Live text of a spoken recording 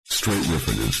Straight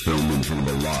Riffin' is filmed in front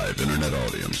of a live internet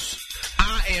audience.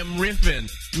 I am riffing.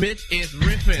 Mitch is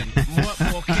riffing. What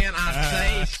more can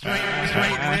I say? Straight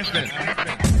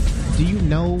riffing. Do you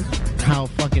know how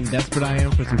fucking desperate I am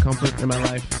for some comfort in my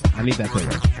life? I need that thing.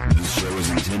 This show is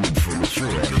intended for mature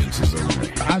audiences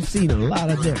only. I've seen a lot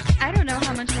of dicks. I don't know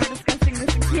how much more disgusting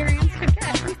this experience could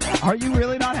get. Are you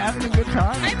really not having a good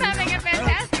time? I'm having a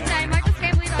fantastic time. I just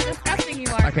can't believe how disgusting you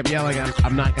are. I kept yelling,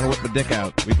 I'm not going to whip my dick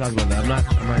out. We talked about that. I'm not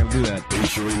going to do that.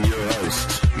 Featuring your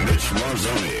host, Mitch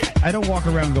Marzoni. I don't walk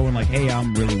around going like, hey,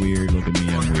 I'm really weird. Look at me,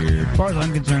 I'm weird. As far as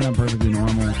I'm concerned, I'm perfectly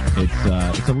normal.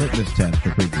 It's a litmus test for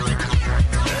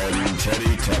freakiness. And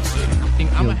Teddy Tutson.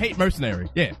 I'm a hate mercenary.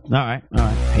 Yeah. All right.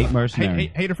 Hate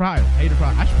mercenary. Hater for hire. Hater for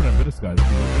hire. I should put on this guy.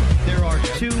 There are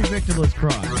two victimless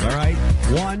crimes, all right?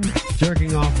 One,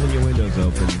 jerking off when your window's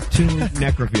open. Two,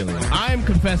 necrophilia. I'm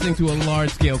confessing to a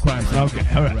large-scale crime. Okay,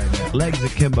 all right. Now. Legs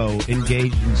akimbo,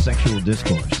 engaged in sexual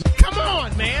discourse. Come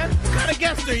on, man. What kind of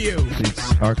guest are you?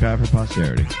 It's archived for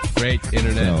posterity. Great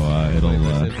internet.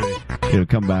 So it'll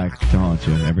come back to haunt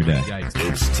you every day. Yikes.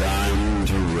 It's time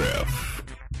to riff.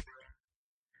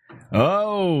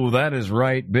 Oh, that is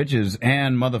right, bitches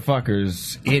and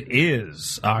motherfuckers. It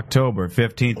is October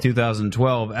 15th,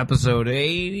 2012, episode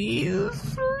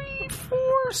 83,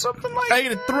 4, something like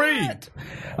 83. that.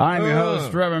 I'm your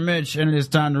host, Reverend Mitch, and it is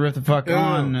time to riff the fuck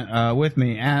on. With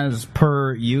me, as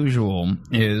per usual,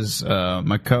 is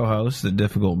my co-host, the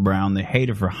difficult Brown, the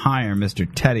hater for hire, Mr.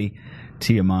 Teddy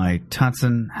TMI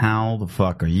Tutson. How the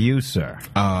fuck are you, sir?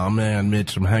 Oh, man,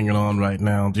 Mitch, I'm hanging on right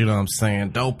now. You know what I'm saying?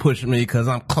 Don't push me because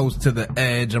I'm close to the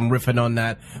edge. I'm riffing on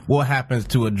that. What happens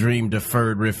to a dream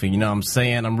deferred riffing? You know what I'm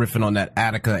saying? I'm riffing on that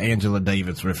Attica Angela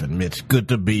Davis riffing, Mitch. Good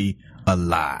to be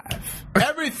alive.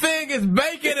 Everything is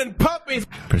bacon and puppies.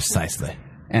 Precisely.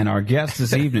 And our guest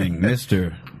this evening,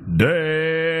 Mr.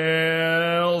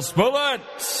 Dale Spillett.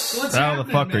 How the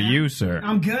fuck are you, sir?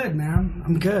 I'm good, man.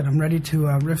 I'm good. I'm ready to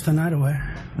riff the night away.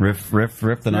 Riff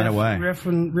the night away.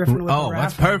 Riffing with the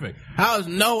that's perfect. How has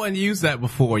no one used that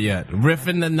before yet?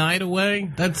 Riffing the night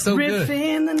away? That's so good.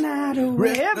 Riffing the night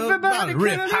away. Everybody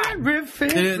riff come hot. on,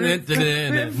 riffing.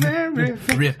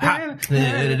 Riff hot.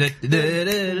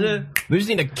 We just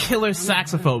need a killer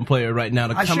saxophone player right now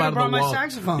to I come out of the brought wall. my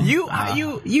saxophone.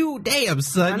 You, damn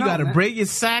son, you gotta man. bring your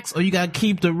sax, or you gotta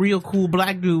keep the real cool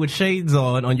black dude with shades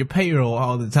on your payroll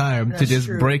all the time to That's just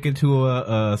true. break into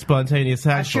a spontaneous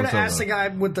I saxophone should have asked the guy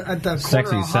at the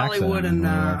corner of Hollywood and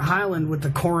Highland with the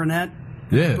coronet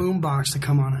boombox to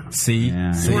come on out. See?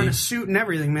 He's wearing a suit and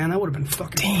everything, man. That would have been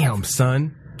fucking Damn,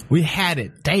 son. We had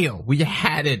it. Dale, we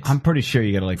had it. I'm pretty sure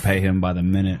you gotta pay him by the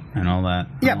minute and all that.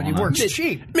 Yeah, but he works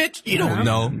cheap. Mitch, you don't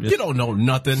know. You don't know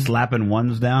nothing. Slapping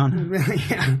ones down.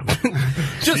 Yeah.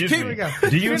 Just keep Here we go.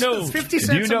 Do you know 50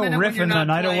 cents a minute when you're riffing the not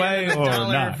night playing, away and or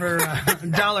 $1 not? for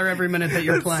 $1 every minute that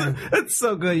you're playing. That's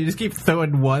so good. You just keep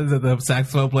throwing ones at the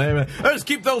saxophone player. Let's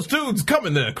keep those tunes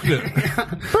coming there.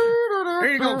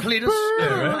 Here you go, Cletus.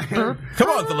 Yeah, right? Come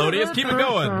on, Thelonious, keep it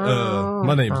going.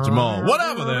 My name's Jamal.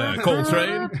 Whatever there,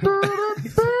 Coltrane.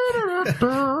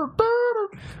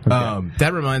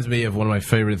 That reminds me of one of my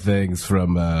favorite things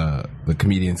from the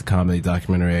Comedian's Comedy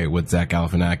documentary with Zach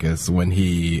Galifianakis when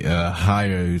he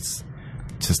hires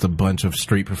just a bunch of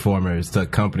street performers to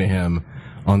accompany him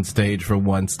on stage for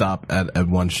one stop at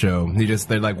one show.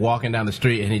 They're like walking down the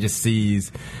street and he just sees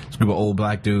this group of old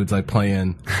black dudes like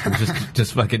playing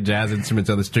just fucking jazz instruments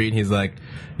on the street, and he's like,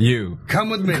 you Come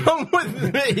with me. come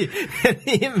with me. And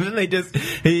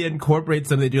he incorporates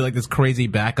them. They do like this crazy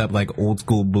backup, like old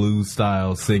school blues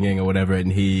style singing or whatever,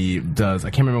 and he does, I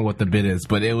can't remember what the bit is,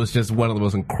 but it was just one of the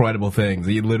most incredible things.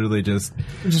 He literally just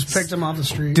picked him off the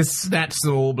street. just snatched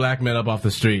the old black men up off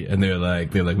the street, and they're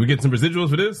like, we get some residuals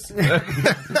for this?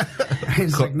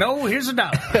 He's like, no, here's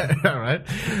 $1. All right.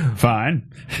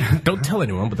 Fine. Don't tell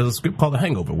anyone, but there's a script called The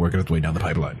Hangover working its way down the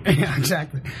pipeline. Yeah,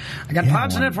 exactly. I got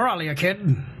parts in it for all of you,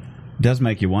 kid. Does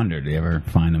make you wonder, do you ever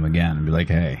find him again and be like,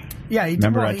 hey, Yeah,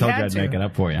 remember I told you I'd make it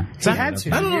up for you? He had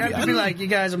to. I don't know You if- have I to be don't- like, you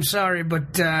guys, I'm sorry,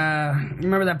 but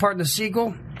remember that part in the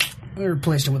sequel? We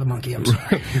replaced it with a monkey, I'm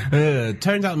sorry.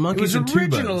 Turns out It monkeys was and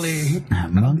tubas.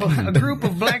 originally a group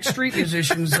of black street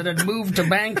musicians that had moved to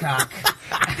Bangkok,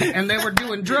 and they were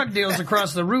doing drug deals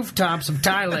across the rooftops of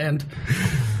Thailand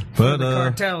for But, the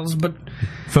cartels. But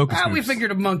Focus We groups.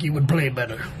 figured a monkey would play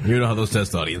better. You know how those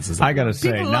test audiences are. I gotta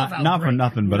say, People love not for Outbreak,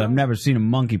 nothing, but I've never seen a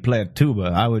monkey play a tuba.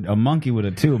 A monkey with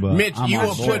a tuba. Mitch, I'm you on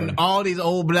are board. putting all these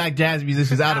old black jazz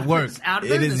musicians out of work. Out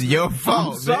of It business. is your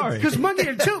fault. I'm sorry. Because monkey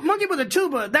with a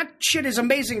tuba, that shit is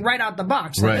amazing right out the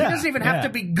box. Like, Right. It doesn't even have to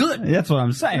be good. That's what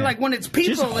I'm saying. Like, when it's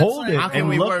people, just it's hold like, it how can and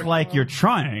we look work? like you're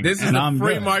trying. This is and the I'm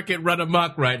free good. market run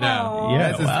amok right now.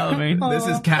 Yeah, This is- well, I mean, this is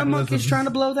That capitalism. monkey's trying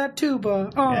to blow that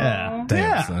tuba. Aw. Yeah. Damn,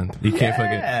 Yeah. son. You can't Yeah.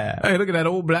 fucking. Hey, look at that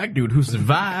old black dude who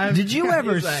survived. Did you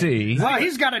ever He's like, see? Wow,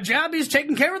 he's got a job. He's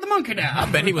taking care of the monkey now. I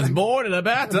bet he was born in a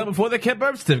bathtub before they kept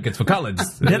birth certificates for college.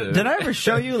 Did I ever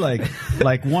show you like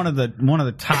one of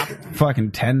the top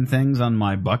fucking 10 things on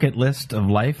my bucket list of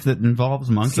life that involves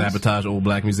monkeys? Sabotage old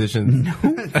black musicians.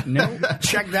 No.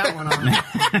 Check that one out.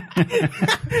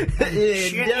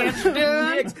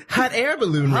 Shit, Hot air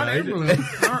balloon ride.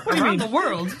 Around the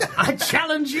world, I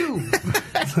challenge you.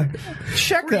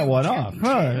 Check that one off. Oh,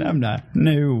 I'm not.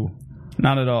 No.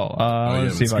 Not at all.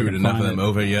 Let's see if I screwed can enough find of them it.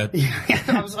 over yet.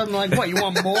 I'm like, what? You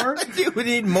want more? You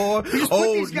need more put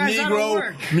old these guys out of Negro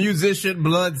work. musician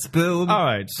blood spilled. All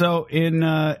right. So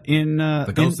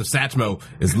The ghost of Satchmo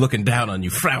is looking down on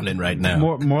you, frowning right now.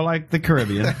 more like the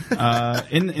Caribbean.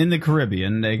 In the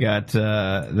Caribbean, they got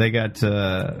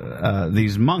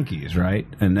these monkeys, right?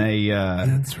 And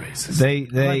That's racist. they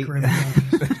Like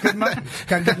Caribbean monkeys.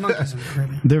 Got good monkeys in the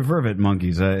Caribbean. they're vervet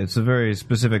monkeys. It's a very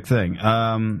specific thing.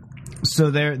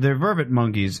 So they're vervet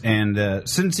monkeys, and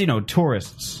since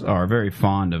tourists are very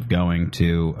fond of going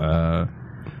to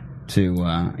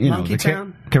Monkey the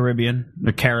Town?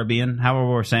 Caribbean, however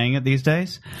we're saying it these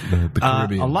days. The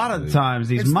Caribbean. A lot of the times,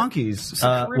 these monkeys,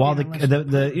 the while Caribbean,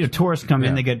 the tourists come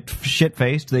in, they get shit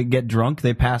faced, they get drunk,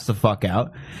 they pass the fuck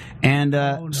out, and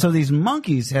so these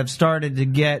monkeys have started to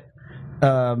get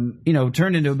turned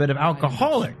into a bit of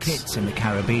alcoholics. Pits in the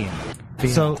Caribbean.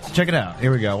 So check it out.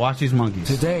 Here we go. Watch these monkeys.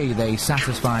 Today they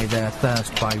satisfy their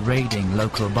thirst by raiding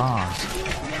local bars.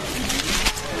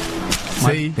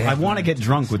 See? I want to get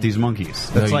drunk with these monkeys.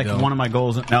 No, That's you like don't. one of my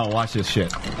goals. No, watch this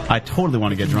shit. I totally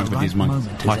want to get drunk with these monkeys.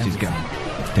 Moment is Watch these everything. guys.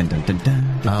 Dun, dun, dun,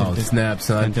 dun. Oh, snap,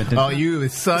 son. Dun, dun, dun, Oh, dun. you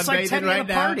is like sunbathing Teddy right at a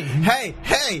now? party.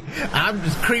 Hey, I'm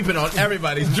just creeping on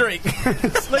everybody's drink. Look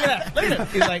at that.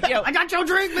 He's like, yo. I got your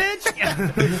drink,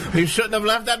 bitch. You shouldn't have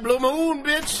left that blue moon,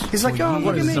 bitch. He's like, oh, What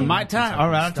look at is this, me. my time? All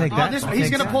right, I'll take Oh, that. this, I'll he's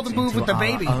take gonna that. pull the move with the Into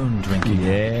our baby. own drinking.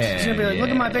 Yeah. He's gonna be like, look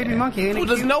at my baby monkey. Ain't he Well,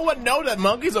 does cute? no one know that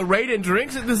monkeys are raiding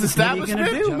drinks at this establishment?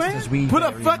 gonna do, Just man? as we Put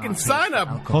a vary fucking in our taste sign for up.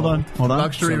 alcohol, Hold on.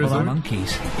 Luxury so do resort.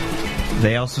 monkeys.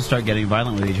 They also start getting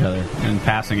violent with each other and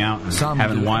passing out and Some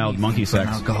having do wild anything monkey for an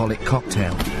sex. alcoholic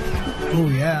cocktail. Oh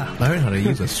yeah. Learn how to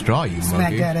use a straw, you Smack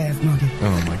monkey. that ass, monkey.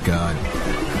 Oh my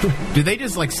god. Did they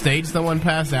just like stage someone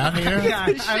pass out here? Yeah,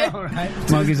 I know, right?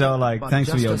 Monkeys are like, But thanks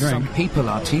for just your as drink. some people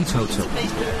are teetotal,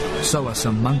 so are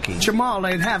some monkeys. Jamal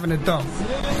ain't having it though.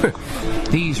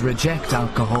 These reject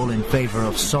alcohol in favor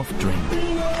of soft drink.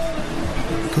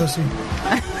 Pussy.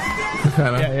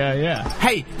 Yeah.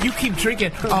 Hey, you keep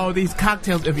drinking all these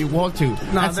cocktails if you want to.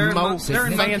 That's they're in Mo mon- they're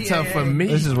in monkey Fanta AA. for me.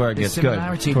 This is where it The gets good.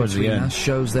 similarity Towards the between end. us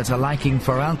shows that a liking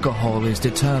for alcohol is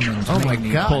determined. Oh my mainly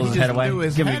God. Pull He his just head away. threw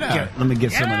his Give me, head out. let me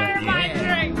get some of that.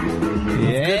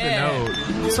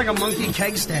 Yeah. It's like a monkey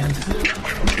keg stand.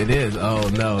 It is. Oh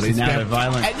no, See, now they're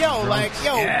violent.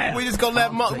 And we just gonna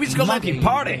let Monkey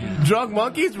party. drunk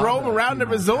monkeys roam around the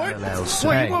resort. parallels.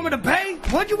 What, Hey. you want me to pay?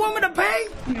 What, you want me to pay?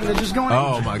 They're just going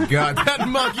Oh my god, that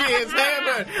monkey is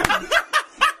hammered.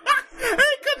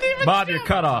 He couldn't even. Bob, you're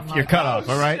cut off. You're cut off,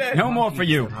 all right? No more for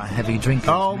you. Our heavy drinkers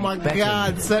Oh make my better god,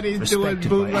 living, Sonny's doing respected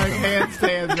by bootleg everyone.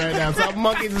 handstands right now. Some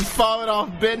monkeys is falling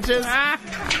off benches.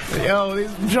 Yo,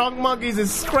 these drunk monkeys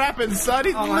is scrapping,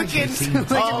 Sonny. Oh, Look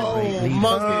at Oh,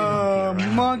 monkey.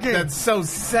 monkey. That's so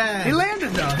sad. He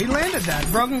landed though. He landed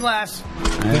that. Broken glass.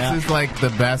 Yeah. This is like the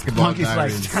basketball Monkey's like,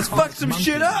 diaries. let's fuck some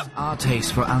shit up. Our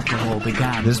taste for alcohol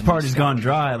began. This when party's we gone started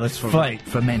dry. Let's for fight.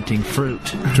 fermenting fruit.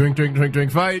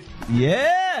 Drink, fight.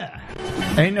 Yeah.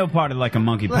 Ain't no party like a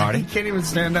monkey He party. can't even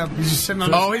stand up. He's just sitting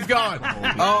on. Oh, he's gone.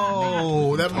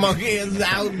 Oh, that monkey is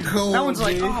out cold. That one's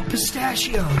like, dude. oh,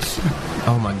 pistachios.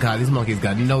 Oh my god, these monkeys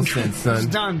got no sense, son. He's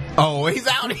done. Oh, he's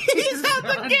out. He's out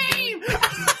the done. game.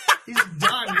 He's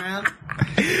done, man.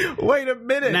 Wait a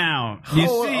minute. Now, you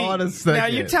Hold see, on a second. now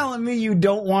you're telling me you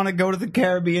don't want to go to the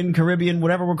Caribbean,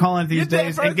 whatever we're calling it these You did,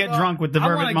 days, first and get of all, drunk with the I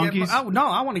vervet wanna monkeys? Get, no,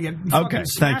 I want to get fucking Okay,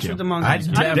 smashed thank you. with the monkeys. I I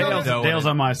didn't know definitely they- don't. Dale's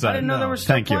on my I side. didn't know they were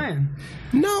still Thank you. playing.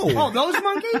 No. Oh, those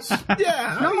monkeys?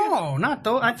 Yeah. No, not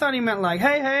those. I thought he meant like,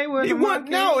 hey, we're the monkeys.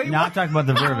 No, he No, I'm talking about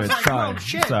the I vervet. was like, Sorry. oh,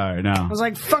 shit. Sorry, I no. was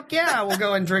like, fuck yeah, we'll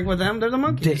go and drink with them. They're the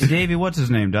monkeys. Davey, what's his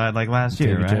name? Died like last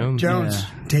year, Davy right? Jones. Jones.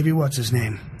 Yeah. Davey, what's his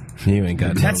name? You ain't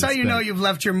got no That's how you respect. know you've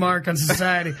left your mark on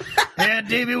society. Yeah,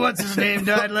 Davey, what's his name,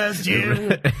 died last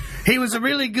year. He was a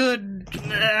really good,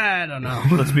 I don't know.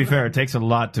 Let's be fair. It takes a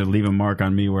lot to leave a mark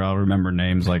on me where I'll remember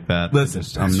names like that.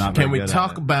 Listen, I'm not very can we good at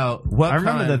talk it. about what I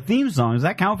remember kind the theme song. Does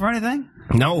that count for anything?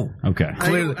 No. Okay. I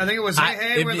think it was,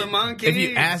 hey, if we're you- the monkeys. If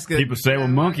you ask it, People say, well,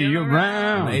 monkey, you're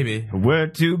around. Maybe. We're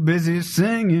too busy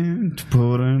singing to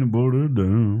put anybody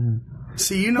down.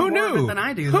 See, you know who more of knew? it than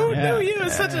I do. Who though. knew you were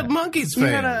such a Monkees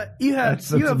fan?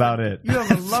 That's about it. You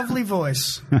have a lovely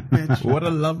voice, Mitch. What a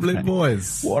lovely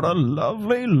voice. What a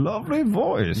lovely, lovely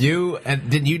voice.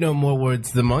 Did you know more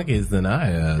words than Monkees than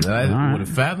I? right. Would have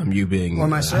fathomed you being. Or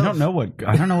myself. I don't know what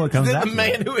comes the after.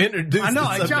 man who introduced. I know, the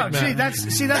I subject joke. matter.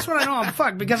 That's when I know I'm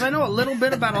fucked, because I know a little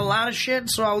bit about a lot of shit,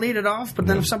 so I'll lead it off, but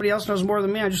then if somebody else knows more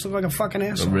than me, I just look like a fucking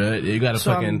asshole. Right, you got to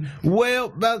So fucking. Well,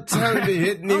 about time to be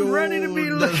hitting the I'm ready to old be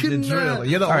dusty looking drill. at-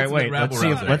 You're the All right, ultimate wait. Let's see.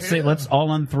 rabble-rouser. Let's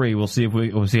all on three. We'll see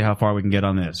how far we can get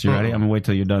on this. You ready? I'm gonna wait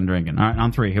till you're done drinking. All right,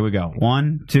 on three. Here we go.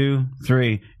 1, 2,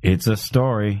 3. It's a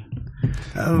story.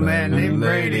 Oh, man named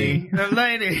lady. Brady. A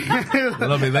lady.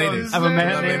 Lovely lady. Of a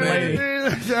man named lady.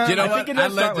 You know I what? think it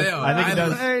does start with. I think it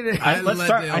does. Let's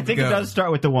start. I think it does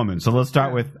start with the woman. So let's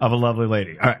start with of a lovely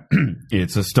lady. All right.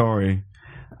 It's a story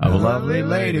of a lovely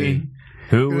lady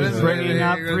who was bringing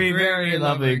up 3 very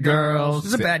lovely girls.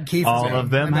 This is a bad Keith. All of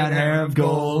them had hair of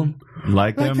gold,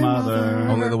 like their mother.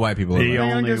 Only the white people. The are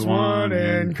right. only youngest one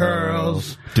in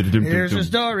curls. Here's a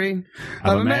story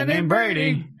of a man named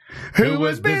Brady, who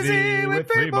was busy with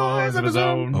 3 boys of his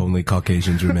own. Only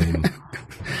Caucasians remain.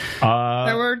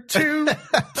 There were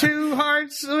two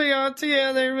hearts we all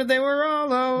together, but they were all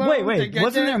alone. Wait, together.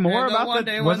 wasn't there more And about one the-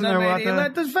 day wasn't when there the about lady the-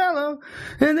 let this fellow,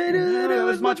 and they knew that It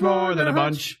was much more than a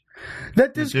bunch.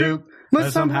 That this group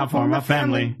must somehow form a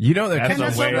family. You know that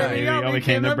That's the way we all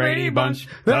became the Brady Bunch.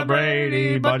 The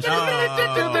Brady Bunch.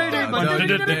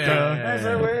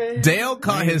 Dale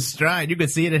caught his stride. You could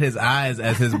see it in his eyes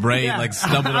as his brain Yeah. like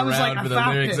stumbled I was around like, for I the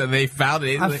found lyrics, it. and they found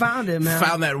it. I found it, man.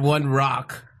 Found that one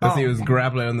rock as he was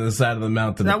grappling on the side of the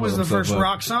mountain. to That pull was the himself first up.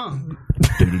 rock song.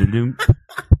 Doodle-doo-doo.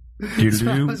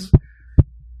 Doodle-doo. was-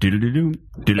 Doodle-doo-doo.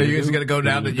 Are you just gonna go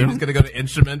down to? You're just gonna go to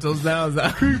instrumentals now? Is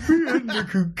that?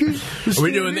 Are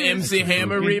we doing the MC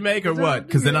Hammer remake or what?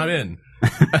 Because then I'm in.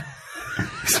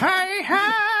 Hey,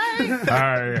 hey!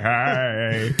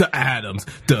 Hey. The Adams.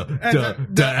 The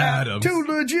Adams. Too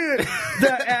legit.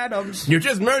 The Adams. You're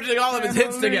just merging all of his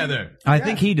hits together. I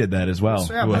think he did that as well.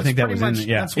 Yeah, I that's think that pretty was much- in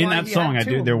that's in why that he song. had I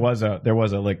two do. of There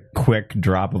was a like quick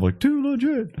drop of like too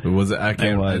legit. Was it? I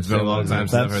can't. It's been a long time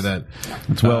since I've heard that.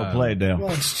 It's well played, Dale.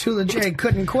 Well, it's too legit.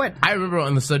 Couldn't quit. I remember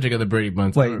on the subject of the Brady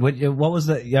Bunch. Wait, what was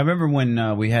that? I remember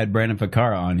when we had Brandon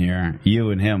Ficarra on here.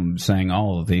 You and him sang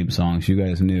all the theme songs. You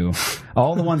guys knew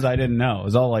all the ones I didn't know. It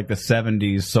was all like the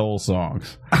 '70s soul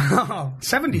songs. Oh,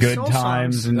 70s Good soul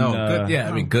times songs. and No, good, yeah,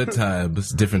 I mean, good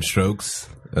times, different strokes.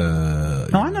 No,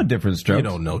 I know different strokes. You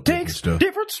don't know different strokes.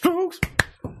 Different strokes.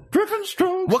 Different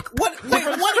strokes. What? Wait,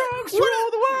 Different strokes through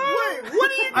all the world. What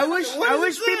do you? I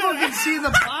wish people could see the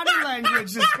body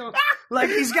language that's going. Like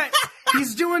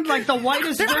he's doing like the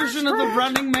whitest version of the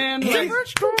Running Man. Like,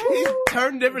 He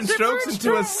turned different strokes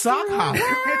into a sock hop.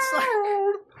 it's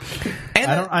like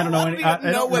And I don't know any. I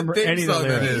know don't remember what theme any of the song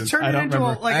that lyrics. is. Turned I it don't into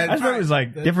remember. like I just remember it was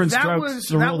like different that strokes was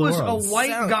to rule the a world.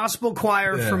 white gospel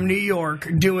choir Yeah. from New York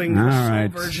doing All a soul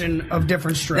right. version of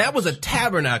Different Strokes. That was a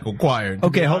tabernacle choir. to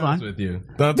Okay, be hold honest on. With you.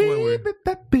 That's what we're.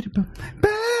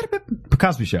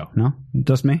 Cosby Show. No,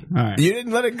 just me. All right. You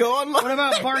didn't let it go on. What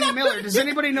about Barney Miller? Does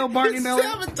anybody know Barney Miller?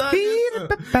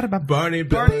 Barney.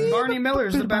 Barney Miller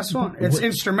is the best one. It's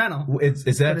instrumental. Is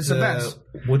that But it's the best.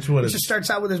 Which one It is? just starts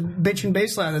out with his bitch and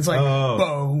bass line. It's like Oh.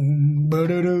 boom,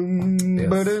 ba-da-dum, Yes.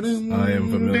 ba-da-dum, I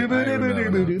am familiar. I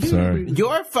remember that. Sorry.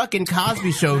 Your fucking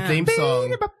Cosby Show theme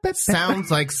song sounds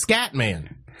like Scatman.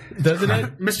 Doesn't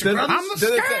it? Mr. Brothers? I'm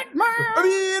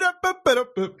the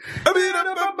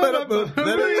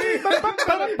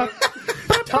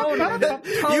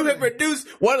You have produced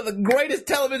one of the greatest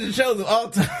television shows of all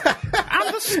time.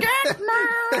 I'm the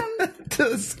Scatman.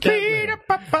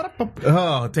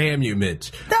 Oh, damn you,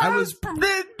 Mitch. I was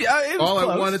all I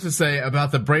close. wanted to say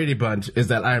about the Brady Bunch is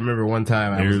that I remember one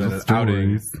time I was Here's at the an story.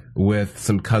 outing with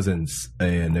some cousins,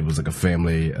 and it was like a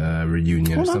family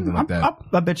reunion or something like that.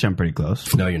 I bet you I'm pretty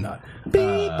close. No, you're not.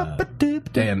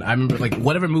 And I remember, like,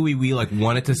 whatever movie we like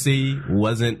wanted to see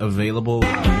wasn't available.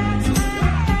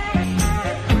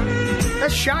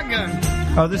 That's Shotgun.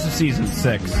 Oh, this is season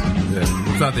 6. Yeah,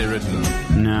 it's not the original.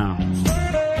 No.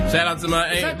 Shout out to my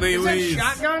Aunt Is that Louise.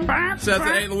 Shotgun? Shout out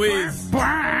to Aunt Louise.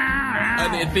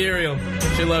 And the Ethereal.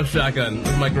 She loves Shotgun.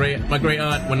 My great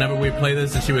aunt, whenever we play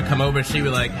this and she would come over, she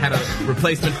would like had a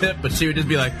replacement hip, but she would just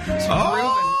be like,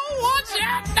 oh, watch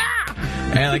out now!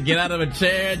 And like get out of a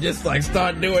chair, just like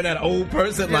start doing that old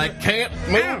person like can't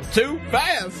move too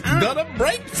fast, gonna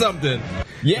break something.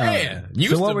 Yeah,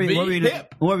 used So what to were be you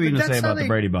hip. going to that's say how about the they-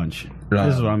 Brady Bunch?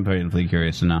 This is what I'm painfully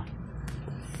curious to know.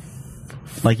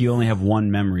 Like you only have one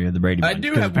memory of the Brady Bunch. I do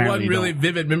 'cause have apparently one you really don't.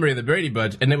 vivid memory of the Brady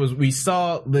Bunch, and it was we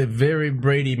saw the very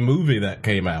Brady movie that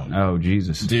came out. Oh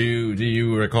Jesus! Do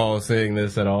you recall seeing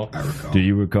this at all? Do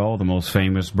you recall the most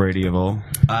famous Brady of all?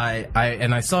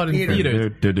 I saw it in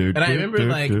theaters, and I remember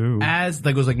like as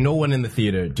like it was like no one in the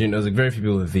theater. There was like very few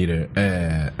people in the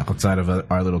theater outside of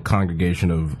our little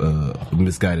congregation of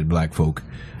misguided black folk,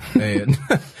 and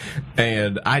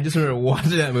and I just remember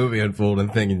watching that movie unfold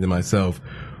and thinking to myself,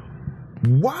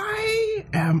 why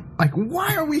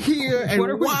are we here, and What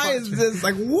are we why is watching? this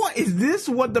like what is this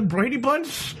what the Brady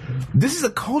Bunch? This is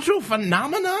a cultural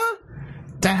phenomena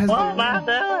that has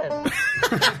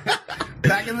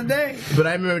Back in the day. But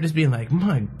I remember just being like,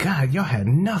 my God, y'all had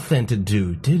nothing to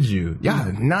do, did you? Y'all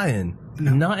had nothing.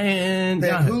 Nothing. They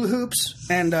Y'all had had- hula hoops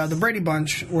and the Brady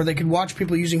Bunch, where they could watch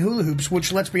people using hula hoops,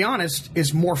 which, let's be honest,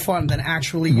 is more fun than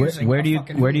actually using. Where a do you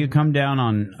fucking where do hula you come down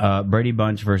on Brady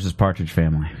Bunch versus Partridge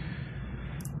Family?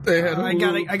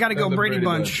 I gotta go and the Brady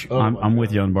Bunch. Oh, I'm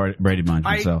with you on Brady Bunch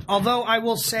myself. Although I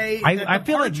will say I that the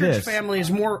feel like Partridge this. Family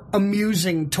is more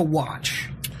amusing to watch.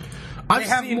 They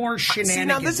have more shenanigans. See,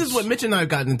 now this is what Mitch and I have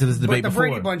gotten into this But debate the before.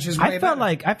 Brady Bunch is way I felt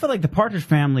better. like the Partridge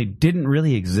Family didn't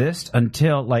really exist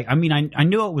until like I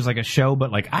knew it was like a show,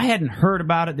 but like I hadn't heard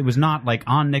about it. It was not like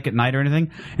on Nick at Night or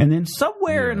anything. And then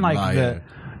somewhere in like liar.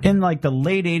 the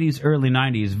late '80s, early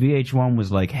 '90s, VH1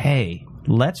 was like, hey.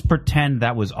 Let's pretend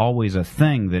that was always a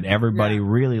thing that everybody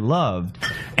really loved.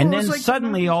 And Well, it then was like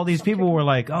suddenly all these people were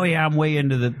like, oh yeah, I'm way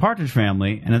into the Partridge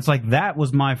Family. And it's like, that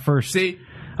was my first... See,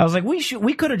 I was like,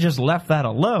 we could have just left that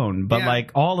alone. But Yeah.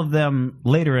 like all of them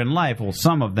later in life, well,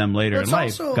 some of them later in It's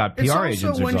life also, got it's PR also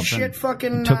agents or when something. shit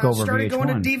fucking took over started going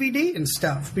to VH1. DVD and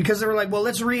stuff, because they were like, well,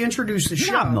 let's reintroduce the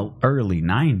show. Not in the early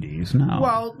 '90s, no.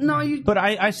 Well, no, you. but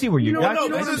I see where you're. You know what- I- you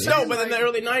know I what I'm see- saying? but in the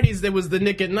early 90s, there was the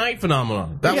Nick at Night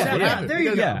phenomenon. That was Yeah, what yeah, happened. there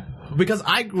you go. Yeah. Because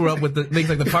I grew up with the things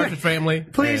like the Partridge Family.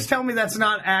 Please tell me that's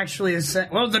not actually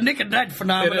well, the Nick at Night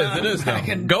phenomenon. It is. back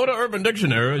in- Go to Urban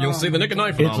Dictionary, you'll see the Nick at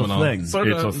Night It's a phenomenon. thing.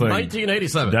 Circa It's a thing.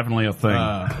 1987. Definitely a thing.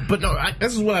 But no,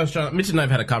 this is what I was trying. Mitch and I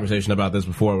have had a conversation about this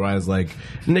before, where I was like,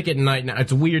 Nick at Night. Now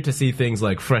it's weird to see things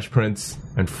like Fresh Prince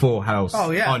and Full House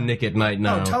Oh, yeah. on Nick at Night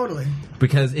now. Oh, totally.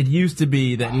 Because it used to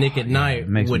be that Nick at Night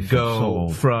makes me would feel go so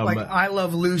old. from Like I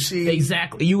Love Lucy.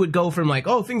 exactly. You would go from like,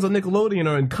 oh, things on Nickelodeon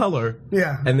are in color,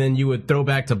 Yeah. and then you would throw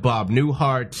back to Bob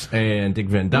Newhart and Dick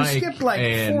Van Dyke. skipped, like,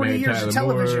 and 40 Mary years of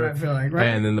Tyler television, Moore, I feel like, right?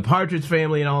 And then the Partridge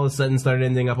Family, and all of a sudden started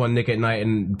ending up on Nick at Night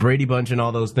and Brady Bunch and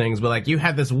all those things. But like, you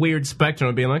had this weird spectrum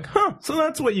of being like, huh, so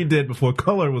that's what you did before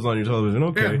color was on your television.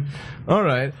 Okay, all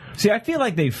right. See, I feel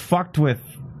like they fucked with.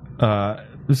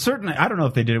 Certainly, I don't know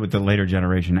if they did it with the later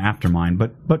generation after mine,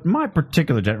 but my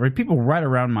particular generation, people right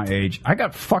around my age, I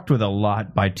got fucked with a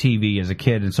lot by TV as a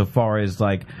kid. Insofar as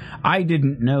like, I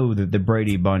didn't know that the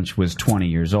Brady Bunch was 20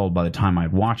 years old by the time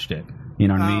I'd watched it. You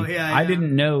know what I mean? yeah, I yeah.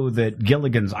 didn't know that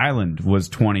Gilligan's Island was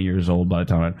 20 years old by the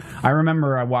time I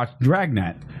remember I watched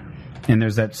Dragnet, and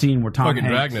there's that scene where Tom Fucking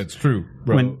Hanks, Dragnet's true,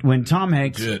 bro. when Tom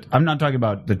Hanks, Legit. I'm not talking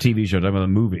about the TV show, I'm talking about the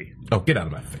movie. Oh, get out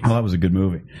of my face. Well, that was a good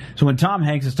movie. So when Tom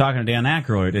Hanks is talking to Dan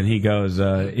Aykroyd, and he goes,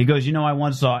 you know, I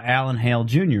once saw Alan Hale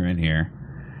Jr. in here,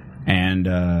 and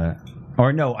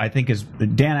or no, I think his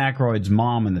Dan Aykroyd's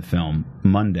mom in the film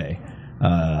Monday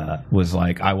was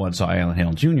like, I once saw Alan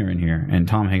Hale Jr. in here, and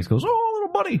Tom Hanks goes, oh,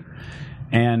 little buddy,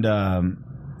 and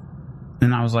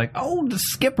I was like, oh, the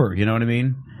Skipper, you know what I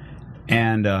mean,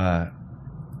 and.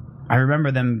 I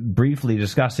remember them briefly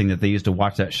discussing that they used to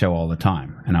watch that show all the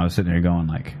time, and I was sitting there going,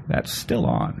 like, that's still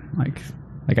on.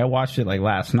 Like I watched it like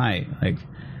last night. Like,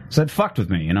 so it fucked with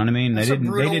me. You know what I mean? That's a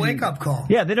brutal wake-up call.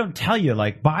 Yeah, they don't tell you.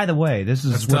 Like, by the way, this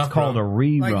is That's what's tough, called bro. a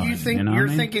rerun. Like you think you know you're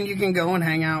what I mean? thinking you can go and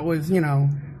hang out with, you know,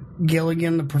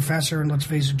 Gilligan, the professor, and let's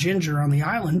face it, Ginger on the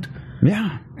island,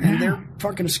 Yeah, and they're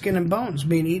fucking skin and bones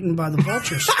being eaten by the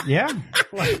vultures. yeah.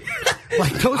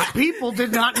 Like those people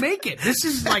did not make it. This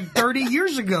is like 30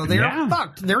 years ago. They're Yeah.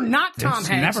 fucked. They're not Tom It's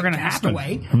Hanks. never going to and happen.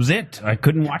 Castaway. That was it. I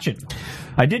couldn't watch it.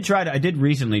 I did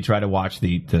recently try to watch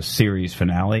the series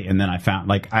finale, and then I found,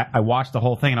 like, I watched the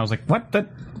whole thing, and I was like, what?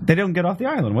 They don't get off the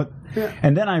island. What? Yeah.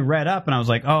 And then I read up, and I was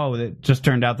like, oh, it just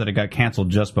turned out that it got canceled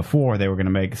just before they were going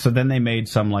to make. So then they made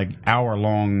some like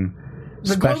hour-long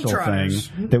The special Globetrotters.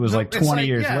 thing that was like It's 20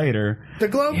 years yeah, later. The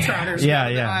Globetrotters. Yeah, go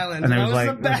to the yeah. island. And there That was like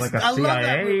the best. like a I love that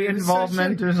CIA movie. It was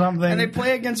involvement so or something. And they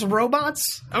play against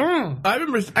robots.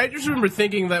 I just remember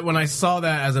thinking that when I saw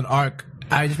that as an arc,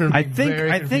 I just remember being very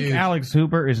I think confused. Alex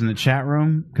Hooper is in the chat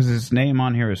room because his name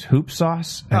on here is Hoop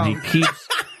Sauce, and he keeps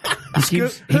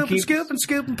Scoop and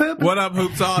scoop and poop. What up,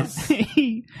 Hoop Sauce?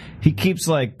 he keeps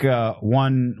like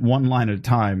one line at a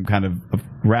time, kind of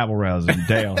rabble rousing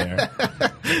Dale here.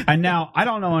 And now I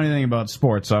don't know anything about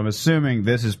sports, so I'm assuming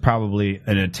this is probably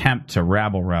an attempt to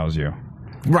rabble rouse you.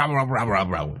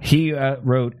 Rabble. He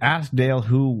wrote, "Ask Dale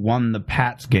who won the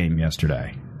Pats game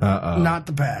yesterday." Not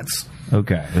the Pats.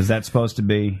 Okay, is that supposed to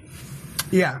be?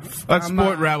 Yeah. Let's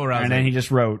sport rabble rousing. And then he just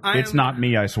wrote, I "It's am- not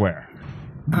me, I swear."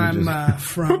 I'm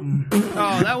from.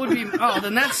 Oh, that would be. Oh,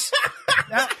 then that's.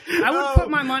 I would put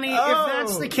my money if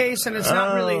that's the case, and it's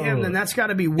not really him. Then that's got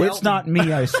to be Welton. It's not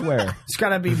me, I swear. It's got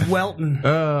to be Welton.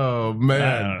 Oh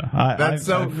man, that's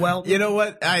so. well, you know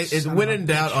what? It's when in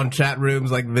doubt on chat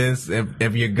rooms like this.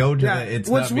 If you go to the, it's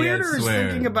What's not me, weirder I is swear.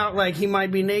 thinking about like he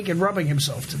might be naked rubbing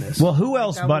himself to this. Well, who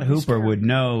else That but would be Hooper scary. would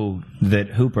know that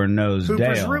Hooper knows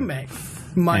Hooper's Dale roommate,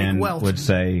 Mike and Welton. would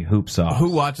say Hoop Sauce?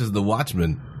 Who watches The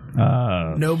Watchmen?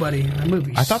 Nobody. The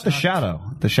movie. I thought The sucked. Shadow.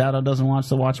 The Shadow doesn't watch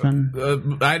The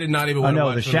Watchmen? I did not even Oh, want to no,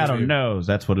 watch The Shadow movie. knows.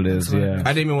 That's what it is, yeah.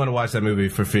 I didn't even want to watch that movie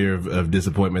for fear of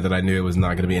disappointment that I knew it was not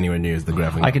going to be anywhere near as the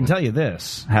graphic I can novel. tell you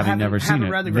this, having haven't- never seen haven't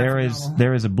read the it, graphic novel.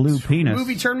 there is a blue penis.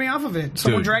 Movie turned me off of it.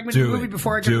 Someone Dude, dragged me to do the movie it.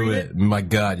 before I could do read it. My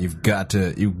God, you've got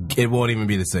to. It won't even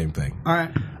be the same thing. All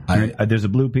right. There's a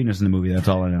blue penis in the movie, that's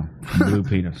all I know. Blue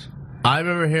penis. I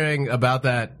remember hearing about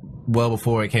that well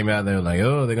before it came out. They were like,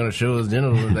 "Oh, they're going to show us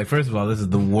genitals." Like, first of all, this is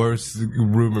the worst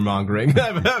rumor mongering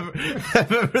I've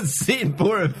ever seen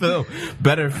for a film.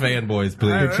 Better fanboys, please.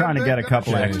 They're trying to get a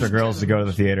couple of extra girls to go to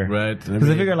the theater. Right. Because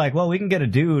they figure, like, well, we can get a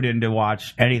dude in to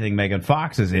watch anything Megan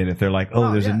Fox is in if they're like,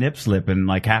 oh, there's a nip slip, and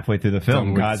like halfway through the film,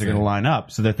 Don't guys are going to line up.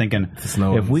 So they're thinking,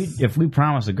 Snow if we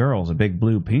promise the girls a big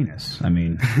blue penis, I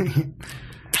mean,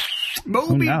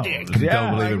 Moby knows? Dick. Yeah,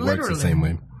 Don't believe it works the same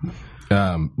way.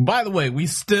 By the way, we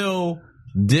still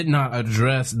did not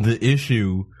address the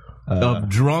issue of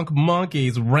drunk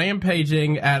monkeys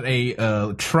rampaging at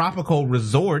a tropical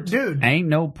resort. Dude. ain't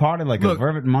no party like Look, a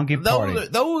vervet monkey party.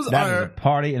 those That is are a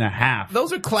party and a half.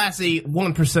 those are classy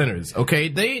 1%ers, okay?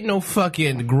 They ain't no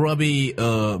fucking grubby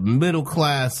middle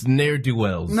class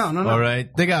ne'er-do-wells. No. All right,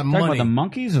 they got Talking about money. the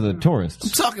monkeys or the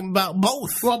tourists? Talking about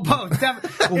both. Well, both.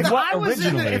 If what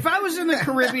originally? if I was in the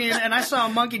Caribbean and I saw a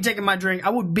monkey taking my drink, I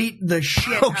would beat the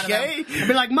shit out of Okay. him. I'd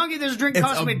be like, monkey, this drink It's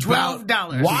cost me about-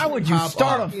 $12. Why would you Hop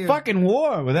start off. a fucking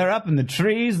war where they're up in the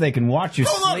trees? They can watch you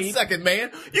Hold on a sleep. second,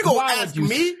 man. You gonna Why ask would you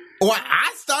me why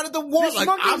I started the war? This Like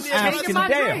monkey's I'm taking Asking my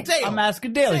Dale. drink. I'm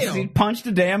asking Dale. Dale. He punched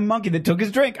a damn monkey that took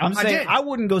his drink. I'm saying did. I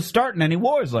wouldn't go starting any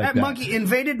wars like That that. monkey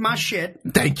invaded my shit.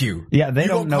 Thank you. Yeah, they You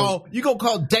don't gonna know. You gonna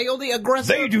call Dale the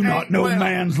aggressor? They do not know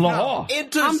man's law.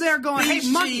 Interspecies I'm there going, hey,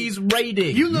 monkey.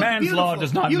 rating. You look Man's beautiful. law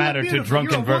does not You look matter to beautiful.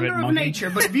 drunken You're a vervet wonder of monkey. nature,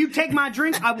 but if you take my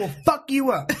drink, I will fuck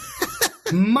you up.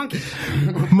 Monkey.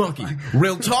 monkey.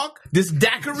 Real talk. This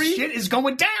daiquiri Shit is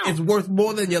going down. is worth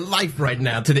more than your life right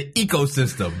now to the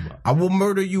ecosystem. I will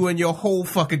murder you and your whole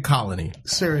fucking colony.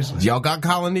 Seriously. Y'all got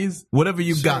colonies? Whatever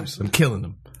you got, I'm killing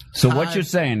them. So what you're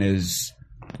saying is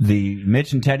the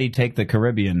Mitch and Teddy Take the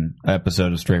Caribbean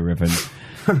episode of Straight Riffin'.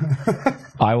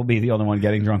 I will be the only one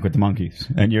getting drunk with the monkeys,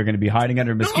 and you're going to be hiding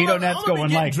under mosquito I'm nets, gonna be going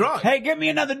getting like, drunk. "Hey, give me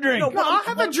another drink." No, I'll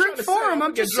have a drink for him.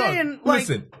 I'm just saying, like,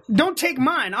 don't take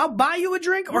mine. I'll buy you a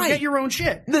drink or Right. get your own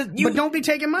shit. The- you- but don't be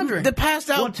taking my drink. The passed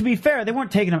out. Well, to be fair, they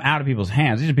weren't taking them out of people's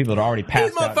hands. These are people that already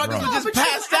passed out. motherfuckers drunk. were just but she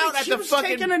passed was- out at she the was fucking-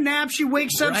 taking a nap. She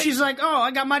wakes up. Right. She's like, "Oh,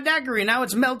 I got my daiquiri. Now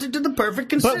it's melted to the perfect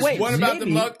But consistency." wait, What about the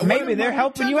maybe, mug- what maybe about they're the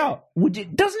helping you mug- out.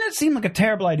 Doesn't it seem like a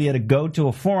terrible idea to go to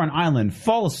a foreign island,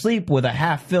 fall asleep with a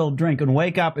half-filled drink, and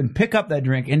wake up and pick up that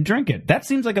drink and drink it? That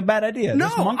seems like a bad idea. No,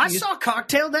 This monkey I is- saw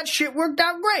Cocktail. That shit worked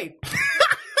out great.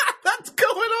 That's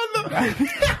going on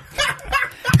the.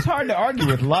 It's hard to argue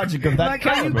with logic of that Like, are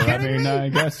you caliber. I kidding mean, me? I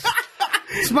guess.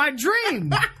 It's my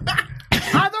dream.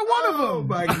 Either one of them. Oh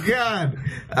my god!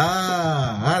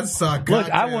 I saw. Look,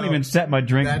 I won't even set my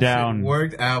drink That down shit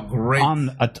worked out great.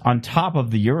 on top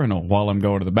of the urinal while I'm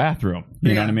going to the bathroom. You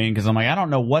know Yeah. what I mean? Because I'm like, I don't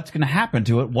know what's going to happen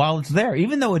to it while it's there.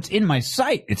 Even though it's in my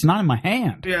sight, it's not in my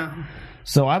hand. Yeah.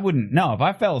 So I wouldn't know if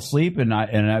I fell asleep and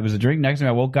I was a drink next to me.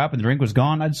 I woke up and the drink was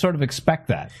gone. I'd sort of expect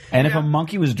that. And if a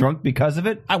monkey was drunk because of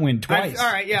it, I win twice.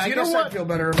 All right, yeah, I You know guess what? I'd feel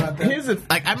better about that. Here's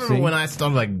like I remember when I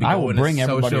started like I will going to bring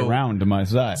everybody social- around to my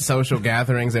side. social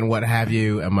gatherings and what have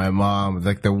you, and my mom,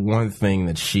 like the one thing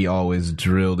that she always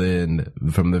drilled in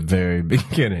from the very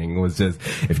beginning was just,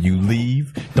 if you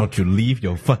leave, don't you leave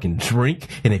your fucking drink,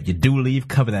 and if you do leave,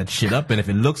 cover that shit up, and if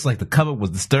it looks like the cover was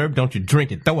disturbed, don't you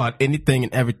drink it. Throw out anything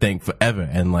and everything forever.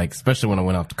 And like, especially when I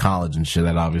went off to college and shit,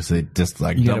 that obviously just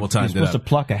like You're double timed it supposed to up.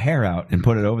 pluck a hair out and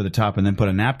put it over the top and then put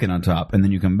a napkin on top, and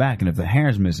then you come back, and if the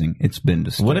hair's missing, it's been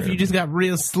disturbed. What if you just got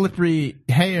real slippery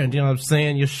hair and you know what I'm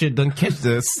saying? Your shit doesn't catch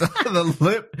the side of the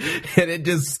lip and it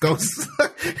just goes.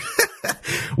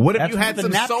 What if That's you what had the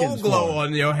some soul napkin's glow for.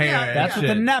 on your hair? That's what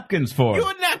the napkin's for. You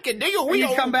a napkin, nigga. When We you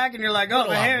don't come back and you're like, oh, the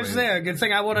don't hair's operate. there. Good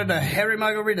thing I wanted a hairy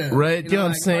margarita. Right, you know what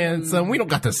I'm like, saying? fucking- Son, we don't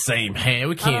got the same hair.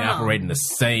 We can't I don't know. operate in the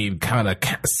same kind of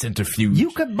centrifuge.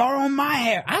 You could borrow my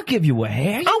hair. I'll give you a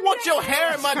hair. I want your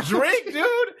hair in my drink, dude.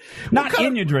 Not What kind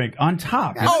in your drink, on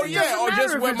top. Oh It yeah, doesn't or matter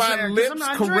just if where it's my there, 'cause lips I'm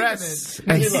not drinking caress. it.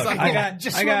 and Look,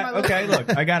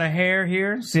 suckle. I got a hair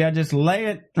here. See, I just lay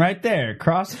it right there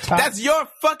across the top. That's your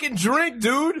fucking drink,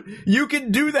 dude. You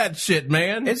can do that shit,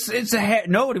 man. It's a hair.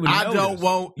 Nobody would I notice. don't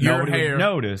want your Nobody hair. would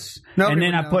notice. Nobody and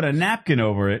then would I put a notice. napkin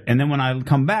over it, and then when I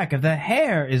come back, if the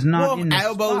hair is not Well, in the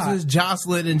elbows spot, is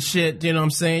jostling and shit. You know what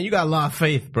I'm saying? You got a lot of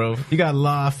faith, bro. You got a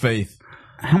lot of faith.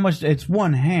 how much? It's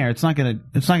one hair. It's not gonna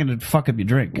fuck up your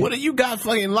drink. What do you got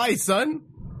fucking light, son?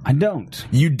 I don't.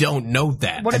 You don't know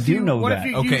that. What I if do you, know what that.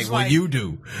 If you Okay, use, well, like, you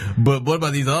do. But what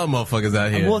about these other motherfuckers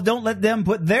out here? Well, don't let them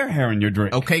put their hair in your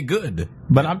drink. Okay, good.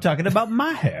 But I'm talking about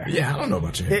my hair. Yeah, I don't know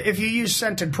about your hair. If you use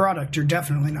scented product, you're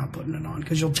definitely not putting it on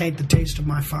because you'll taint the taste of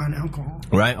my fine alcohol.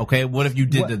 Right? Okay, what if you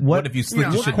did what if you slicked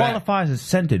the what shit back? qualifies as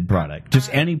scented product?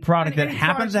 Just any product that Any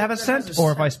happens to have a product that has scent, a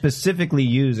or if I scent. specifically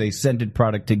use a scented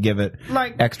product to give it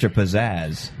Like- extra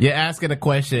pizzazz? You're asking a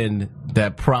question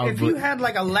that probably... If you had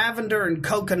like a lavender and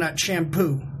coconut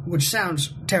shampoo, which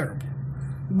sounds terrible,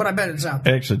 but I bet it's out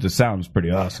there. Actually, this sounds pretty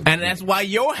awesome. and that's why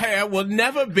your hair will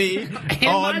never be on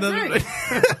my the...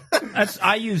 drink.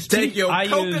 I use Take your I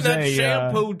use coconut a,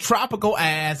 shampoo tropical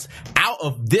ass out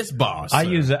of this bar, I sir.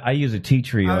 use a tea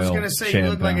tree oil. I was going to say shampoo.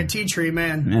 you look like a tea tree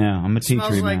man. Yeah, I'm a tea Smells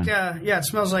tree like man. it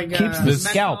smells like Keeps the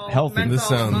scalp menthol- healthy. menthol This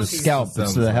sounds- The monkeys. scalp. It's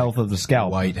Sounds the like health of the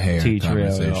scalp. white hair Tea tree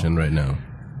conversation oil. right now.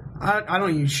 I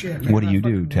don't use shit. Man. What do I you do,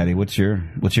 fucking- Teddy? What's your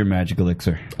magic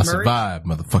elixir? I survived,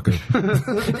 motherfucker.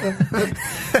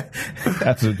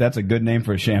 That's a good name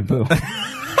for a shampoo.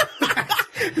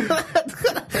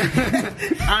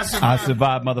 I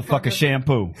survived, motherfucker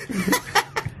shampoo.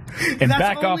 And That's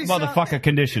back off, only so- motherfucker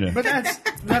conditioner. But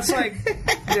that's like,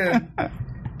 yeah,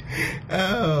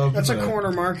 that's a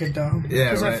corner market though. Yeah,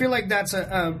 because I right. feel like that's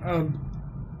a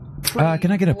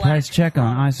Can I get a price check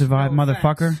on I Survive, no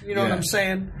motherfucker? offense. You know what Yeah. I'm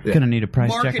saying? Gonna need a price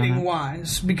check on Marketing that.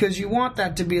 wise, because you want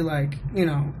that to be like,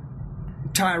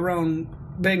 Tyrone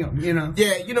Bingham, Yeah,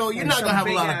 you're And not some gonna have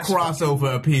a lot of big-ass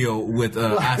crossover appeal with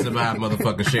I Survived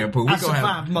motherfucker shampoo. I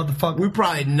survived, motherfucker. We're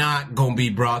probably not gonna be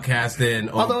broadcasting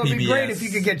on Although it'd PBS. be great if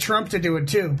you could get Trump to do it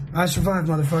too. I survived,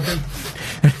 motherfucker.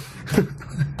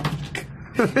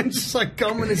 Just like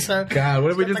combing his hair. God,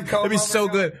 what if we Got just? the comb It'd be over so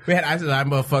it. good. We had I Survived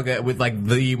motherfucker with like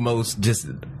the most just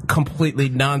completely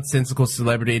nonsensical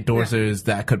celebrity endorsers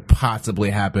that could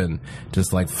possibly happen.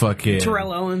 Just like fucking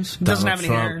Terrell Owens doesn't Donald have any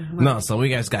Trump. hair. No, so we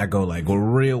guys gotta go like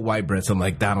real white bread. Something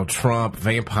like Donald Trump,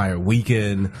 Vampire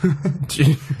Weekend.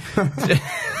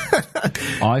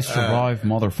 I Survive,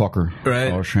 motherfucker.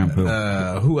 Right? Or shampoo.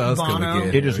 Who else can Bono. we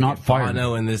get? It is not fired.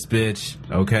 Bono in this bitch.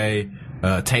 Okay.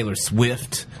 Taylor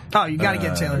Swift. Oh, you gotta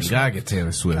get Taylor You Swift. gotta get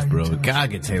Taylor Swift, bro. Gotta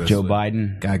get Taylor Joe Swift.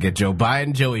 Biden. Gotta get Joe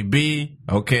Biden, Joey B.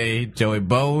 Okay, Joey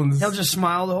Bones. He'll just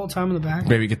smile the whole time in the back.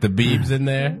 Maybe get the Beebs in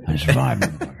there. I Survive,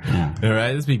 motherfucker. Yeah. All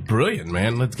right, this be brilliant,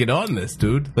 man. Let's get on this,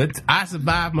 dude. I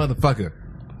survive, motherfucker.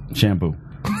 Shampoo.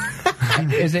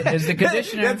 Is the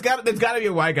conditioner? That's got to be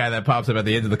a white guy that pops up at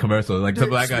the end of the commercial, like some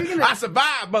black guy. speaking of- I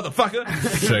survive,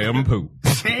 motherfucker. Shampoo.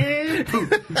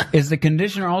 Is the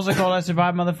conditioner also called I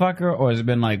Survive, motherfucker, or has it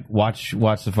been like watch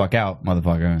the fuck out,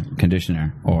 motherfucker,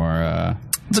 conditioner, or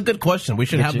It's a good question. We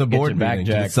should have the board meeting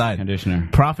to decide. conditioner?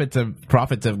 Profits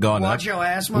have gone Watch up. your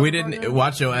ass, We motherfucker. didn't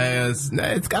watch your ass. Nah,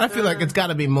 it's gotta feel like it's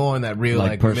gotta be more in that real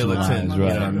like personalized, militant. You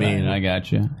right? know what I mean? I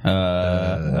got you.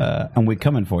 And we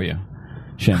coming for you,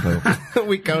 shampoo,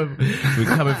 we coming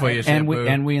for your and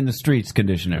shampoo. we in the streets,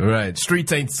 conditioner. right.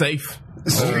 Streets ain't safe. The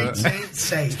streets ain't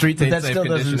safe. Streets ain't That safe still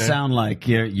doesn't conditioner. sound like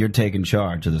you're taking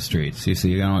charge of the streets. You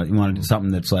see, you want to do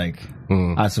something that's like,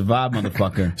 I survived,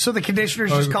 motherfucker. So the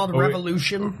conditioner's just called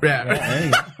Revolution. Yeah. There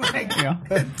you go. Like,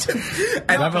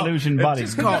 Yeah. Revolution body.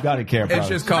 Body care It's products.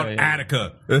 just called Yeah, yeah.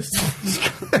 Attica.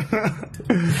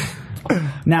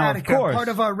 Now, Attica, of course. part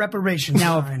of our reparations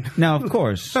line. Now, of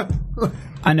course.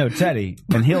 I know Teddy,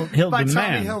 and he'll By Tommy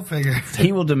demand. Hilfiger.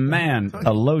 He will demand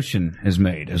a lotion is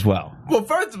made as well. Well,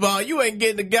 first of all, you ain't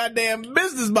getting the goddamn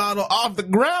business model off the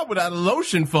ground without a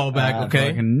lotion fallback, I okay?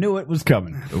 fucking knew it was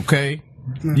coming. Okay?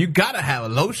 You gotta have a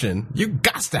lotion. You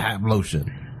got to have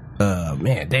lotion.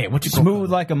 Man, damn, what you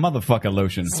Smooth like a motherfucker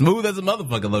lotion. Smooth as a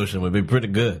motherfucker lotion would be pretty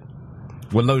good.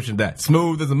 What lotion that?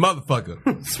 Smooth as a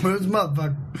motherfucker. Smooth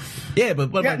motherfucker. Yeah,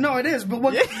 but what Yeah, no, it is. But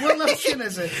what lotion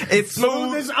is it? It's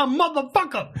smooth as a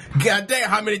motherfucker. God damn,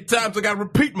 how many times I gotta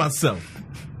repeat myself?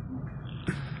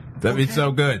 That'd be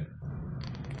so good.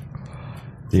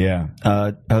 Yeah.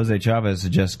 Jose Chavez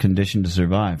suggests condition to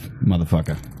survive,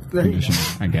 motherfucker. There you Condition,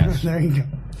 I guess. There you go.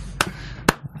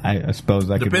 I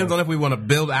suppose I could. Depends on if we want to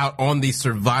build out on the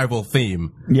survival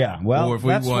theme. Yeah, well, Or if we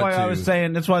that's want why I to- was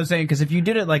saying. That's why I was saying because if you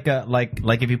did it like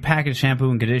if you package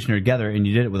shampoo and conditioner together and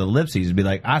you did it with ellipses, it'd be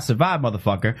like I survived,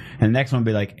 motherfucker, and the next one would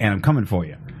be like, and I'm coming for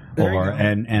you, There you or go.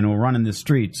 and we're running the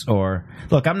streets, or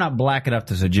look, I'm not black enough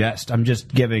to suggest. I'm just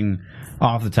giving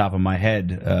off the top of my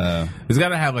head. It's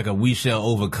gotta have like a we shall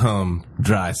overcome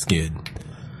dry skin.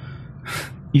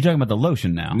 You're talking about the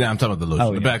lotion now. Now I'm talking about the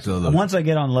lotion. yeah. Back to the lotion. Once I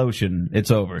get on lotion,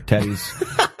 it's over.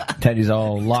 Teddy's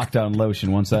all locked on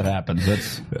lotion. Once that happens,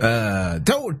 that's.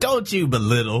 Don't you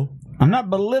belittle. I'm not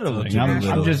belittling.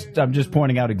 I'm just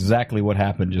pointing out exactly what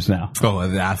happened just now. Oh,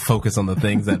 I focus on the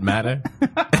things that matter.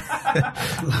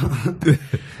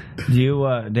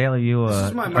 Dale,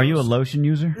 is my are you a most- lotion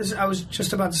user? I was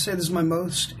just about to say this is my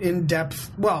most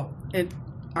in-depth. Well,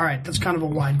 all right, that's kind of a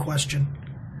wide question.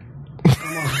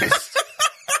 I'm honest.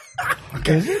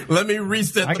 Let me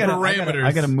reset the parameters.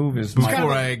 I gotta move his before mic.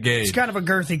 I engage. It's kind of a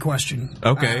girthy question.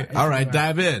 Okay, all right,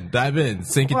 dive in,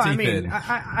 sink your Well, I teeth mean, in.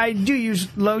 I do use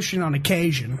lotion on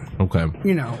occasion. Okay.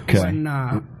 You know, Okay. when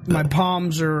my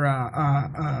palms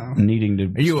are Needing to.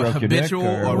 Are you a stroke your dick, habitual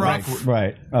or rough?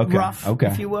 right? Okay. rough, Okay.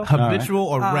 if you will. Habitual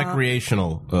or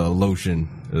recreational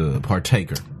lotion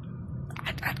partaker?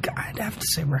 I'd have to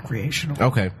say recreational.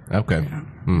 Okay.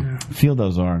 Feel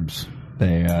those arms.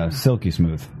 They silky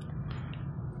smooth.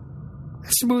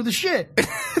 Smooth as shit.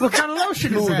 What kind of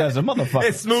lotion is Smooth that? as a motherfucker.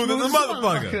 It's smooth as a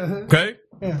motherfucker. Okay?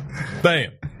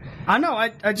 Damn. I know.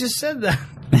 I just said that.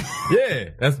 Yeah,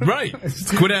 that's right.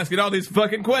 Quit asking all these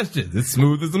fucking questions. It's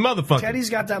smooth as a motherfucker. Teddy's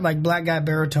got that like black guy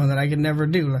baritone that I could never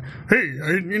do. Like, hey,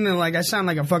 you know, like I sound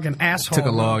like a fucking asshole. Took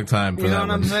a long time for You know that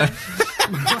what I'm one. saying?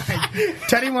 Like,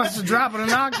 Teddy wants to drop it an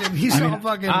octave. He's all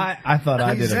fucking. I thought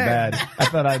I did a Zed. bad. I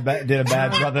thought I did a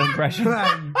bad brother impression.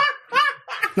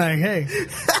 Like, hey,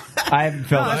 I haven't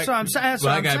felt. no, that's what I'm saying. That's what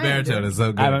Black I'm guy saying. baritone is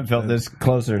so good. I haven't felt this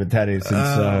closer to Teddy since.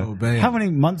 Oh, man. How many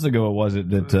months ago was it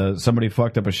that somebody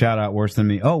fucked up a shout out worse than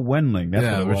me? Oh, Wendling. That's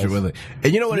Yeah, what it Richard was. Willie.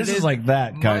 And you know what This it is like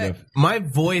that kind of. My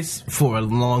voice for a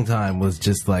long time was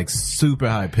just like super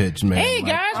high pitched, man. Hey, Like,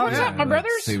 guys, what's up, my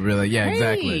brothers? See, really, yeah, Hey.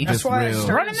 exactly. That's Just why I real.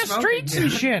 started Running the smoking streets again.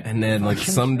 and shit. And then, like,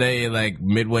 someday, like,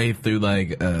 midway through,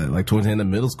 like towards the end of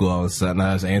middle school, all of a sudden,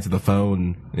 I just answered the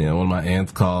phone. You know, one of my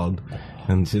aunts called,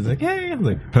 and she's like, "Hey," I'm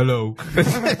like, "Hello."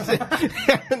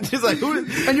 And she's like, "Who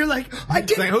is?" And you're like, I did.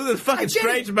 She's like, "Who's this I fucking did it.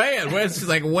 strange man?" Where's she's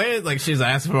like, "Where's?" Like, she's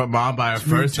asking for my mom by her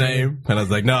first name, and I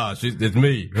was like, "Nah, it's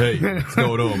me. Hey, what's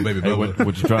going on, baby?" Hey, what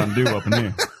you trying to do up in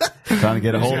here? Trying to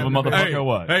get a hold of a motherfucker Hey, or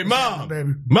what? hey, mom,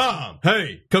 baby. mom,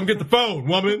 hey, come get the phone,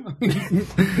 woman.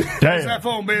 Where's that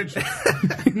phone, bitch?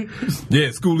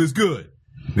 Yeah, school is good.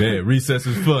 Yeah, recess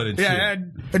is fun and Yeah,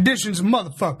 addition's a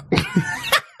motherfucker.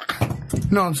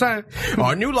 Know what I'm saying? shit.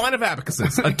 Our new line of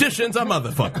abacuses. Addition's a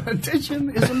motherfucker. Addition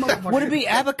is a motherfucker. Would it be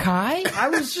Abakai? I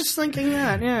was just thinking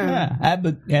that, yeah.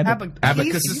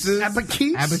 Abacuses?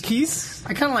 Abacus? Abacus?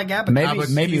 I kind of like abacus.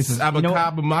 Maybe it's you know,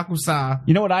 Abacabamakusa.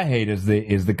 you know what I hate is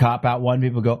the cop out one.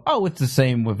 People go, oh, it's the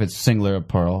same if it's singular or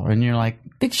plural, and you're like,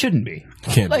 it shouldn't be.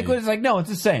 Can't Like be. it's like no, it's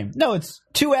the same. No, it's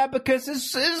two abacus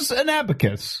is an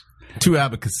abacus. Two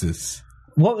abacuses.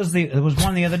 What was there was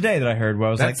one the other day that I heard where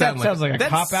I was That like, that sounded sounds like a that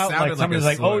cop out. sounded Like like somebody's a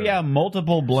like, oh slur. yeah,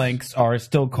 multiple blanks are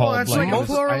still called Well, that's blanks. like a It was-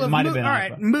 plural it of might moose. have All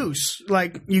been right, moose.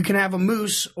 Like, you can have a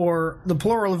moose, or the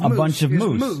plural of a moose bunch of is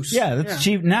moose. Yeah, that's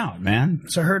cheating out, man.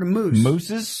 It's a herd of moose.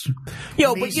 Mooses.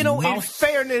 Yo, but you know, in Mouse-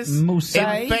 fairness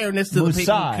Moosei? to the people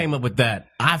Moosei. who came up with that,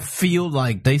 I feel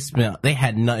like they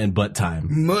had nothing but time.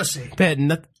 Mussy. They had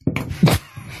nothing.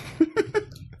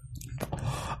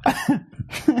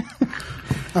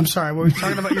 I'm sorry, what were you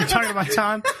talking about? You're talking about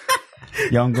time?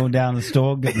 Y'all go down to the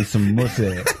store, get me some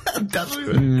mussy.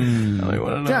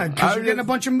 Yeah, because you're getting a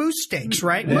bunch of moose steaks,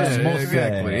 right? Yeah, Mostly.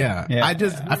 exactly. Yeah. Yeah.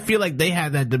 I feel like they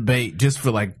had that debate just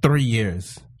for like 3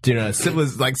 years. You know,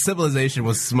 civilization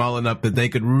was small enough that they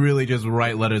could really just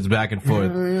write letters back and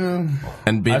forth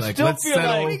and be I like, still let's feel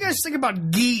settle. What do you guys think about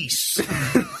geese?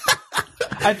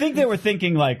 I think they were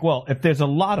thinking like, well, if there's a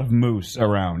lot of moose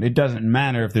around, it doesn't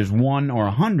matter if there's 1 or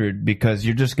 100 because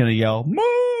you're just going to yell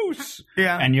moose,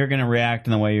 Yeah. and you're going to react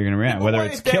in the way you're going to react, whether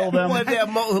it's kill them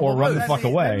or run the fuck That'd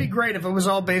away. be great if it was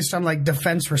all based on like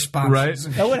defense responses.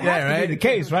 Right. That would have Yeah, to right. be the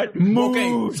case, right?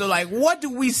 Moose. Okay, so like, what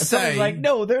do we So say? it's like,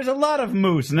 no, there's a lot of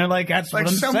moose, and they're like, that's Like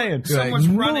what I'm saying. someone's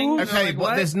Like, running. moose. they're okay, like, but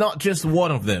what? there's not just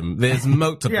one of them. There's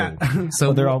multiple. Yeah. So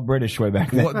Well, they're all British way back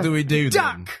then. what do we do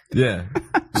then? Duck. Yeah.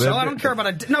 So I don't care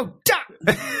about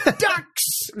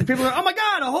ducks. And people go, oh my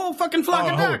god, a whole fucking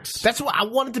flock of ducks. That's what I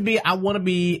wanted to be. I want to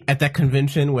be at that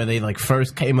convention where they like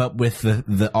first came up with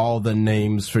the all the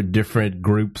names for different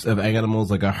groups of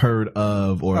animals, like a herd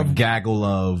of or a gaggle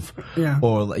of, Yeah.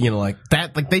 or you know like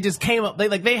that. Like they just came up.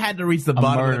 They had to reach the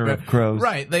bottom murder of of crows.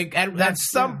 Right. Like at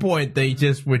some point they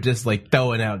just were just like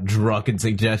throwing out drunken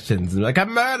suggestions, like a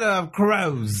murder of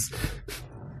crows.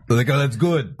 Like, oh, that's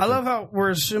good. I love how we're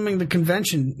assuming the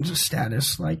convention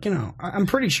status. Like, you know, I'm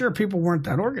pretty sure people weren't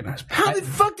that organized. How the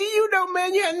fuck do you know,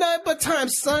 man? You had nothing but time,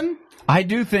 son. I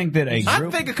do think that a I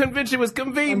group. think a convention was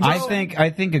convened. I bro. think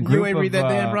a group You ain't of read that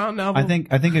Dan Brown novel? I think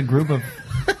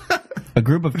a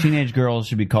group of teenage girls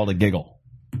should be called a giggle.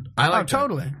 I Oh, like that.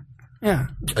 totally. Yeah.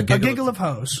 A giggle A giggle of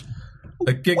hose.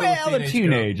 A giggle Well, a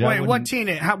teenage. I Wait, what wouldn't-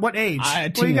 teenage? What age?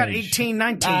 I- Well, you got teenage. 18,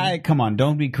 19. Come on,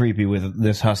 don't be creepy with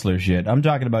this hustler shit. I'm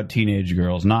talking about teenage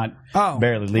girls, not Oh,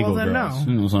 barely legal well, then girls.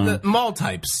 no. You know what I'm saying? The mall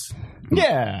types.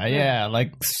 Yeah,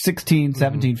 like 16,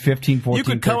 17, 15, 14, You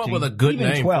could come 13, up with a good even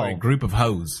name 12. for a group of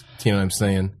hoes. You know what I'm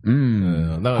saying? That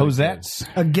would be Hosettes?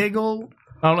 A giggle. good.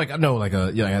 Oh, like no, like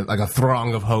a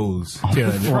throng of hoes. You know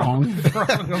what I mean? Wrong.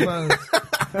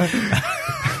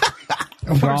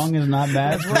 Wrong is not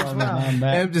bad. Wrong is not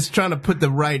bad. I'm just trying to put the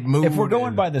right mood. If we're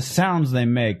going by the sounds they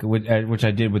make, which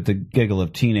I did with the giggle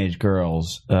of teenage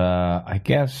girls, I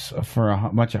guess for a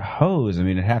bunch of hoes, I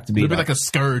mean, it'd have to be it'd be like a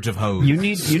scourge of hoes. you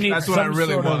need That's what I some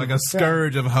really sort want, of- like a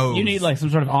scourge of hoes. You need like some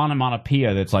sort of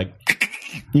onomatopoeia that's like,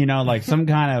 you know, like some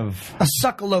kind of A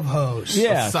suckle of hose.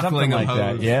 yeah, A something suckling of like that.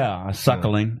 hose. Yeah, a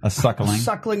suckling.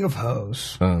 Suckling of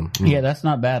hose. Yeah, that's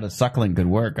not bad. A suckling could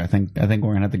work. I think we're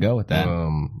gonna have to go with that.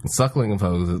 suckling of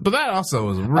hoses. But that also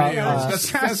is real.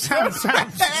 that's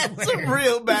a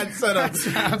real bad setup.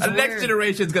 The next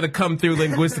generation's gonna come through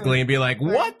linguistically and be like,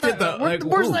 "What did the? Like,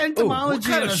 Where's ooh, the ooh, etymology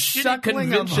what kind of of shitty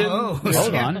suckling of convention?" hose?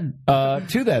 Hold on.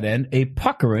 To that end, a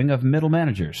puckering of middle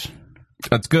managers.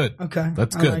 That's good. Okay.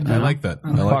 That's I good. like I that. like that. I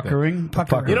like that.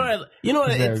 Puckering. You know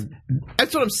what? They're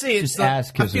That's what I'm saying. just So,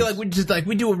 ass I feel kisses. like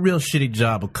we do a real shitty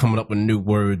job of coming up with new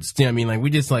words. Do you know what I mean? Like we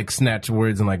just like snatch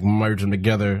words and like merge them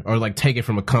together, or like take it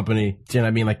from a company. Do you know what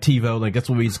I mean? Like TiVo, like that's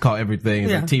what we used to call everything.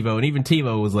 It's Yeah. like TiVo, and even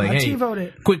TiVo was like, I "Hey, TiVo'd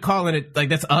it. quit calling it like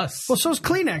that's us." Well, so's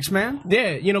Kleenex, man.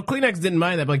 Yeah, you know, Kleenex didn't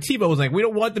mind that. But like TiVo was like, "We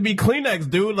don't want to be Kleenex,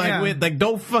 dude. Like, Yeah. like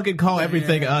don't fucking call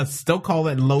everything us. Don't call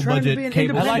that low Trying to be budget an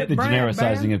cable." I like the Brand,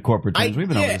 genericizing man. of corporate terms. We've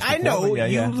been over this I before, know but yeah,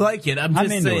 yeah. you like it. I'm I'm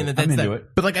just into saying it. that I'm that's into that. it.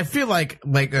 But like, I feel like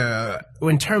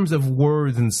in terms of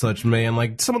words and such, man,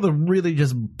 like some of the really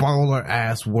just baller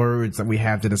ass words that we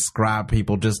have to describe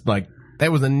people, just like there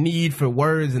was a need for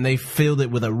words and they filled it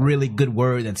with a really good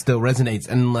word that still resonates.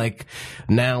 And like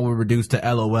now we're reduced to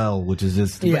LOL, which is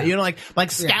just Yeah. you know like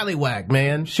scallywag,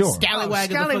 man. Sure.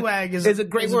 Scallywag. Scallywag is a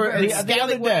great word. And The other day,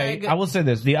 scallywag. I will say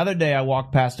this. The other day, I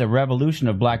walked past a revolution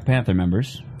of Black Panther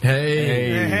members.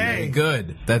 Hey,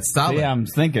 good. That's solid. Yeah, I'm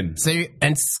thinking. See,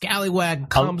 and scallywag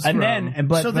comes and from. then,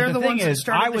 but, So but they're the the thing ones that is,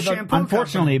 started I the was shampoo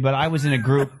unfortunately, but I was in a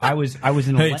group. I was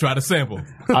in. Hey, try to sample.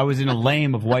 I was in a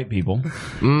lame of white people.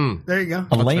 There you go.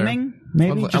 A laming,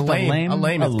 maybe just a lame. A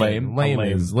lame is lame. Lame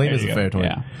is There a you go. fair term.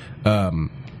 Yeah.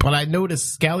 But I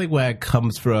noticed scallywag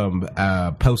comes from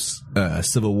post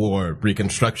Civil War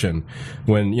Reconstruction,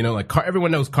 when you know, like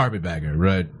everyone knows carpetbagger,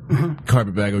 right?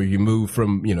 Carpetbagger, you move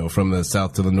from the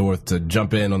south to the north to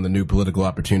jump in on the new political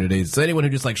opportunities. So anyone who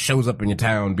just like shows up in your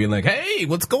town, being like, "Hey,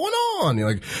 what's going on?"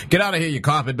 You're like, "Get out of here, you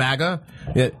carpetbagger!"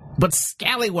 Yeah. But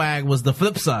scallywag was the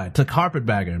flip side to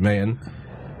carpetbagger, man.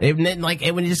 And then, like,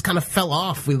 when it just kind of fell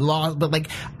off, we lost. But, like,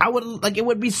 it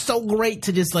would be so great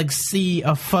to just, like, see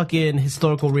a fucking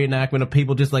historical reenactment of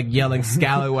people just, like, yelling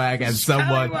scallywag at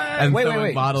someone and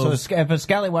throwing bottles. So if a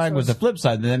scallywag was the flip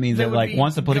side, then that means that, like,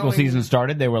 once the political season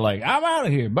started, they were like, I'm out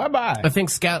of here. Bye-bye. I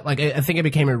think it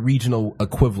became a regional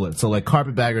equivalent. So, like,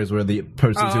 carpetbaggers were the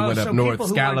persons who went up north. People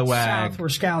who Scallywag. went south were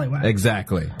scallywag.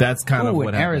 Exactly. That's kind of what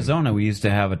in happened. Arizona, we used to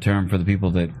have a term for the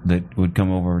people that would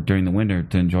come over during the winter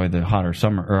to enjoy the hotter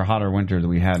summer or hotter winter that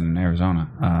we had in Arizona,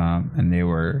 and they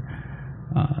were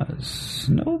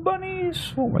snow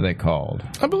bunnies. What were they called?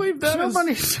 I believe that Snow is-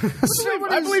 bunnies.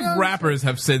 I believe rappers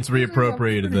have since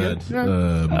reappropriated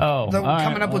that.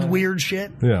 Coming up with weird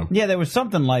shit. Yeah, there was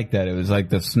something like that. It was like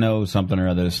the snow something or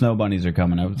other. The snow bunnies are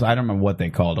coming. I don't remember what they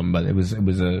called them, but it was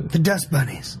The dust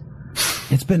bunnies.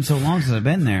 It's been so long since I've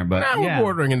been there, but Now we're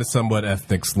bordering into somewhat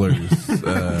ethnic slurs.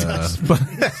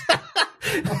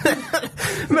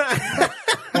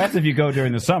 That's if you go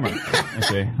during the summer.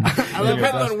 Okay.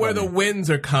 Depends on where the winds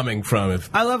are coming from.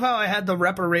 I love how I had the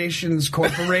Reparations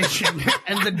Corporation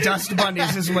and the Dust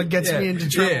Bunnies is what gets me into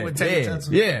trouble with Teddy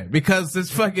Tutson. Yeah, because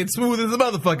it's fucking smooth as a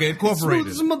motherfucker incorporated. Smooth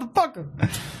as a motherfucker.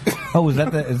 Oh, is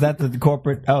that the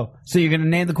corporate? Oh, so you're going to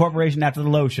name the corporation after the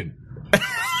lotion?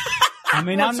 I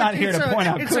mean, I'm not here to point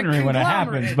out coonery when it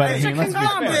happens, but I mean, let's be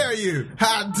How fair. dare you?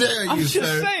 How dare you, I'm just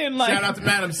sir? saying, like- Shout out to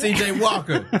Madam C.J.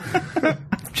 Walker.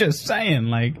 Just saying,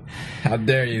 like. How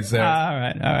dare you, sir? All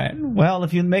right. Well,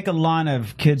 if you make a line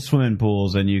of kids' swimming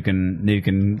pools, then you can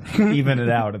even it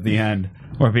out at the end,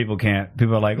 where people can't.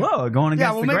 People are like, "Whoa, going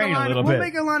against the grain a little bit." We'll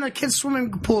make a line of kids'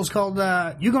 swimming pools called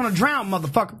 "You're Gonna Drown,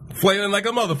 Motherfucker." Flailing like a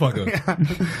motherfucker.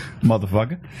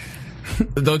 Motherfucker.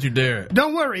 Don't you dare.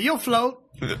 Don't worry, you'll float.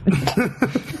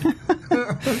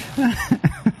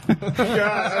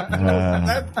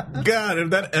 God, if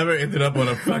that ever ended up on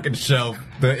a fucking shelf,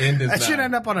 the end is That should now.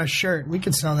 end up on a shirt. We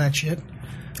could sell that shit.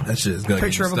 That shit is gonna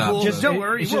Picture get of a stopped. pool. Just don't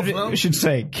worry, we'll You float. should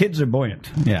say kids are buoyant.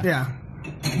 Yeah.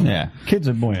 Kids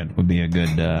are buoyant would be a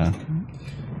good. I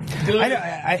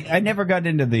never got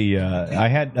into the. I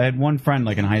had one friend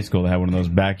like in high school that had one of those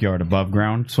backyard above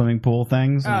ground swimming pool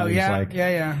things. And Oh it was yeah, like,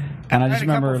 yeah. And I had just a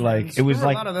couple remember like friends. it was There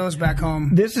were like a lot of those back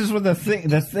home. this is what the thing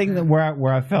that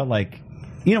where I felt like,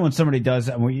 you know, when somebody does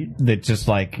that, that just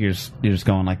like you're just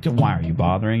going like, why are you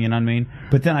bothering? You know what I mean?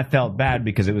 But then I felt bad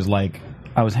because it was like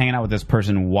I was hanging out with this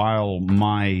person while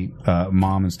my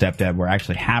mom and stepdad were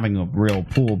actually having a real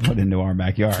pool put into our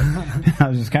backyard. I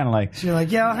was just kind of like, So you're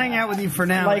like, yeah, I'll hang out with you for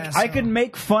now. like asshole. I could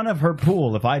make fun of her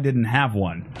pool if I didn't have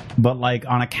one, but like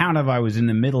on account of I was in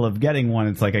the middle of getting one,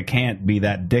 it's like I can't be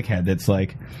that dickhead that's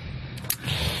like,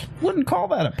 wouldn't call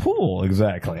that a pool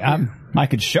exactly. I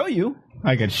could show you.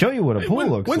 I could show you what a pool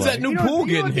looks when's like. that new You know, pool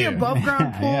you know getting what the here? above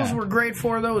ground pools Yeah. were great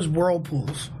for? Those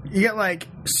whirlpools. You get like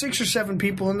 6 or 7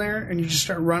 people in there, and you just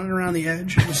start running around the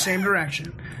edge in the same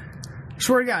direction.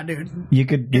 Swear to God, dude. You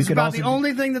could It's also about the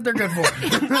only thing that they're good for.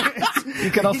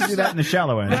 you could also do that in the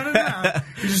shallow end. Running around.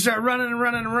 You just start running and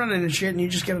running and running and shit, and you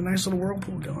just get a nice little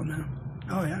whirlpool going now.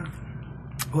 Oh yeah.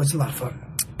 Oh, it's a lot of fun.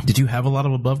 Did you have a lot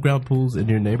of above ground pools in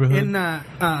your neighborhood? In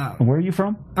Where are you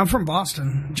from? I'm from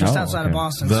Boston, just Oh, outside okay. of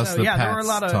Boston. Thus so the yeah, there were a Pats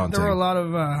lot of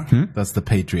taunting. That's the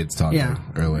Patriots taunting Yeah.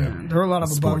 earlier. there were a lot of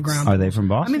Sports. above ground. Are they from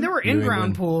I Boston? mean, there were New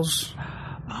in-ground England. pools.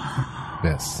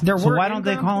 Yes. There So were why don't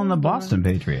they in-ground call them the pools, but Boston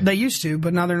Patriots? They used to,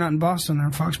 but now they're not in Boston. They're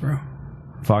in Foxborough.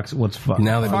 What's Fox?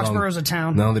 Now they belong. Foxborough's a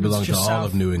town. Now they It's belong to just all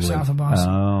of New England. South of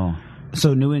Boston. Oh,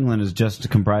 so New England is just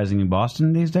comprising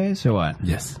Boston these days, or what?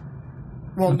 Yes.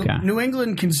 Well, okay. New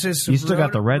England consists of You still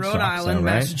got the Red Rhode Sox, Island, though,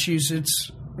 right?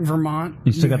 Massachusetts, Vermont.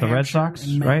 You still New got the Red Hampshire, Sox,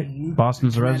 and right? Maine.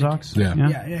 Boston's the Red Sox. Yeah.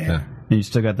 Yeah. Yeah. And you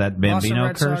still got that Boston Bambino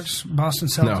Red curse. Sox, Boston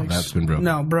Celtics. No, that's been broken.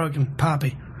 No, broken.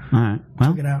 Poppy. All right.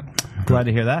 Well, Get out. glad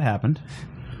to hear that happened.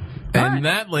 And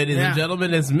that, ladies Yeah. and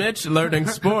gentlemen, is Mitch learning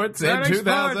sports in Learning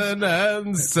sports.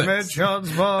 2006.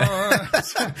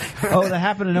 Oh, that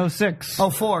happened in 06. Oh,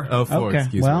 04. Oh, four, Okay,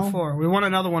 excuse well- me. 04. We won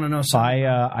another one in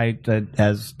 07.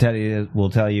 As Teddy will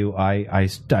tell you, I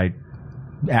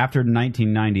after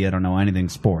 1990, I don't know anything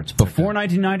sports. Before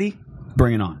 1990,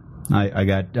 bring it on. I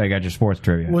got your sports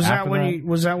trivia. Was After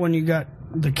that when you got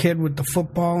the kid with the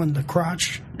football and the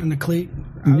crotch and the cleat?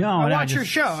 No, I no, watched your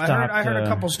just show. I heard a stopped,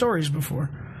 couple stories before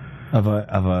of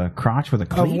a crotch with a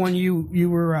cleat? of when you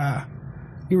were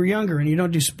younger and you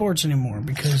don't do sports anymore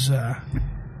because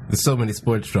There's so many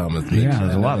sports dramas. Yeah,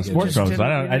 there's a lot of sports dramas. Just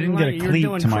I didn't get a you're cleat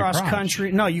doing to my cross crotch.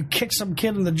 country. No, you kicked some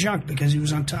kid in the junk because he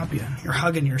was on top of you. You're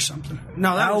hugging you or something.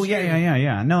 No, that was you.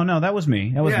 Yeah. No, that was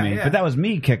me. That was Yeah, me. yeah. But that was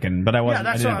me kicking. But I wasn't.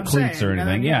 I that's didn't what have I'm cleats saying. or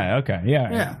anything. Yeah. Okay.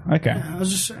 Yeah. Okay. Yeah, I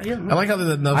was just. Yeah. I like how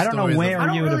there's enough I don't know stories where I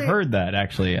don't you would really- have heard that.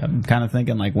 Actually, I'm kind of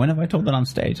thinking like, when have I told that on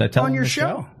stage? I tell on on your the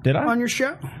show. Did I? On your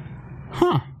show.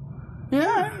 Huh.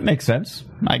 Yeah. Makes sense.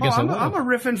 I guess I'm I would. a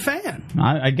riffing fan.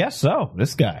 I guess so.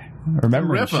 This guy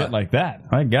remembering Ripper. shit like that.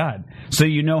 My God. So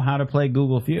you know how to play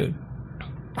Google Feud?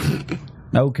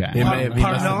 Okay. He may have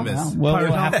Pardon? missed. Well,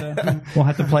 we'll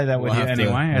have to play that with We'll you have to-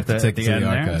 anyway we'll at have to the, take at it the to end the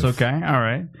there. archives. It's okay. All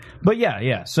right. But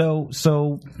yeah. So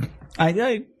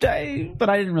I but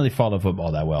I didn't really follow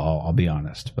football that well. I'll be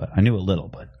honest. But I knew a little.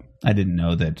 But I didn't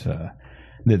know that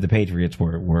the Patriots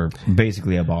were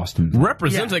basically a Boston team.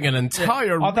 Representing an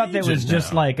entire I thought that was region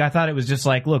just now.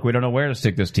 like look, we don't know where to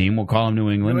stick this team. We'll call them New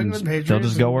England. New and England Patriots. they'll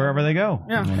just go wherever they go.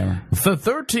 Yeah. Whatever. The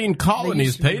 13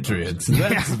 colonies They used to be Patriots.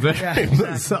 That's very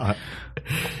bizarre.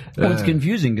 Well, it's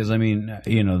confusing because I mean,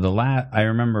 I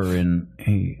remember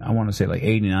in I want to say like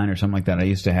 '89 or something like that. I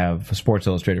used to have Sports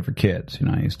Illustrated for kids.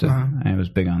 I was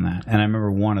big on that, and I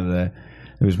remember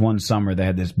there was one summer they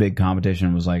had this big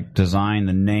competition. It was like design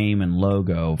the name and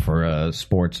logo for a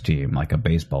sports team, like a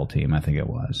baseball team, I think it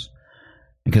was.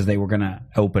 Because they were going to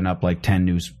open up like 10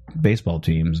 new baseball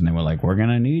teams, and they were like, we're going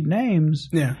to need names.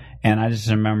 Yeah. And I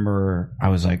just remember I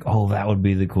was like, oh, that would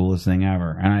be the coolest thing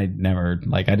ever. And I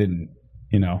didn't,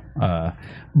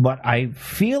 but I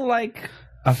feel like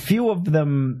a few of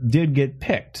them did get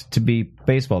picked to be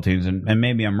baseball teams, and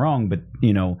maybe I'm wrong, but,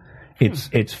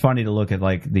 it's funny to look at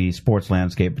like the sports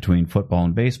landscape between football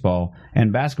and baseball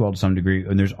and basketball to some degree,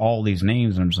 and there's all these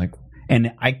names, and I'm just like,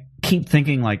 and I keep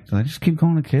thinking like, do I just keep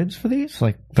going to kids for these?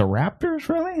 Like the Raptors,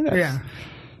 really?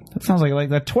 That sounds like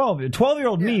the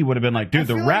 12-year-old me would have been like, dude,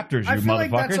 the Raptors, I you feel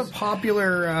motherfuckers. like that's a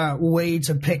popular way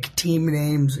to pick team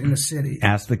names in a city.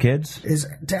 Ask the kids. Is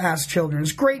to ask children.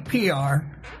 It's great PR.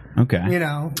 Okay. Right.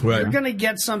 You're going to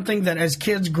get something that as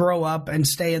kids grow up and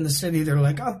stay in the city, they're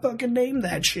like, I'll fucking name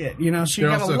that shit. So you You're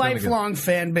got also a gonna lifelong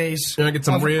fan base. You're gonna get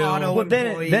some of real- auto Well, then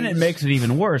employees. it makes it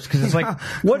even worse because it's like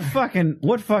what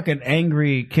fucking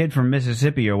angry kid from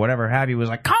Mississippi or whatever have you was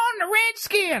like, calling the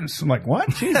Redskins. I'm like, what?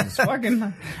 Jesus,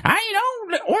 fucking,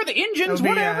 or the Indians, It'll be,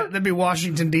 whatever. that'd be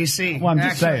Washington, D.C. Well, I'm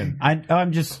just actually. saying.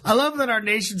 I'm just. I love that our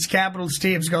nation's capital's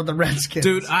team's called the Redskins.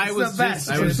 Dude, It's I was the best.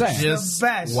 saying. just the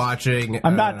best. watching.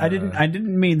 I'm not. I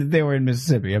didn't mean that they were in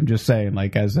Mississippi. I'm just saying,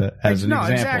 like as an No,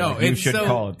 example, exactly. you should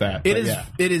call it that. It but is. yeah.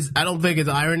 It is. I don't think it's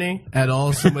irony at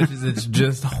all, so much as it's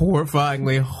just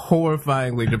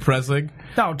horrifyingly depressing.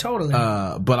 No, totally.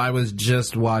 But I was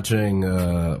just watching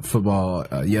football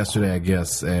yesterday, I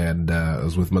guess, and it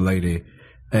was with my lady.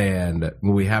 And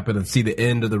we happened to see the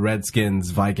end of the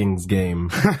Redskins-Vikings game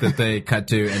that they cut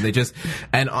to, and they just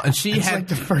and she it's had like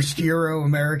the first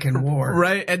Euro-American war.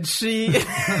 right, and she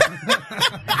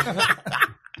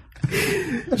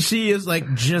she is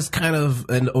like just kind of,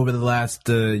 and over the last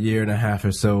year and a half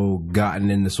or so, gotten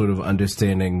into sort of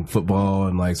understanding football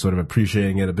and like sort of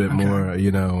appreciating it a bit more,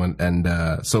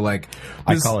 and so like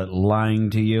I this- call it lying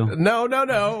to you,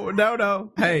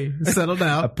 No. Hey, settle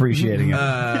down. appreciating it.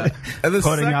 And the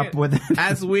Putting up with it.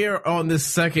 as we're on this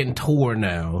second tour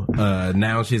now,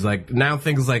 now she's like, now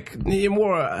things like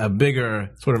more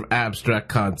bigger sort of abstract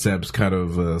concepts kind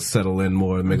of settle in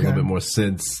more, make a little bit more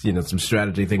sense. Some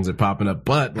strategy things are popping up,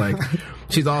 but like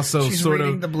she's also She's sort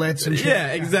reading of the blitz and shit. yeah,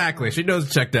 exactly. She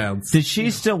knows checkdowns. Did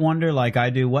she still wonder, like I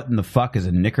do, what in the fuck is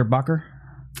a knickerbocker?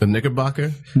 The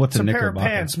Knickerbocker. What's It's a a pair of knickerbocker?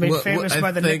 pants made Well, famous I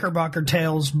by the think- Knickerbocker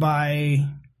Tales by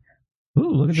Ooh,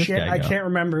 look at this shit. guy I go. can't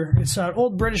remember. It's an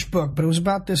old British book, but it was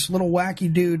about this little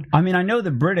wacky dude. I mean, I know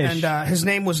the British. And his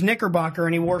name was Knickerbocker,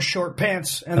 and he wore short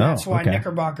pants, and that's why okay.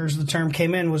 Knickerbockers, the term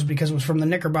came in, was because it was from the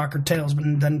Knickerbocker Tales, but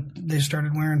then they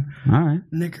started wearing All right.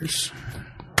 knickers.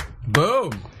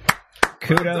 Boom.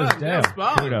 Kudos, Dale.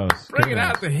 Kudos. Bringing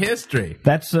out the history.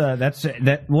 That's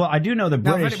that. Well, I do know the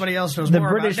Now, British. if anybody else knows the more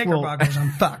British about will. Knickerbockers, I'm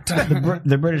fucked.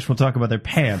 The British will talk about their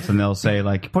pants and they'll say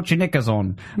like, "Put your knickers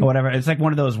on" or whatever. It's like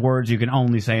one of those words you can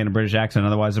only say in a British accent.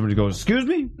 Otherwise, somebody goes, "Excuse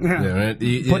me, Yeah, right?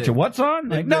 put your what's on?"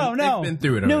 Like, no, they've been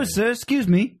through it no, already. sir. Excuse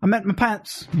me, I meant my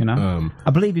pants.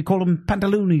 I believe you call them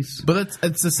pantaloonies. But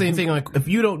it's the same thing. Like if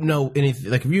you don't know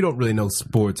anything, like if you don't really know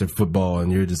sports or football,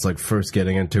 and you're just like first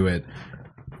getting into it,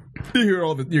 you hear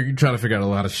you're trying to figure out a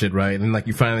lot of shit, right? And like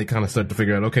you finally kind of start to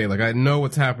figure out, okay, like I know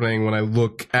what's happening when I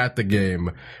look at the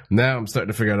game. Now I'm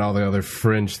starting to figure out all the other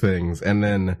fringe things, and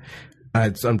then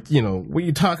when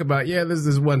you talk about, there's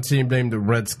this one team named the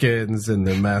Redskins and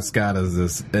the mascot is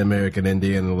this American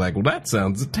Indian, and like, well, that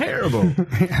sounds terrible.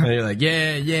 And you're like,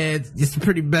 it's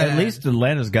pretty bad. At least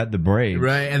Atlanta's got the Braves.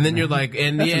 Right, and then you're like, That's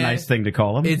a nice thing to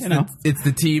call them. It's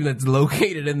the team that's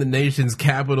located in the nation's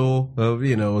capital of,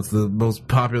 it's the most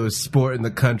popular sport in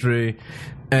the country.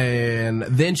 And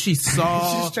then she saw...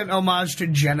 It's just an homage to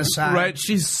genocide. Right,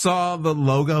 she saw the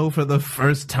logo for the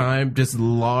first time just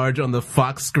large on the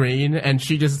Fox screen, and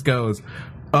she just goes,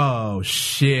 oh,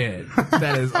 shit,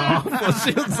 that is awful.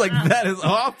 She was like, that is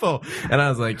awful. And I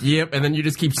was like, yep. And then you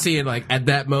just keep seeing, like, at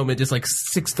that moment, just like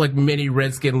 6 like mini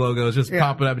Redskin logos just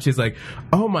popping up. And she's like,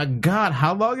 oh my God,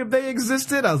 how long have they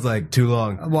existed? I was like, too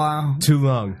long. Wow. Too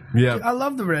long. Yeah. I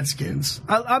love the Redskins.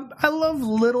 I love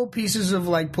little pieces of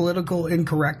like political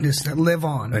incorrectness that live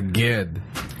on. Again.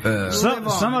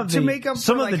 Some of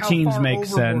the teams make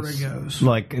sense.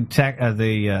 Like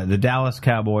the Dallas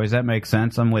Cowboys, that makes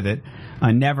sense. I'm with it.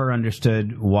 I never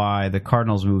understood why the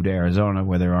Cardinals moved to Arizona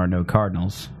where there are no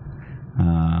Cardinals.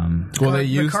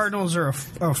 The Cardinals are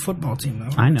a football team, though.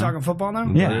 I know. We're talking football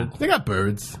now? Yeah. They got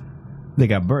birds. They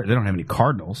got birds. They don't have any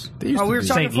Cardinals. We were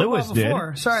talking St. Louis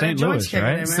before. did. Sorry, St. Louis,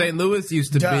 right? St. Louis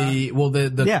used to be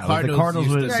the Cardinals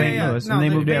were at St. Louis, and they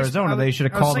moved to Arizona. They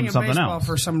should have called them something else.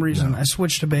 For some reason, I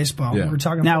switched to baseball. Yeah. We were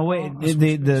talking. Now wait,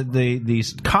 the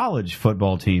college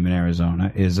football team in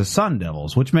Arizona is the Sun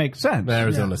Devils, which makes sense.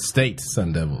 Arizona State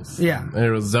Sun Devils. Yeah.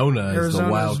 Arizona is the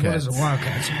Wildcats. Is the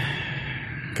Wildcats.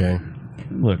 Okay.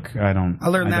 Look, I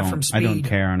learned that from Speed. I don't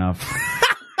care enough.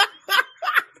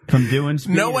 From doing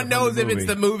Speed. No one knows if it's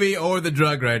the movie or the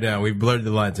drug right now. We've blurred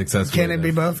the line successfully. Can it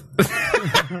be both?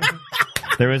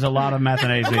 There is a lot of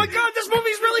methanase. Oh my God, this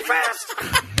movie's really fast!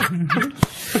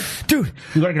 Dude,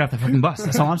 you gotta get off the fucking bus.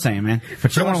 That's all I'm saying, man.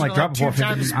 But you don't want to drop before 50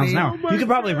 miles an hour. You could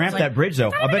probably ramp that bridge,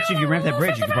 though. I bet you if you ramp that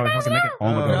bridge, you could probably fucking make it.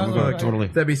 Oh my God, totally.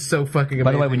 That'd be so fucking amazing.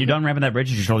 By the way, when you're done ramping that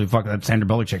bridge, you should totally fuck that Sandra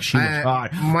Bullock chick. She was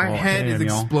hot. My head is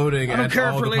exploding. I don't care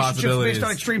if all relationships based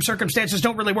on extreme circumstances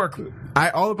don't really work.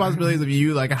 All the possibilities of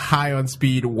you like high on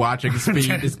speed, watching speed,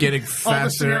 just getting faster. All the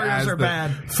scenarios are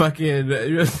bad. Fucking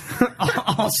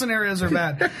all scenarios are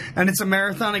bad, and it's a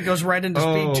marathon. It goes right into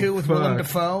Speed 2 with Willem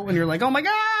Dafoe, and you're like, oh my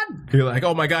God! You're like,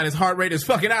 oh my God, his heart rate is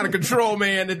fucking out of control,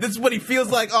 man. And this is what he feels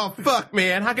like. Oh fuck,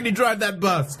 man, how can he drive that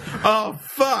bus? Oh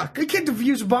fuck, he can't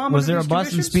defuse a bomb. Was there a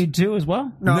bus in Speed 2 as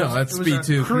well? No, that's Speed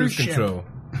 2 cruise control.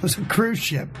 It was a cruise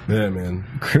ship. Yeah, man.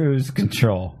 Cruise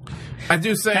control. I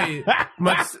do say,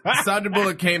 Sandra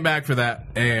Bullock came back for that,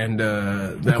 and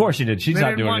of course she did. She's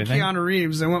not doing anything. They didn't want Keanu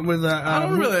Reeves. They went with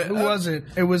who was it?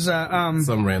 It was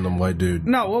some random white dude.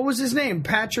 No, what was his name?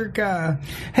 Patrick.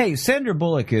 Hey, Sandra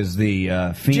Bullock is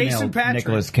the female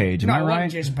Nicolas Cage. Am I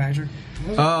right? Jason Patrick.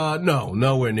 No,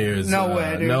 nowhere near.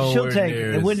 Nowhere, dude. She'll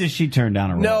take. When does she turn down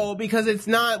a role? No, because it's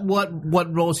not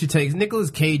what role she takes.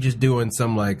 Nicolas Cage is doing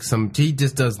he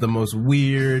just does the most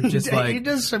weird, just he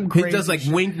does some crazy. He does like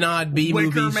wink nod B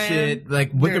movie shit.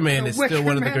 Like Wicker Man is still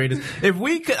one of the greatest. If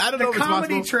we could, I don't know if it's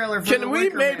possible. Trailer for Can we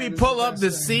maybe pull up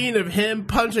the scene of him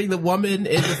punching the woman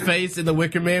in the face in the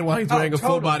Wicker Man while he's wearing a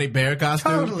full body bear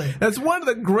costume? Totally. That's one of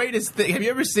the greatest things. Have you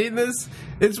ever seen this?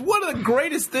 It's one of the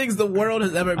greatest things the world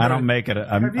has ever made. I don't make it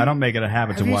a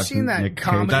habit to watch Nick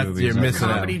Cage movies. You're missing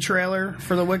comedy trailer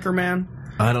for the Wicker Man.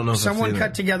 I don't know. Someone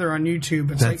cut together on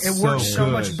YouTube. It's like it works so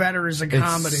much better as a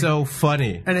comedy. It's so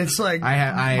funny, and it's like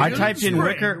I typed in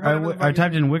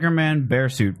Wicker Man bear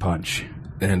suit punch.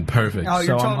 And perfect. Oh,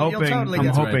 so I'm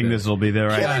hoping this will be the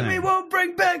right thing. Me won't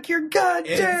bring back your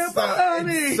goddamn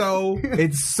money.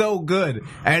 It's so good.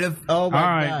 And if all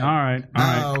right.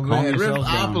 Oh man,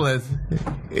 Riffopolis.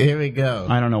 Here we go.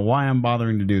 I don't know why I'm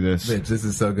bothering to do this. Bitch, this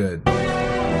is so good.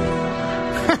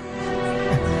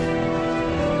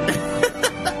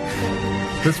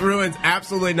 This ruins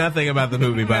absolutely nothing about the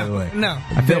movie, by the way. No.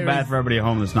 I feel bad for everybody at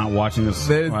home that's not watching this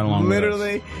right along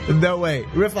literally with us. No way.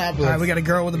 Riffopolis. All right, we got a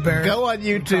girl with a bear. Go on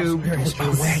YouTube.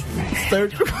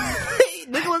 Search.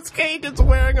 Nicolas Cage is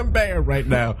wearing a bear right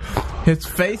now. His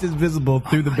face is visible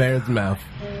through the bear's mouth.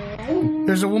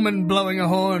 There's a woman blowing a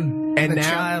horn. And now,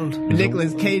 child.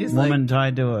 Nicolas Cage is woman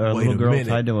tied to a little girl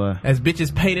tied to a... As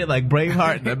bitches painted like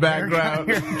Braveheart in the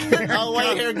background. Oh,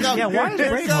 wait, here it comes. Yeah, why is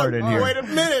Braveheart in here? Wait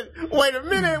a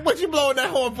minute. What you blowing that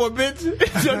horn for, bitch?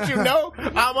 Don't you know?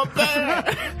 I'm a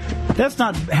bear. That's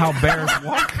not how bears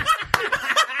walk.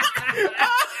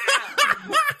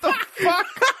 What the fuck?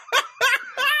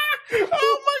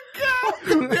 Oh my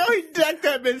God. Yo, he decked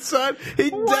that that bitch, son. He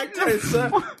decked her,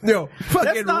 son. Yo,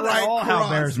 fucking That's not right at all cross. how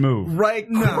bears move. Right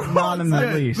cross. Not in the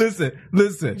least.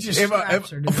 Listen. Just If slaps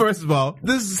her, dude. first of all,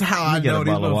 this is how I get know a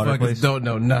these bottle of water, motherfuckers please? don't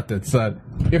know nothing, son.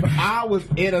 If I was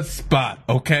in a spot,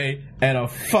 okay, and a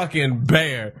fucking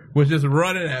bear was just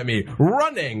running at me,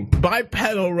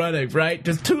 bipedal running, right?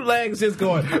 Just two legs just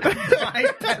going.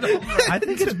 I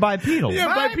think it's bipedal.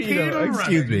 Yeah, bipedal.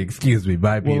 Bipedal Excuse me,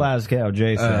 bipedal. We'll ask how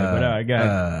Jay said, but I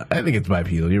got I think it's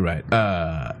bipedal. You're right.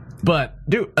 But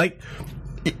dude, like,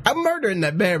 I'm murdering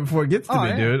that bear before it gets to Oh, me,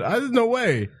 yeah. dude. There's no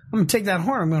way. I'm gonna take that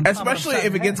horn. I'm gonna pop Especially upside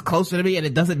if the it gets head. closer to me and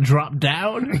it doesn't drop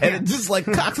down and it just like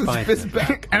cocks its fist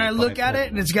back. And I look at it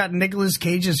and it's got Nicolas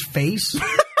Cage's face.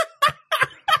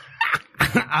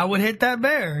 I would hit that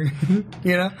bear.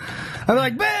 You know, I'd be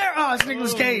like, bear. Oh, it's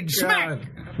Nicolas Cage. Smack.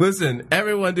 Listen,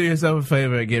 everyone, do yourself a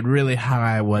favor. Get really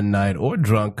high one night or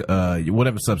drunk,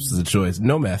 whatever substance of choice.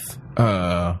 No meth.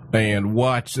 And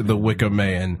watch The Wicker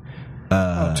Man.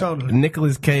 Totally.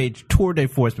 Nicolas Cage tour de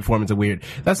force performance of weird.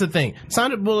 That's the thing.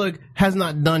 Sandra Bullock has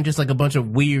not done just like a bunch of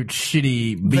weird,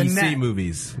 shitty BC Net.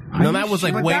 movies. No, that was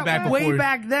like But way that back was before. way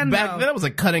back then, Back though. then, it was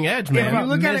like cutting edge, If you man.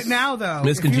 look at it now, though,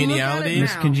 Miss if you look at Congeniality. it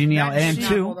Miss now, Congeniality that and shit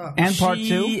two hold up. and part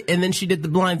two. And then she did The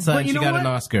Blind Side. But you She know got what? an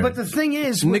Oscar. But the thing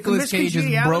is, with the Nicolas Miss Cage is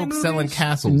Congeniality broke movies, selling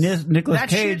castles. Nicolas That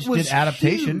shit Cage was did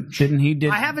adaptation. huge. Didn't he? Did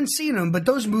I haven't seen them, but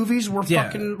those movies were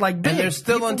fucking like big. And they're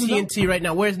still on People don't- TNT right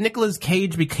now. Whereas Nicolas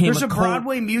Cage became There's a a cult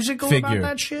Broadway musical figure. about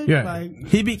that shit. Yeah, Like,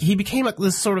 he became like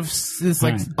this sort of this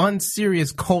like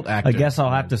unserious cult actor. I guess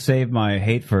I'll have to save my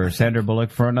hate for Sandra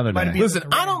Bullock for another Might day. be- Listen,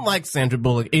 I don't like Sandra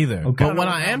Bullock either. Okay. But what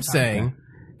I am saying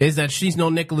is that she's no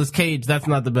Nicolas Cage. That's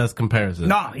not the best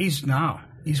comparison.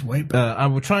 he's way better.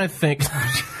 I'm trying to think.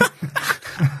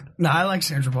 No, I like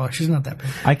Sandra Bullock. She's not that big.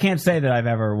 I can't say that I've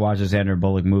ever watched a Sandra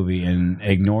Bullock movie and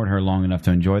ignored her long enough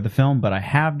to enjoy the film, but I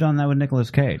have done that with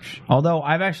Nicolas Cage. Although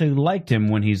I've actually liked him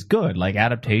when he's good, like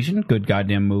Adaptation, good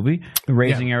goddamn movie.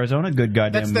 Raising Arizona, good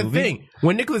goddamn That's movie. the thing.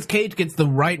 When Nicolas Cage gets the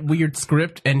right weird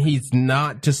script and he's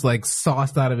not just like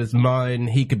sauced out of his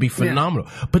mind, he could be phenomenal.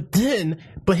 But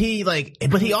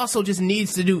he also just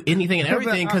needs to do anything and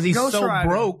everything because he's Ghost so Rider.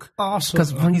 broke. Also,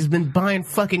 Because he's been buying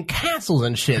fucking castles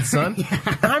and shit, son.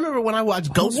 I remember when I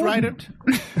watched Ghost Rider.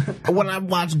 When I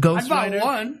watched Ghost I'd buy Rider,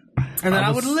 one, and then I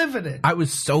would live in it. I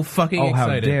was so fucking Oh, how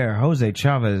excited. dare Jose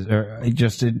Chavez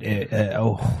just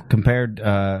compared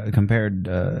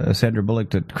Sandra Bullock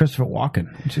to Christopher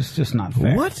Walken. It's just not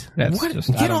fair. What? That's What? Just,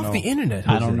 I Get don't off know. the internet,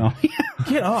 I don't Jose. know.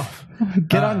 Get off.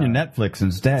 Get on your Netflix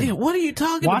instead. Dude, what are you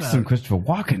talking Watch about? some Christopher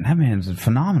Walken. That man's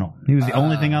phenomenal. He was the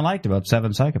only thing I liked about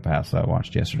Seven Psychopaths that I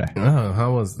watched yesterday. Oh,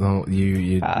 how was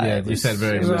you It said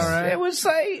very it was, well. it was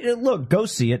look, go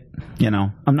see it. You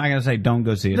know, I'm not gonna say don't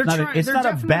go see it. They're It's they're not a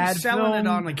definitely bad selling film. it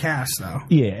on the cast, though.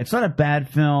 Yeah, it's not a bad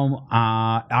film.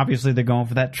 Obviously, they're going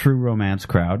for that true romance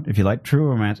crowd. If you like true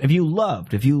romance, if you loved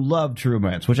true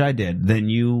romance, which I did, then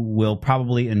you will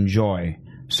probably enjoy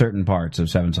certain parts of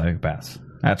Seven Psychopaths.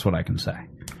 That's what I can say.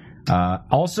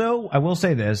 Also, I will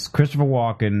say this: Christopher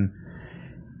Walken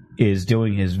is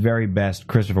doing his very best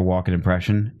Christopher Walken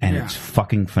impression, and it's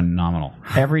fucking phenomenal.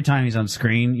 Every time he's on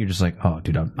screen, you're just like, "Oh,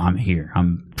 dude, I'm here.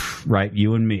 I'm right,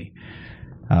 you and me."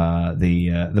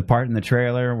 The part in the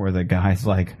trailer where the guy's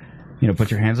like,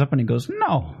 put your hands up, and he goes,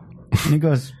 "No," and he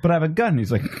goes, "But I have a gun." And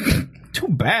he's like, "Too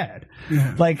bad."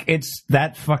 Like, it's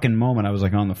that fucking moment. I was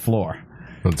like on the floor.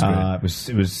 That's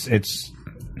great.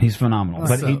 He's phenomenal.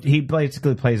 What's But up? he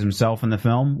basically plays himself in the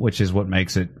film, which is what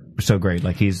makes it so great.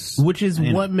 Like Which is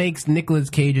what makes Nicolas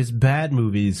Cage's bad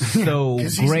movies so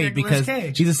 'Cause he's great, Nicolas because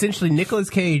Cage. he's essentially Nicolas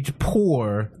Cage,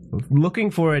 poor,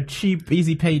 looking for a cheap,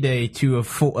 easy payday to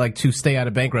to stay out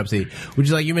of bankruptcy. Which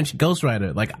is like you mentioned, Ghost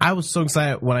Rider. Like, I was so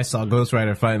excited when I saw Ghost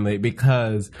Rider finally,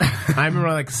 because I remember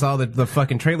I saw the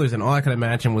fucking trailers, and all I could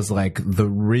imagine was like the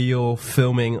real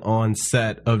filming on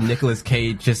set of Nicolas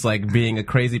Cage just like being a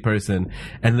crazy person.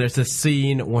 And there's a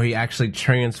scene where he actually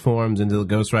transforms into the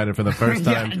Ghost Rider for the first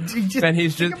Yeah, time, just and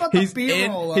he's think just about the he's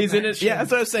B-roll of in that it. shit. Yeah,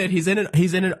 that's what I was saying. He's in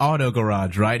an auto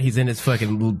garage, right? He's in his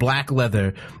fucking black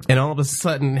leather, and all of a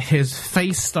sudden his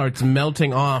face starts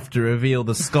melting off to reveal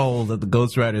the skull that the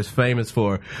Ghost Rider is famous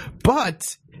for. But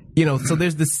so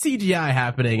there's the CGI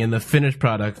happening in the finished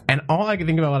product, and all I can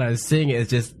think about when I was seeing it is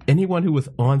just anyone who was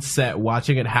on set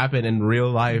watching it happen in real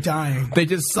life, Dying. They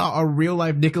just saw a real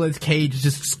life Nicolas Cage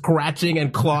just scratching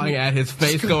and clawing at his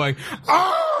face, going,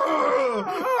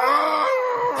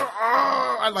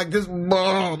 and like this,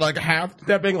 like half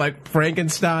stepping like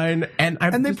Frankenstein, and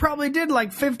they probably did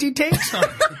like 50 takes on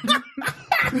it.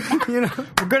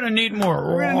 we're gonna need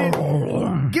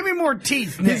more. Give me more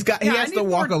teeth, Nick. He I has need to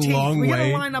walk more a teeth. long we way. gotta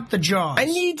line up the jaws. I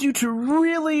need you to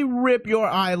really rip your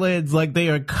eyelids like they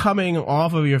are coming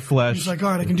off of your flesh. He's like,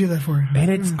 all right, I can do that for you. And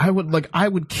it's I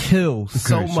would kill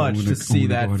so much to see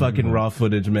that fucking raw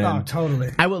footage, man. Oh,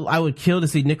 totally. I would kill to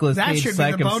see Nicolas That Cage should be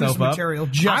psych the bonus himself up. material,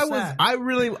 just that.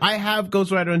 I have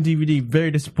Ghost Rider on DVD.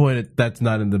 Very disappointed that's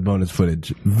not in the bonus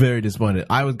footage. Very disappointed.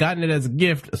 I was gotten it as a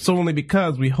gift solely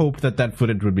because we hoped that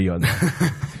footage would be on there.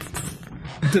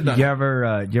 You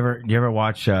ever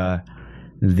watch or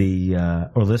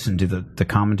listen to the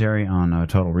commentary on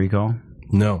Total Recall?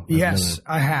 No. Yes,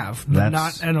 I have, but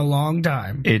not in a long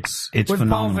time. It's With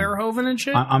phenomenal. Paul Verhoeven and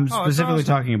shit? I'm Oh, it's specifically awesome.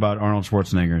 talking about Arnold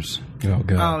Schwarzenegger's. Oh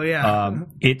god. Oh, yeah.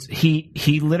 It's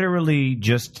he literally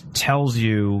just tells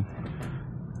you,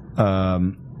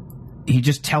 he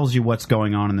just tells you what's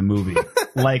going on in the movie,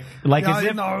 like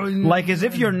as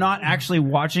if you're not actually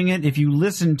watching it. If you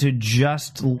listen to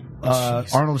just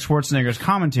Arnold Schwarzenegger's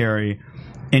commentary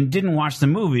and didn't watch the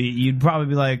movie, you'd probably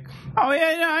be like, "Oh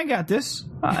yeah, I got this."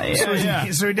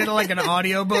 So he did it like an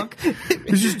audiobook.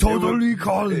 This is totally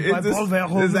called by Paul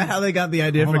Verhoeven. Is that how they got the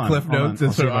idea Hold for on, Cliff hold on. Notes? I'll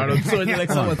It's see for if I Arnold. can- So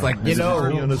like someone's like, you know,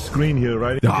 on the screen here,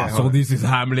 right? so this is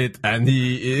Hamlet, and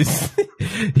he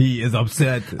is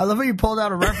upset. I love how you pulled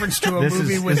out a reference to a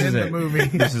movie within the movie.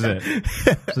 This is it.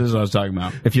 This is what I was talking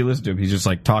about. If you listen to him, he's just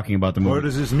like talking about the Or movie.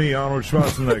 this is me, Arnold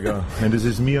Schwarzenegger, and this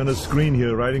is me on the screen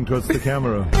here, writing towards the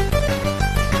camera.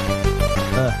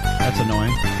 That's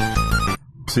annoying.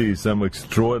 See, some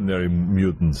extraordinary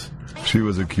mutants. She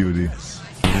was a cutie.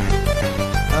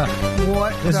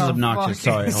 What This is the obnoxious.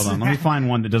 fuck Sorry, is hold on. that? Let me find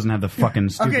one that doesn't have the fucking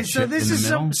stupid Okay, so shit this in is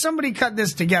the middle. somebody cut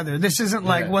this together. This isn't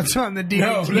like what's on the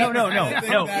DVD.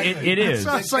 No. It is.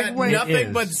 So it's like, wait, Nothing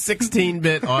is. but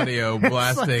 16-bit audio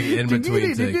blasting in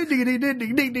between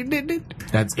things.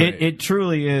 That's great. It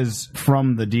truly is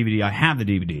from the DVD. I have the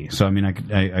DVD, so I mean,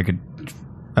 I could.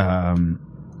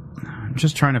 I'm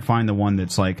just trying to find the one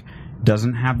that's like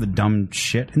doesn't have the dumb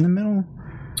shit in the middle.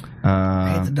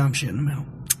 I hate the dumb shit in the middle.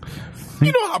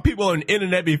 You know how people on the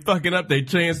internet be fucking up their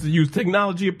chance to use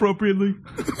technology appropriately?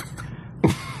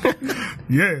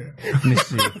 Yeah. Let me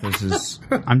see if this is.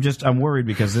 I'm worried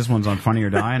because this one's on Funny or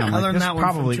Die, and I'm I like, learned this that one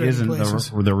from probably Trading isn't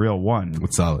Places. the real one,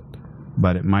 It's solid.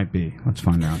 but it might be. Let's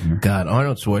find out here. God,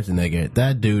 Arnold Schwarzenegger,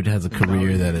 that dude has a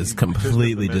career that is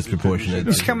completely disproportionate.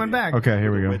 He's coming back. Okay,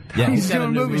 here we go. Yeah, He's got a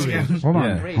doing new movies movie. again. Hold on,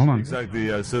 Yeah. hold on.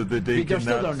 Exactly, so that they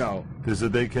cannot, so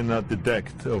they cannot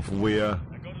detect of where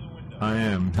I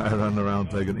am. I run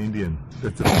around like an Indian.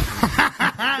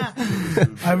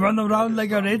 I run around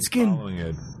like a redskin. Following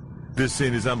it. This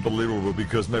scene is unbelievable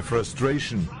because my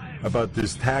frustration about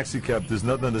this taxi cab does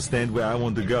not understand where I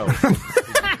want to go.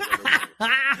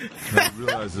 Now he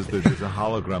realizes that there's a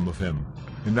hologram of him.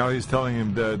 And now he's telling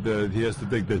him that he has to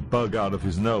take that bug out of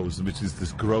his nose, which is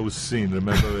this gross scene.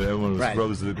 Remember, everyone was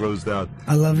grossed out.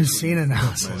 I love his scene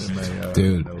analysis.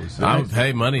 Dude, I would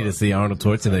pay money to see Arnold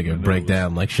Schwarzenegger break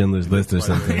down like Schindler's List or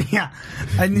something. Yeah,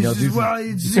 and this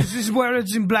is where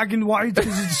it's in black and white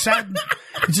because it's sad.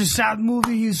 It's a sad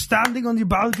movie. He's standing on the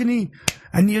balcony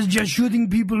and he's just shooting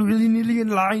people willy-nilly in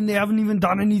line. They haven't even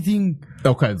done anything.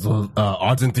 Okay, so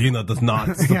Argentina does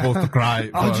not supposed to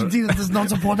cry. Argentina does not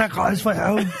support that cries for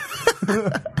help.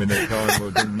 When they tell him,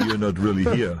 well, then you're not really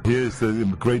here. Here's the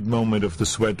great moment of the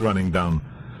sweat running down,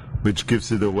 which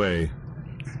gives it away.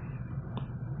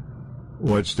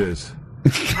 Watch this.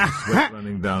 Sweat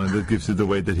running down, and that gives it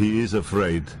away that he is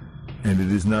afraid. And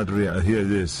it is not real. Here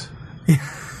it is.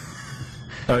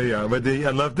 Oh, yeah, but I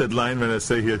love that line when I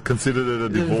say he had considered it a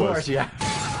divorce. Yeah.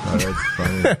 Oh,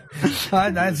 that's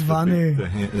funny. That's funny. The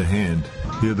hand.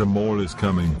 Here the mole is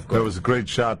coming. That was a great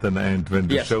shot in the end when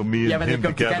they Yes. show me Yeah, and when they him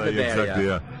come together. together there, Exactly,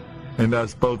 yeah. yeah. And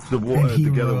us both together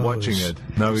heroes. watching it.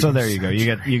 Now we So can there you go.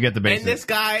 You get the And basics. this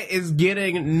guy is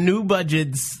getting new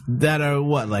budgets that are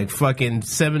what, like fucking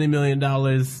 $70 million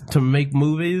to make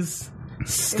movies?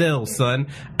 Still, son.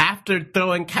 After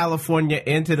throwing California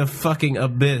into the fucking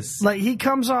abyss. Like, he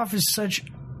comes off as such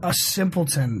a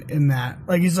simpleton in that.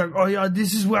 Like, he's like, oh yeah,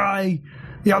 this is where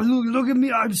look at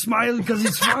me, I'm smiling because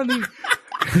it's funny.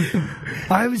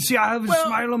 I have a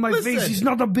smile on my face. It's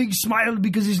not a big smile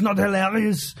because it's not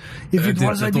hilarious. If it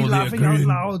was, I'd be laughing out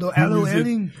loud or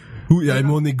LOLing. I'm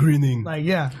only grinning. Like,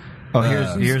 yeah. Oh,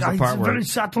 here's the It's part a where very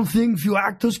subtle thing. Few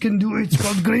actors can do it. It's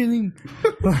called grinning.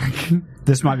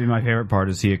 this might be my favorite part.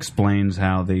 Is he explains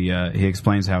how he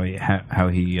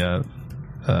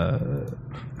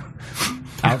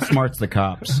outsmarts the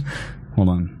cops. Hold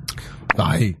on.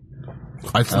 I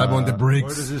slam on the What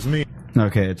brakes. does this mean?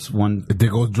 Okay, it's one. They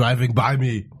go driving by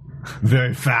me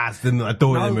very fast, and I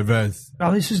throw it in reverse.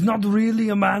 Now, this is not really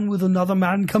a man with another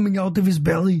man coming out of his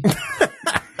belly.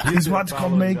 It's what's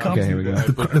called makeup. Okay, here we go.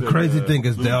 The crazy thing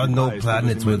is there are no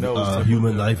planets with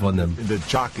human life on them. In the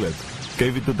chocolate.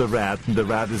 Gave it to the rat, and the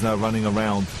rat is now running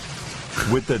around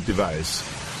with that device.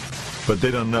 But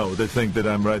they don't know. They think that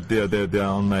I'm right there. They're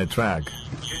on my track.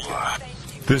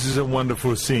 This is a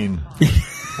wonderful scene.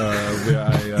 Where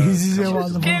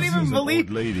I Can't even believe.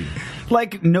 Lady.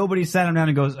 Like nobody sat him down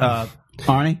and goes,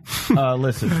 Arnie,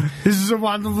 listen. This is a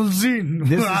wonderful scene.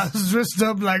 This I was dressed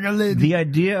up like a lady. The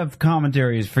idea of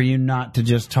commentary is for you not to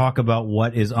just talk about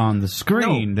what is on the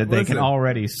screen that they can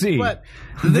already see. But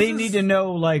they need to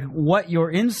know, like, what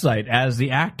your insight as the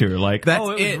actor. Like, That's it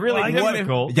was it. really Like,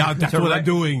 difficult. Yeah, that's to what I'm write-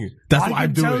 doing. That's what I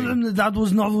I'm can tell doing. them that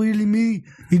was not really me.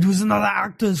 It was another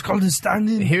actor. It's called a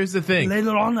stand-in. Here's the thing.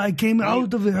 Later on, I came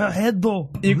out of her head,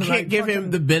 though. You Like, can't give him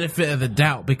fucking- the benefit of the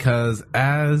doubt because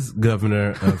as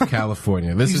governor of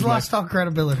California, this He's is my lost all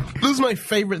credibility. This is my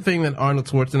favorite thing that Arnold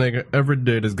Schwarzenegger ever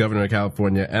did as governor of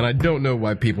California, and I don't know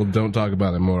why people don't talk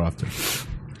about it more often.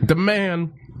 The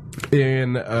man,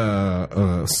 in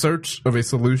search of a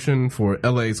solution for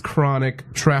LA's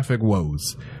chronic traffic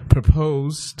woes,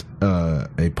 proposed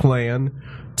a plan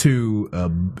to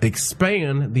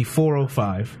expand the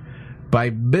 405 by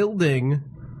building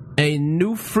a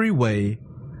new freeway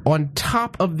on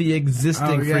top of the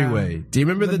existing Oh, yeah. freeway. Do you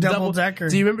remember The the double-decker.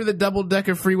 Do you remember the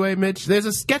double-decker freeway, Mitch? There's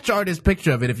a sketch artist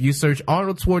picture of it if you search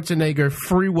Arnold Schwarzenegger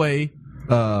freeway,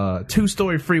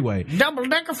 two-story freeway.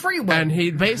 Double-decker freeway. And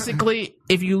he basically,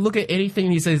 if you look at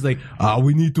anything he says, like,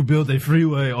 we need to build a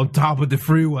freeway on top of the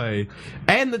freeway.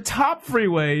 And the top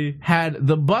freeway had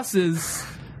the buses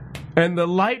and the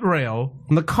light rail,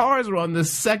 and the cars were on the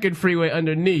second freeway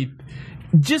underneath.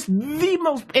 Just the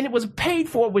most, and it was paid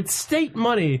for with state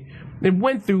money. It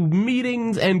went through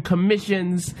meetings and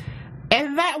commissions,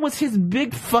 and that was his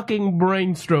big fucking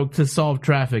brain stroke to solve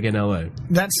traffic in LA.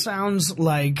 That sounds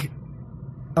like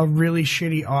a really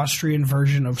shitty Austrian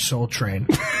version of Soul Train.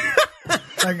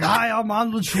 Like, hi, I'm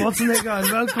Arnold Schwarzenegger,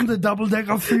 and welcome to Double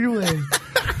Decker Freeway.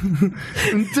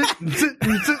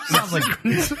 Sounds like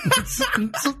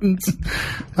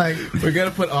We're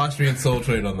gonna put Austrian Soul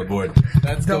Train on the board.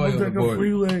 That's going on the Double-decker board.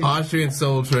 freeway. Austrian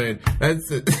Soul Train.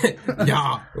 That's it.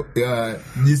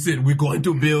 Listen, we're going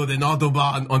to build an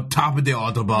autobahn on top of the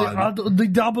autobahn. the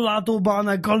double autobahn,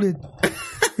 I call it.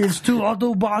 It's two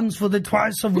autobahns for the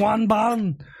price of one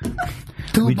bahn.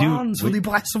 Two bahns for the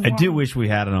price of I one. do wish we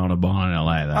had an Autobahn in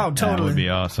LA. That totally. would be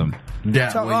awesome. Yeah,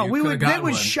 So, well, you we coulda would, got they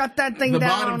would one. shut that thing The down.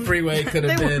 bottom freeway could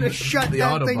have They been would have shut the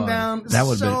that thing Autobahn. down. That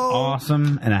would have been so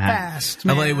awesome and a half. fast.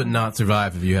 Man. LA would not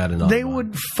survive if you had an autobahn. They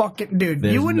would fucking, dude.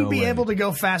 There's you wouldn't no be way. able to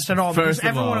go fast at all First because of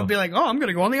everyone all- would be like, "Oh, I'm going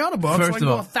to go on the autobahn, so I First can of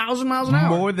go all, 1,000 miles an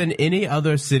hour." More than any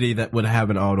other city that would have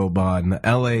an autobahn, the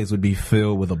LA's would be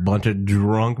filled with a bunch of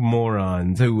drunk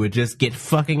morons who would just get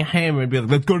fucking hammered and be like,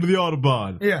 let's go to the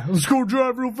autobahn. Yeah, let's go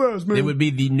drive real fast, man. It would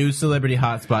be the new celebrity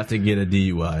hotspot to get a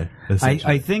DUI.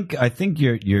 I think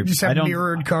you're just I have don't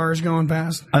mirrored cars going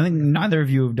past. I think neither of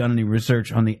you have done any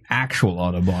research on the actual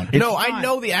Autobahn. It's No, I not-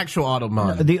 know the actual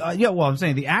autobahn. I'm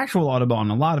saying the actual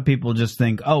Autobahn, a lot of people just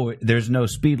think, oh, there's no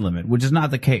speed limit, which is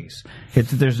not the case.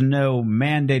 It's that there's no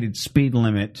mandated speed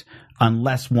limit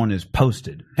unless one is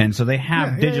posted. And so they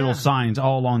have digital signs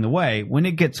all along the way. When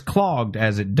it gets clogged,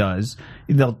 as it does,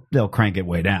 they'll crank it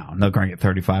way down. They'll crank it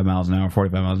 35 miles an hour,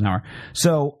 45 miles an hour.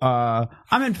 So,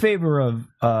 I'm in favor of,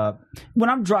 when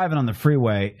I'm driving on the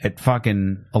freeway at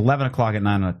fucking 11 o'clock at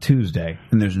night on a Tuesday,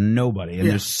 and there's nobody, and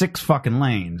there's 6 fucking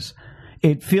lanes,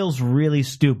 it feels really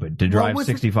stupid to drive with-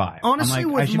 65. honestly, I'm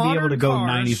like, with I should be able to modern go cars-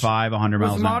 95, 100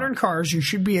 miles With an hour. modern cars, you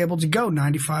should be able to go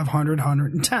 95, 100,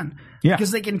 110. Yeah.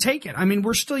 Because they can take it. I mean,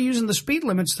 we're still using the speed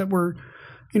limits that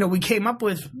we came up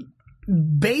with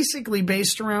basically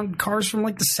based around cars from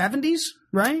like the 70s,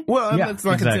 right? Well, Yeah, let's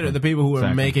not exactly. consider the people who were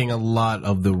Exactly. making a lot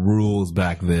of the rules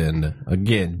back then,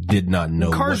 again, did not know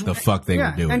what the fuck they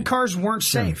were doing. And cars weren't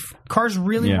safe. Cars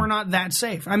really Yeah. were not that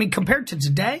safe. I mean, compared to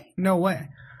today, no way.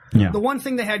 Yeah. The one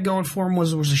thing they had going for them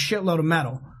was a shitload of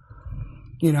metal.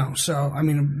 You know, so, I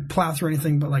mean, plow through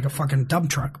anything but like a fucking dump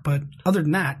truck. But other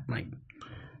than that, like,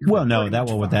 Well, no,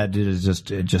 what that did is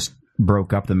it just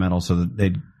broke up the metal so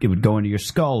that it would go into your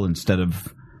skull instead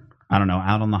of, I don't know,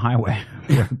 out on the highway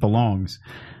where it belongs.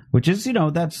 Which is,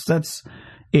 it's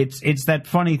that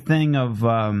funny thing of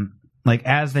like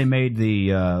as they made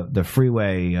the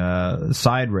freeway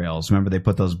side rails. Remember they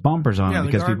put those bumpers on Yeah, it the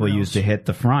because people guardrails. used to hit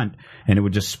the front and it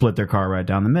would just split their car right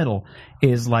down the middle.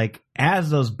 Is like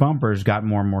as those bumpers got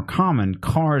more and more common,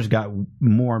 cars got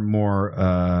more and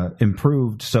more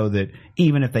improved so that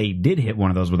even if they did hit one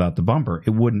of those without the bumper,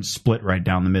 it wouldn't split right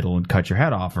down the middle and cut your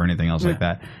head off or anything else like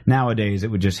that. Nowadays,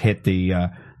 it would just hit the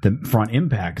front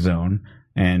impact zone.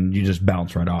 and you just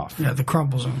bounce right off. Yeah, the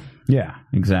crumple zone. Yeah,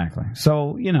 exactly.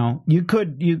 So, you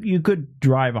could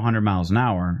drive 100 miles an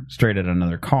hour straight at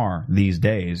another car these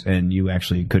days, and you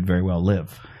actually could very well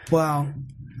live. Well,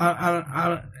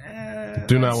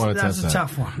 Do not want to test that. That's a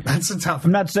tough one. That's a tough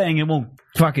I'm one. not saying it won't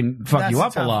fucking fuck That's you a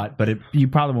up a tough lot, but you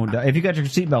probably won't die. If you got your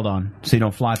seatbelt on so you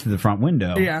don't fly through the front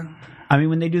window. Yeah. I mean,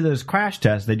 when they do those crash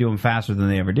tests, they do them faster than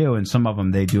they ever do, and some of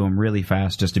them they do them really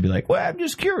fast just to be like, well, I'm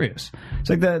just curious. It's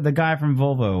like the guy from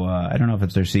Volvo, I don't know if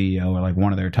it's their CEO or like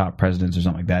one of their top presidents or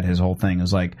something like that. His whole thing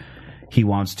is like he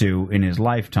wants to, in his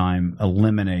lifetime,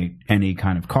 eliminate any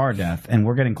kind of car death, and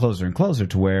we're getting closer and closer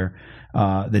to where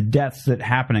the deaths that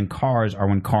happen in cars are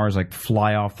when cars like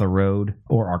fly off the road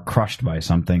or are crushed by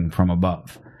something from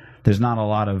above. There's not a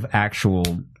lot of actual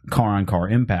car-on-car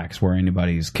impacts where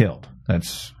anybody's killed.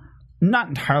 That's not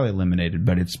entirely eliminated,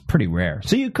 but it's pretty rare.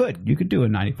 So you could do a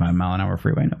 95-mile-an-hour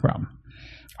freeway, no problem.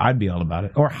 I'd be all about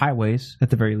it. Or highways, at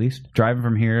the very least. Driving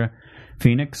from here,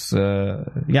 Phoenix,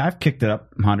 I've kicked it up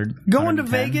 100. Going to 110.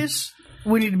 Vegas,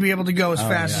 we need to be able to go as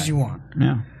fast as you want.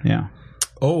 Yeah.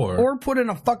 Or put in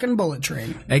a fucking bullet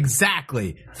train.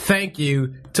 Exactly. Thank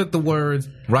you. Took the words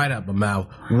right out my mouth.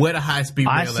 Where the high speed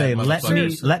rail I say, at,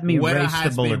 let me Where the race high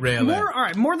the bullet. speed rail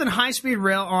at? More than high speed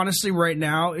rail, honestly, right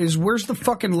now, is where's the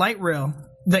fucking light rail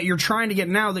that you're trying to get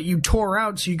now that you tore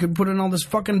out so you could put in all this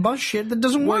fucking bus shit that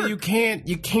doesn't work? Well, you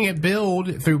can't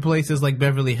build through places like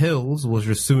Beverly Hills, which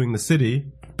you're suing the city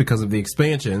because of the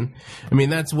expansion. I mean,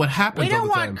 that's what happens. We don't all the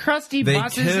want time. crusty They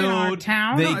buses in our killed-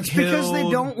 town. they No, it's because they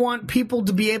killed- don't want people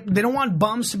to be able, they don't want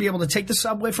bums to be able to take the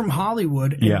subway from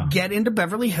Hollywood and Yeah. get into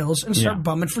Beverly Hills and start Yeah.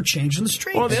 bumming for change in the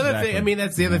streets. Well, the other thing, I mean,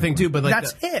 that's the other thing too. But like,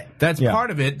 That's it. That's Yeah. part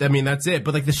of it. I mean, that's it.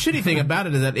 But like, the shitty thing about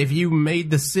it is that if you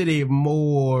made the city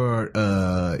more,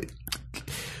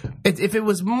 if it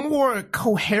was more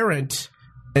coherent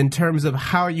in terms of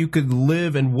how you could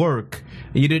live and work,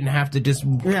 you didn't have to just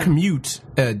commute,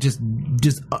 just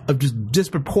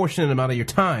disproportionate amount of your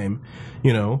time,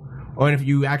 or if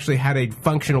you actually had a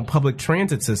functional public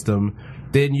transit system,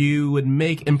 then you would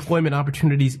make employment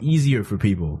opportunities easier for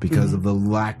people because of the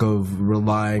lack of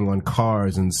relying on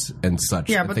cars and such.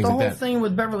 Yeah, and but things the like whole that. thing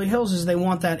with Beverly Hills is they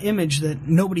want that image that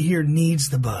nobody here needs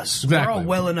the bus. We're Exactly. all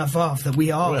well enough off that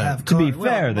we all have To cars. be We all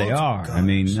fair, have they multiple are. cars. I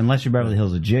mean, unless you're Beverly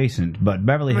Hills adjacent. But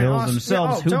Beverly Hills Austin-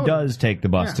 themselves, yeah, who totally. does take the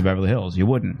bus to Beverly Hills? You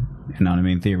wouldn't. You know what I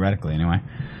mean? Theoretically, anyway.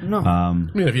 No. I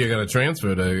mean, if you're going to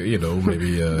transfer to,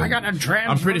 maybe... I got a transfer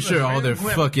I'm pretty to sure all their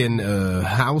San Quentin. fucking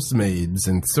housemaids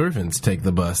and servants take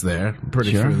the bus there. I'm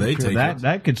pretty sure they take that. it.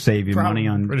 That could save you money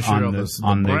on Pretty sure all on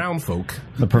the the brown folk.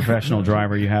 the professional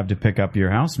driver you have to pick up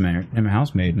your housemaid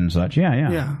and such.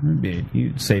 Yeah.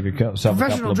 You'd save yourself a couple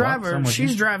Professional of driver, bucks.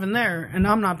 she's driving there, and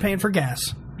I'm not paying for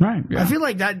gas. right. Yeah. I feel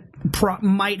like that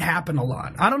might happen a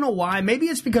lot. I don't know why. Maybe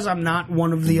it's because I'm not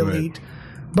one of the elite,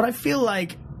 but I feel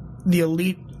like the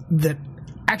elite that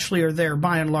actually are there,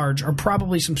 by and large, are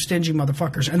probably some stingy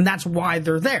motherfuckers, and that's why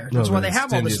they're there. That's why they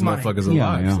have all this money. Motherfuckers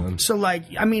alive, Yeah. son. So, like,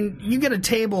 I mean, you get a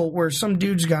table where some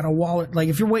dude's got a wallet. Like,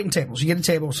 if you're waiting tables, you get a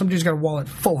table, some dude's got a wallet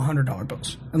full of $100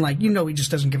 bills. And, like, he just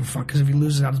doesn't give a fuck because if he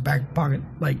loses it out of his back pocket,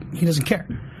 like, he doesn't care.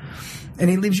 And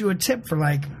he leaves you a tip for,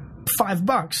 like,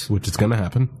 $5. Which is going to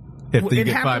happen. If you It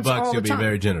get happens $5, all you'll the be time.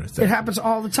 very generous. It happens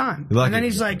all the time. Lucky And then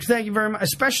he's people. like, thank you very much.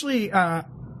 Especially,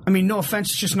 no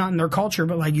offense, it's just not in their culture,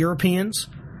 but, like, Europeans.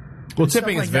 Well, stuff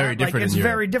tipping like is very that. different Like, it's in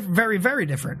Europe. very different, very, very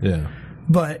different. Yeah.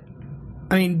 But,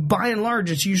 I mean, by and large,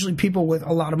 it's usually people with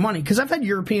a lot of money. Because I've had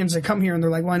Europeans that come here and they're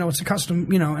like, well, I know it's a custom,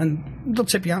 and they'll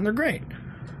tip you out and they're great.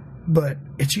 But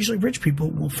it's usually rich people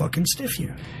will fucking stiff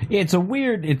you. It's a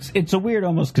weird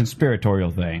almost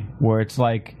conspiratorial thing where it's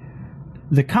like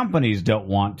the companies don't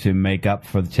want to make up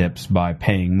for the tips by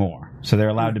paying more. So they're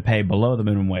allowed to pay below the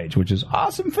minimum wage, which is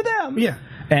awesome for them. Yeah.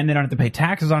 And they don't have to pay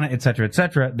taxes on it, et cetera, et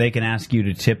cetera. They can ask you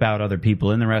to tip out other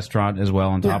people in the restaurant as well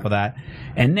on top of that.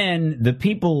 And then the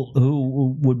people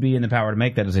who would be in the power to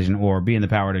make that decision or be in the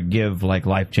power to give like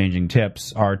life-changing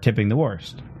tips are tipping the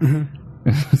worst.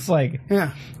 It's like,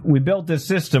 we built this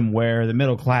system where the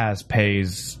middle class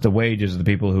pays the wages of the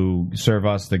people who serve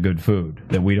us the good food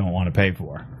that we don't want to pay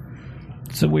for.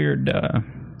 It's a weird... I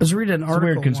was reading an a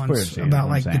weird article once conspiracy, about is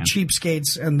like what the I'm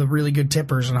cheapskates and the really good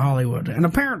tippers in Hollywood. And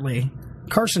apparently,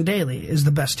 Carson Daly is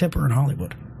the best tipper in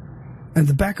Hollywood. And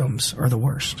the Beckhams are the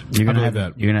worst. You're gonna believe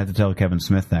have that. you're gonna have to tell Kevin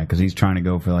Smith that because he's trying to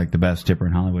go for like the best tipper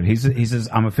in Hollywood. He says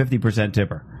I'm a 50%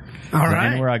 tipper. All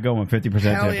right. Anywhere I go, I'm a 50%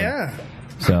 Hell tipper. yeah.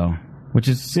 So, which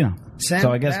is so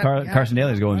I guess that- yeah, Carson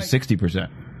Daly is going right. 60%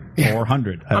 or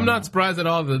 100. I'm not surprised at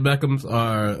all that the Beckhams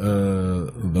are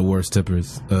the worst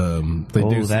tippers. They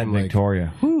do that seem like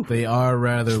Victoria. Whew. They are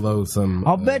rather loathsome.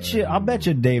 I'll bet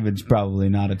you David's probably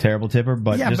not a terrible tipper,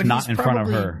 but Yeah, just but not he's in front of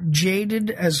probably her. jaded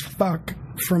as fuck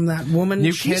from that woman.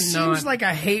 You She cannot- seems like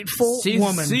a hateful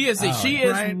woman. She is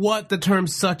right? what the term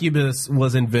succubus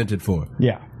was invented for.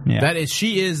 Yeah.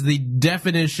 She is the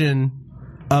definition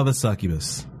of a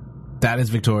succubus. That is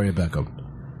Victoria Beckham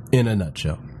in a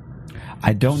nutshell.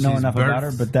 I don't know She's enough about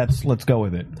her, but let's go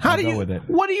with it. How do I'll you? go with it.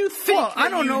 What do you think? Well, I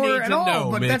don't you know her need at to all,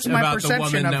 know, but Mitch, that's my about perception the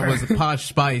woman of that her. was Posh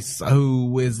Spice,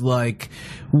 who is like.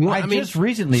 I just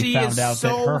recently found out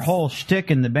that her whole shtick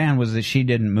in the band was that she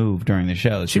didn't move during the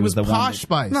show. She was the Posh one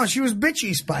Spice. No, she was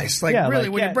bitchy Spice. Like Yeah, really,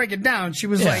 like, when you break it down, she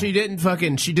was like she didn't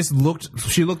fucking. She just looked.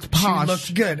 She looked posh. she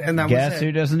looked good, and that Guess was who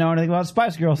it. doesn't know anything about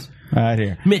Spice Girls? Right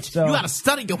here. Mitch, So- you gotta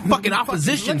study your fucking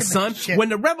opposition, look at that son. shit. When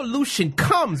the revolution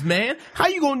comes, man, how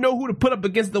you gonna know who to put up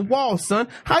against the wall, son?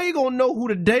 How you gonna know who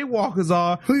the daywalkers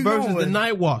are Who you versus going the with?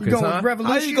 night walkers, You going huh? with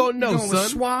Revolution? How you gonna know, you going son? with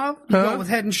Suave? You Huh? going with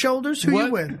Head and Shoulders? Who What?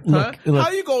 you with? Huh? Look.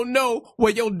 How you gonna know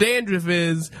where your dandruff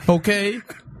is, okay?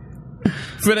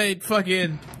 If it ain't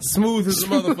fucking smooth as a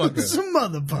motherfucker. Some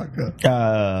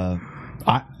motherfucker.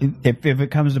 If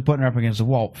it comes to putting her up against the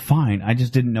wall, fine. I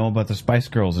just didn't know about the Spice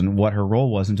Girls and what her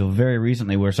role was until very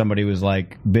recently, where somebody was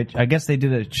like, "Bitch." I guess they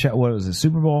did a show. What was it?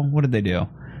 Super Bowl? What did they do?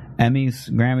 Emmys,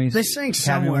 Grammys. They sang Academy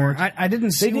somewhere. Awards? I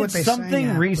didn't see They what did they something sang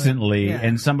at, but- recently, yeah.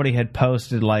 and somebody had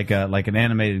posted like an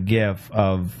animated GIF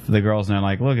of the girls, and they're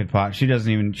like, "Look at Pot. She can't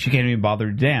even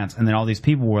bother to dance." And then all these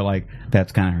people were like,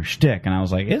 "That's kind of her shtick." And I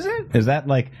was like, "Is it? Is that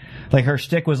like her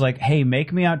shtick was like, hey,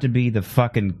 make me out to be the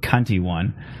fucking cunty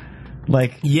one."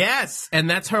 Like, Yes, and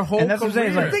that's her whole And that's what I'm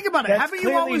saying, career. like, Think about it. That's Haven't you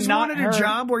clearly always not wanted her. a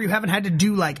job where you haven't had to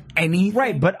do like anything?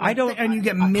 right, but I don't. And you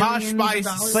get Posh millions Spice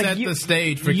of dollars. set the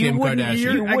stage for you Kim wouldn't-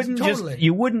 Kardashian. You wouldn't Totally.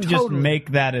 just Totally.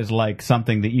 make that as like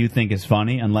something that you think is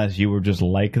funny unless you were just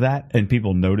like that and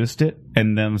people noticed it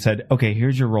and then said, "Okay,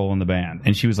 here's your role in the band."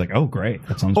 And she was like, "Oh, great,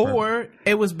 that sounds." perfect." Or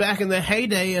it was back in the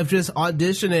heyday of just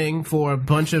auditioning for a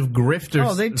bunch of grifters.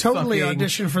 Oh, they totally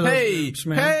auditioned for those hey, groups,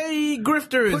 man. Hey,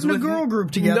 grifters Putting a with girl group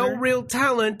together. no real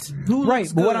talent. Who Right,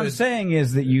 looks but what good? I'm saying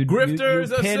is that you Grifters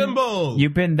you pin, assemble. You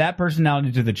pin that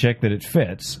personality to the chick that it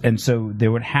fits, and so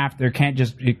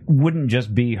it wouldn't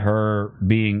just be her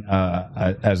being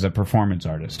as a performance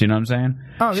artist. You know what I'm saying?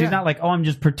 Oh, she's yeah. not like, oh, I'm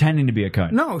just pretending to be a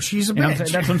cunt. No, she's a You know what bitch. I'm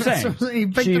saying? That's what I'm saying. You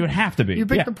pick She would have to be. You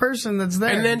pick Yeah. the person that's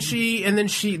there. And then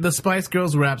the Spice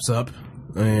Girls wraps up,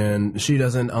 and she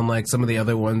doesn't, unlike some of the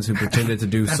other ones who pretended to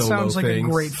do that solo sounds like things.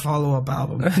 a great follow-up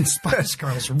album. Spice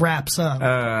Girls wraps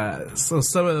up. So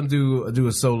some of them do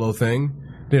a solo thing,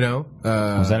 you know.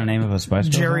 Was that a name of a Spice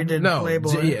Girl Jerry song? did No,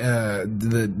 Playboy.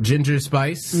 the Ginger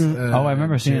Spice. Oh, I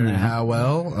remember seeing Jerry that.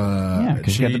 Howell. Yeah,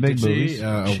 'cause she got the big boobies.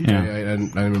 Okay, Yeah.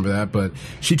 I remember that. But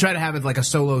she tried to have it like a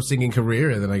solo singing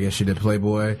career, and then I guess she did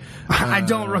Playboy. I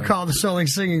don't recall the solo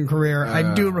singing career.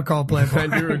 I do recall Playboy.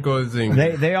 I do recall singing.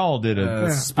 They all did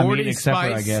it. Sporty except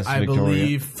Spice, for, I guess, I Victoria.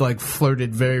 believe, like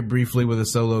flirted very briefly with a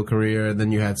solo career. And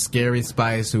then you had Scary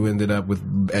Spice, who ended up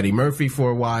with Eddie Murphy for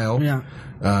a while. Yeah.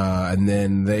 And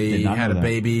then they Did not had know a that.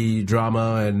 baby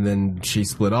drama, and then she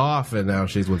split off, and now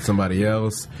she's with somebody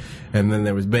else. And then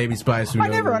there was Baby Spice. Who I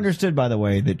never understood, by the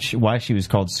way, that why she was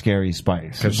called Scary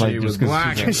Spice. Because It's like, she just was 'cause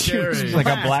black and she's scary. like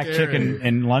a black Scary. chick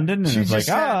in London, and it's like, just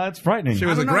had- that's frightening. She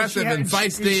was I don't know, aggressive she had- and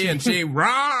feisty, and she She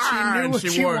rawr, knew what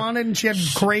she wore wanted, and she had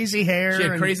crazy hair. She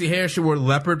had and- crazy hair. She wore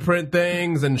leopard print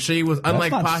things, and she was That's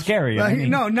unlike not Posh. scary. I mean,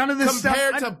 no, none of this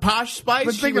Compared stuff. to Posh Spice,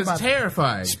 But she think was about that.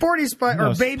 terrifying. Sporty Spice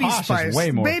No, or Baby Posh is Spice.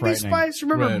 way more Baby frightening. Spice.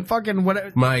 Remember Right. fucking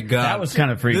whatever. My God, That was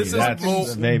kind of freaky. This is That's- bull-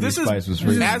 Baby this is- Spice was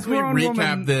freaky. As we Grown recap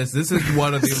woman. this is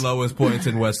one of the lowest points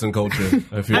in Western culture.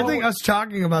 I feel. I think us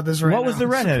talking about this right What now. was the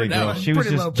redheaded pretty- girl? no, She was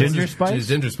pretty low just Ginger business. Spice? She's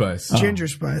Ginger Spice. Ginger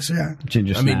Spice, yeah.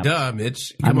 Ginger I mean, Snap. duh,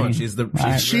 Mitch. Come I on, mean, she's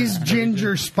She's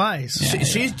Ginger Spice.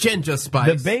 she's Ginger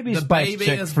Spice. The Baby The Spice baby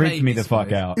chick is freaked Baby me the fuck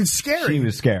Spice. out. It's scary. She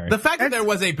was scary. The fact that there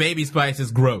was a Baby Spice is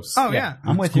gross. Oh, yeah.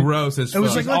 I'm with It's you. gross as It was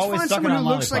fuck. like, let's always find sucking someone who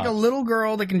on looks like a lollipops. little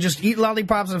girl that can just eat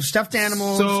lollipops of stuffed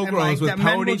animals. So and gross, like, with that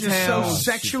men will just so ponytails.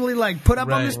 sexually like put up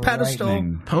on Right. this pedestal.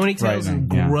 Frightening. Ponytails and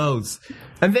Frightening, yeah. gross.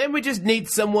 And then we just need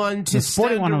someone to The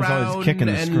sporty stand one was always around kicking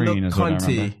the and screen, look is what I cunty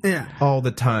remember. Yeah. all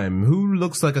the time. Who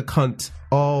looks like a cunt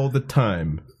all the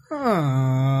time?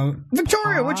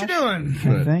 Victoria, what you doing?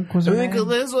 I think was her I think name?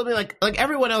 Liz will be like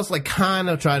everyone else, like kind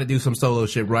of try to do some solo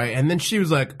shit, right? And then she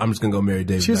was like, "I'm just gonna go marry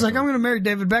David." She was Beckham. like, I'm going to marry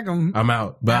David Beckham. I'm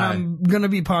out. and Bye. I'm going to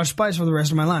be Posh Spice for the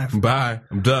rest of my life. Bye.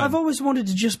 I'm done." I've always wanted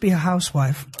to just be a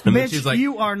housewife. And then Bitch, she was like,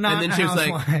 you are not And then a she was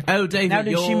housewife. like, "Oh, David, Now,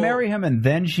 did she you're-" marry him and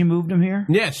then she moved him here?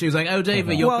 Yeah, she was like, "Oh,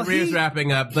 David, your Well, career's he-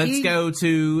 wrapping up. Let's he- go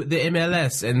to the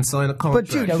MLS and sign a But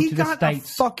contract." dude, Go he to the got a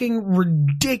States. fucking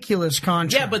ridiculous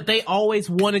contract. yeah, but they always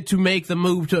wanted wanted to make the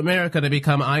move to America to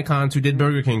become icons who did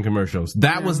Burger King commercials.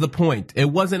 That was the point. It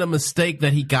wasn't a mistake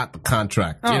that he got the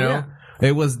contract, you know? yeah.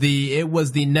 It was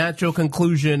the natural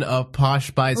conclusion of Posh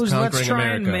Spice It was, conquering let's try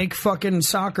America. and make fucking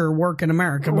soccer work in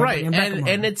America. by Right, bringing Beckham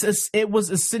and over. it was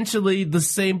essentially the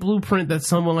same blueprint that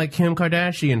someone like Kim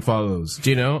Kardashian follows. Do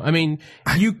you know? I mean,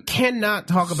 you cannot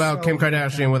talk about Kim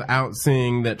Kardashian without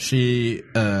seeing that she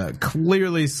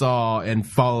clearly saw and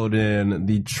followed in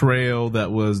the trail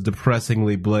that was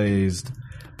depressingly blazed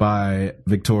by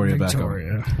Victoria Beckham.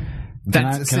 Victoria. Can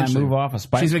I essentially- move off a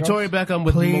Spice She's Girls? Victoria Beckham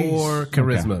with Please. more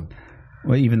charisma.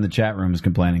 Well, even the chat room is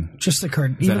complaining. Just the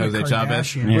card. Is that Jose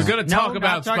Chavez? We're going to talk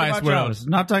about Spice World. Chavez.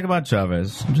 Not talking about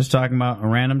Chavez. I'm just talking about a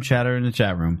random chatter in the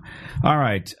chat room. All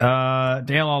right,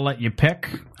 Dale, I'll let you pick.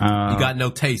 You got no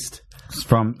taste.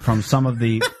 From some of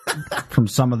the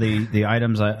the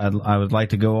items I would like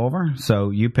to go over. So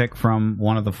you pick from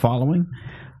one of the following: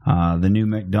 the new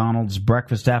McDonald's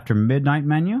breakfast after midnight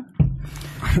menu,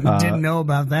 Didn't know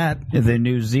about that. the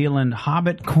New Zealand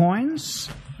Hobbit coins,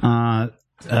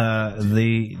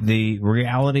 the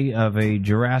reality of a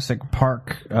Jurassic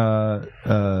Park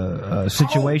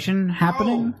situation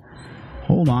happening.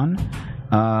 Hold on.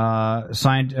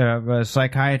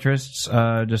 Psychiatrists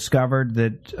discovered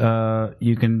that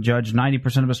you can judge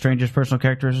 90% of a stranger's personal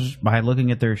characters by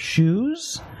looking at their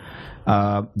shoes.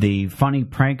 The funny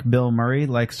prank Bill Murray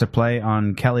likes to play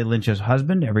on Kelly Lynch's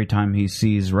husband every time he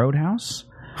sees Roadhouse.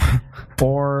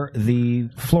 Or the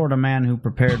Florida man who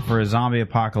prepared for a zombie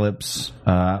apocalypse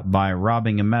by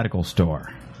robbing a medical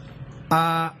store.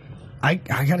 I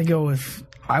gotta go with.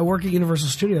 I work at Universal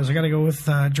Studios. I gotta go with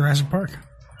Jurassic Park.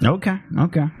 Okay.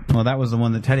 Well, that was the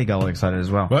one that Teddy got all excited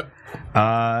as well. What?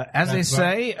 As they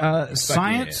say,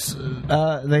 science.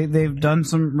 They've done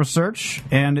some research,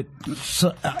 and it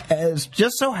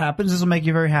just so happens this will make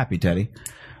you very happy, Teddy.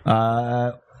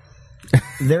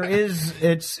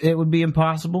 It would be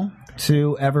impossible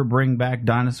to ever bring back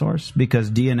dinosaurs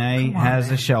because DNA has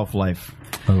a shelf life.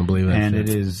 I don't believe that. And shit.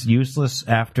 it is useless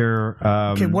after.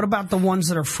 Okay, what about the ones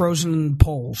that are frozen in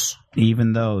poles?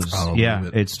 Even those? I don't Yeah,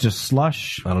 believe it. it's just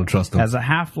slush. I don't trust them. Has a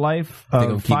half-life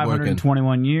they'll of keep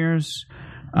 521 years,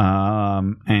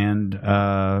 and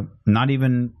not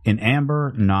even in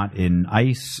amber, not in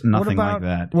ice, nothing like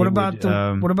that. What It about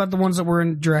would, what about the ones that were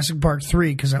in Jurassic Park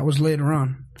 3? Because that was later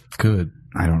on. Good.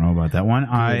 I don't know about that one.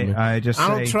 I just I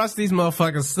say, don't trust these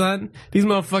motherfuckers, son. These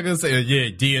motherfuckers say, yeah,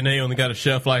 DNA only got a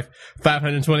shelf life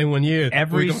 521 years.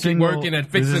 every We're gonna single keep working at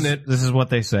fixing it. This is what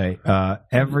they say.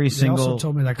 Every They single also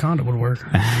told me that condom would work.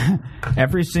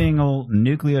 Every single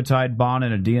nucleotide bond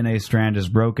in a DNA strand is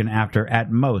broken after,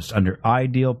 at most, under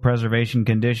ideal preservation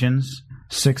conditions,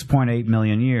 6.8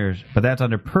 million years. But that's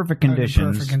under perfect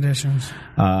conditions. Perfect conditions.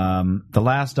 The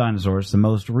last dinosaurs, the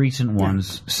most recent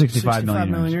ones, 65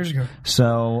 million years ago.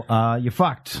 So you're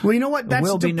fucked. Well, you know what? That's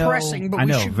Will be depressing. But I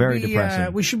know, we should very be,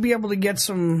 depressing. we should be able to get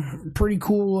some pretty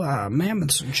cool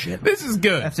mammoths and shit. This is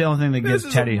good. That's the only thing that This gives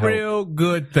is Teddy a hope. real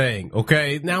good thing,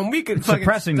 okay? Now, we can It's fucking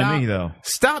depressing to stop, me, though.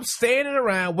 Stop standing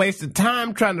around wasting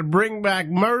time trying to bring back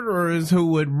murderers who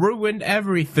would ruin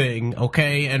everything,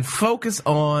 okay? And focus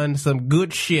on some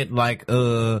good shit like,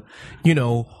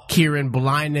 curing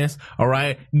blindness, all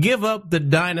right? Give up the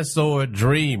dinosaur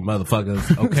dream,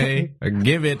 motherfuckers, okay?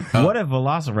 Give it up. What if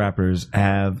velociraptors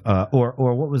have, or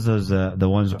what was those, the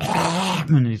ones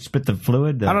when you spit the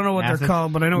fluid? I don't know what they're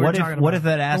called, but I know what you're talking about. What if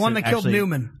that acid The one that killed actually-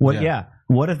 Newman.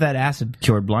 What if that acid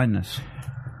cured blindness?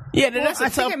 Yeah, that's I a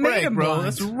think tough it made break, him bro. blind.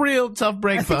 That's a real tough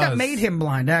break I for think us. that made him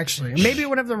blind, actually. Maybe it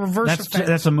would have the reverse effect.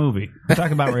 That's a movie.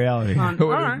 Talk about reality. All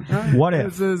right. What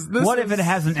if? This What if is- it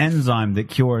has an enzyme that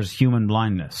cures human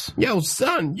blindness? Yo,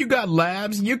 son, you got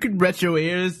labs. You could ret your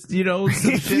ears,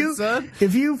 some shit, son.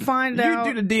 If you find out,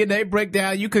 You do the DNA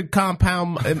breakdown. You could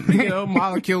compound,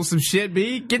 molecule some shit.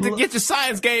 Get your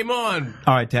science game on.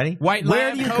 All right, Teddy. White Where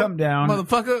lab do you coat, come down,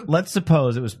 motherfucker? Let's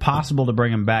suppose it was possible to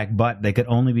bring him back, but they could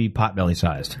only be potbelly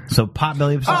sized. So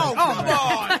potbelly sized. Oh, come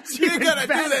on! You're gonna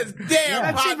do this damn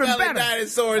That's even potbelly better.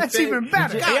 dinosaur That's thing. even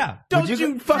better. God, Yeah. don't Would you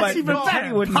you- fucking That's even but better.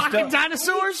 Teddy wouldn't Pocket stop-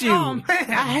 dinosaurs? you. Oh, man. I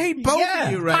hate both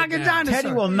of you right Pocket now. dinosaur.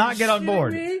 Teddy will not get on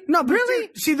board. No, but really?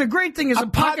 See, the great thing is a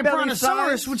pocket potbelly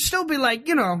brontosaurus size? would still be like,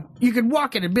 you could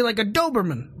walk it. It'd be like a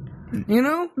Doberman. You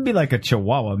know? It'd be like a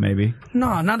chihuahua, maybe.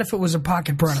 No, not if it was a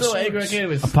pocket So angry I brontosaurus. can't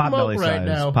even A potbelly smoke right sized,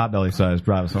 now. potbelly sized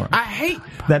bravosaurus. I hate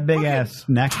That big fucking ass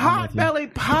neck. I'm with you.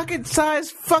 Pot-bellied,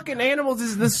 pocket-sized fucking animals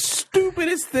is the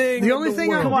stupidest thing. The in only the thing,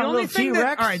 world. Come on, the a only little thing that,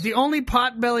 T-Rex? all right, the only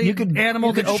pot-bellied You could- animal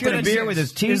you could that open should a beer exist with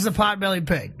his teeth? is the pot-bellied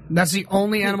pig. That's the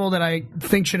only animal that I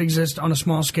think should exist on a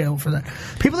small scale for that.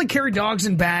 People that carry dogs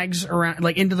in bags around,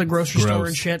 like into the grocery store Gross.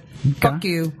 and shit. Fuck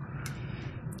you.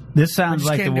 This sounds just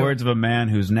like the can't do words of a man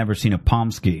who's never seen a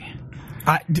Pomsky.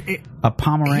 A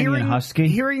Pomeranian Husky?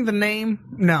 Hearing the name,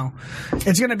 no.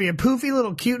 It's going to be a poofy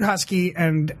little cute husky,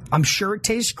 and I'm sure it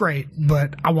tastes great,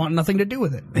 but I want nothing to do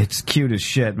with it. It's cute as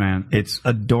shit, man. It's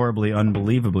adorably,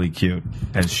 unbelievably cute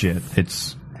as shit.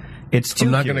 It's too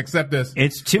I'm not cute. going to accept this.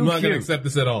 It's too I'm not going cute. to accept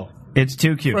this at all. It's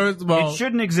too cute. First of all- it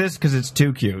shouldn't exist because it's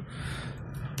too cute.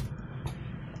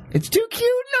 It's too cute.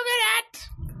 Look at that.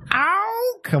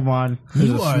 Ow! Come on. There's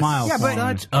You a are smile. Yeah, but for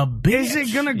me. a bitch. Is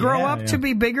it going to grow Yeah, up yeah. to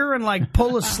be bigger and like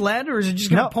pull a sled, or is it just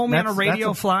going to pull me on a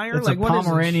radio flyer? It's Like, a what is this?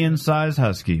 Pomeranian-sized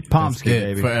husky. Pomsky, That's it,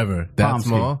 baby. forever. That Pomsky.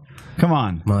 small? Come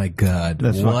on. My God.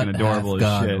 That's what fucking adorable hath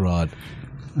as God shit. wrought?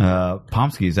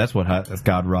 Pomskys, that's what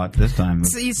God wrought this time.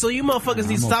 See, so you motherfuckers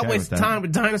need to I'm stop okay with wasting that. time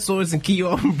with dinosaurs and keep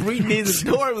on breeding these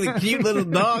adorably cute little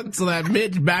dogs so that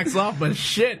Mitch backs off. But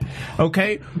shit,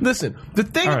 okay? Listen, the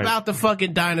thing All right. about the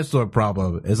fucking dinosaur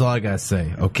problem is all I gotta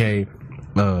say, okay?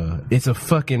 It's a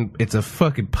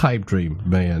fucking pipe dream,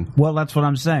 man. Well, that's what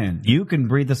I'm saying. You can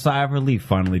breathe a sigh of relief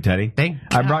finally, Teddy. Thank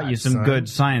I brought you God, some son. good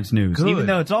science news. Good. Even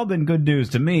though it's all been good news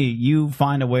to me, you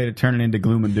find a way to turn it into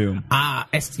gloom and doom.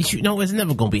 It's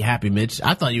never gonna be happy, Mitch.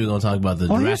 I thought you were gonna talk about the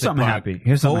Well, Jurassic here's something Park happy.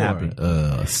 Here's something 4,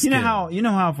 happy. You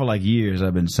know how for like years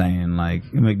I've been saying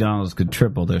like McDonald's could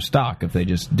triple their stock if they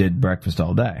just did breakfast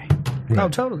all day. Oh,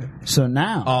 totally. So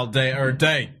now all day or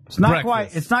day. it's not Breakfast.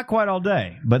 quite. It's not quite all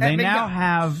day, but they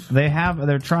now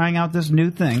they're trying out this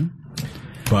new thing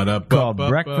called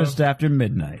breakfast after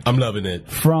midnight. I'm loving it.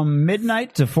 From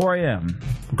midnight to 4 a.m.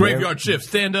 Graveyard shift.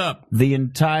 Stand up. The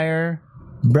entire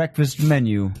breakfast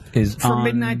menu is From on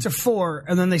midnight to 4,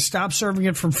 and then they stop serving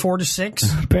it from 4 to 6,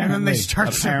 and then they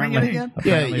start serving it again.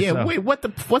 Apparently Yeah. so. Wait, what's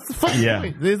the fucking Yeah.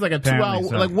 point? There's like a 2 Apparently hour.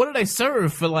 so. Like, what do they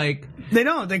serve for? Like, They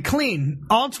don't. They clean.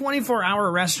 All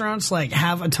 24-hour restaurants like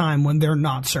have a time when they're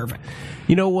not serving.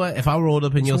 you know what? If I rolled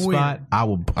up in your It's weird. spot,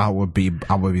 I would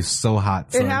be so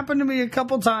hot. Son. It happened to me a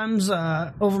couple times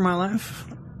over my life.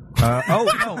 Oh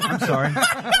no, I'm sorry.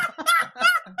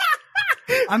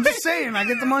 I'm just saying, I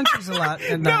get the munchies a lot.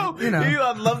 And, No,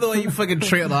 I love the way you fucking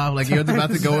trail off. Like you're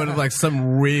about to go into like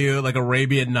some real like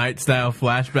Arabian Night style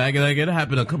flashback, and like it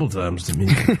happened a couple times to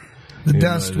me. The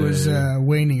dust was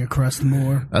waning across the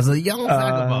moor. As a young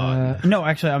vagabond. No,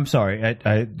 actually, I'm sorry.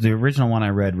 The original one I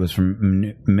read was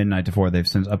from midnight to 4. They've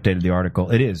since updated the article.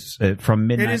 It is from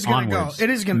midnight It is going to go. onwards. It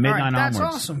is going to. All midnight right, that's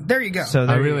onwards. awesome. There you go. So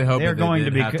I really hope they're that they going to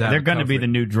did be have to have they're going to be comfort.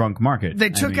 the new drunk market. they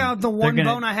took out the one they're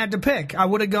bone I had to pick. I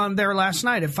would have gone there last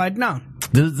night if I'd known.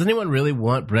 Does anyone really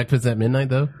want breakfast at midnight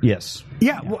though? Yes.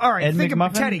 Yeah. Well, all right. Ed Think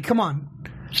about McMuffin? Teddy. Come on.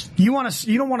 You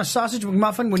don't want a sausage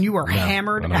McMuffin when you were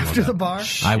hammered I don't want after that. the bar?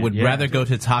 I would yeah. rather go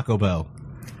to Taco Bell.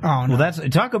 Oh no. Well, that's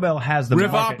Taco Bell has the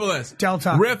market. Riffopolis. Del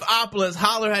Taco. Riffopolis,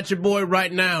 holler at your boy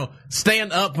right now.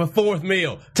 Stand up for fourth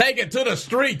meal. Take it to the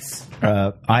streets. You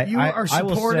I are will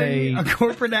supporting say, a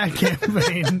corporate ad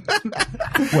campaign.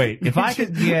 wait, if I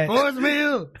could get Fourth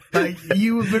meal. Like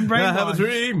you have been I have a brainwashed.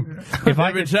 dream. If I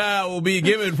Every could- child will be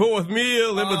given fourth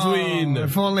meal in between.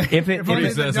 If only, If it- only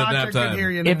if the it's at doctor nap could time.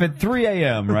 hear you if now. at 3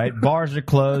 a.m. right, bars are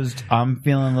closed, I'm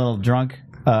feeling a little drunk.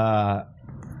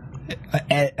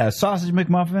 A sausage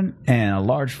McMuffin and a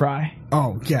large fry,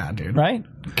 Oh yeah, dude. right?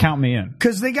 Count me in.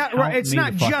 Because they got Count it's me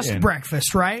not the fuck just in.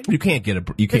 breakfast, right? You can't get a.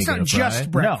 You can't It's get not a fry.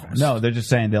 just breakfast. No, they're just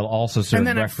saying they'll also serve And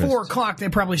then breakfast. at 4 o'clock they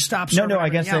probably stop. No, serving I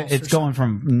guess everything else it's or going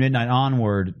from midnight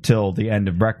onward till the end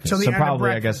of breakfast. Till the So end of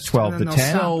probably, I breakfast, guess, 12 and to then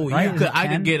 10. they'll So right? you could, I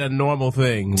could get a normal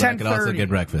thing, but I could also 10:30. get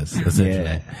breakfast. Essentially,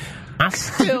 Yeah. I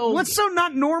still. What's so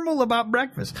not normal about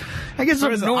breakfast? I guess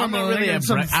First it's of all, normal. I'm not really I a got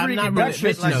some I'm freaking not really breakfast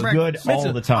Mitch is knows. good all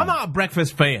Mitch, the time. I'm not a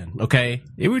breakfast fan. Okay,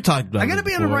 we talked about. I got to this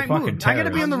be in the before. right fucking mood. I got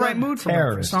to be in the right mood for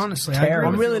Terrorist. breakfast. Honestly,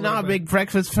 Terrorist. I'm really not a big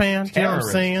breakfast fan. You know what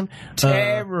I'm saying?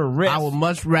 Terrorist. I would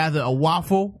much rather a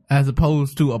waffle as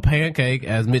opposed to a pancake,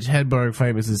 as Mitch Hedberg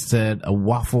famously said. A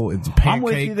waffle is a I'm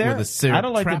with you pancake there. with a syrup. I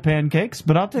don't like trap. the pancakes,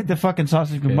 but I'll take the fucking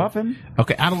sausage McMuffin.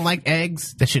 Okay, I don't like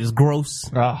eggs. That shit is gross.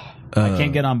 I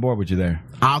can't get on board with you there.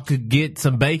 I could get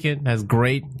some bacon. That's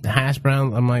great. Hash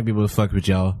browns. I might be able to fuck with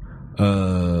y'all.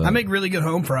 I make really good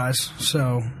home fries, so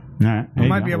All right, I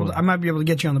might be able to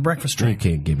get you on the breakfast You train.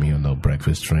 can't get me on no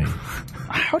breakfast train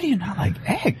How do you not like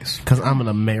eggs? because I'm an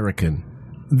American.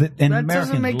 And That Americans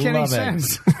doesn't make any love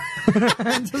eggs. sense. That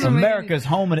doesn't make America's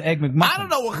home of Egg McMuffin. I don't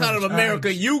know what kind of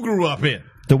America you grew up in,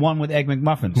 The one with Egg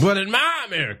McMuffins. but in my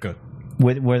America,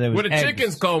 Where there was where the eggs.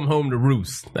 chickens come home to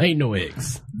roost, ain't no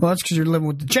eggs. Well, that's because you're living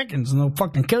with the chickens, and they'll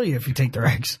fucking kill you if you take their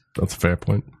eggs. That's a fair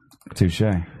point. Touche.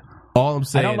 All I'm I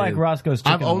saying don't like is, Roscoe's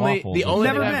chicken I've only and waffles. the only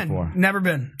Never thing I've- been. Never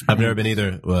been. I've never been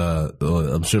either.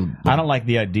 I'm sure. I don't like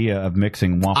the idea of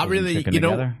mixing waffles I really, and chicken you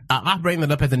know, together. I bring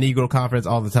that up at the Negro conference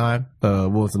all the time,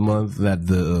 once a month. That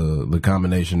the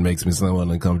combination makes me somewhat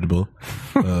uncomfortable.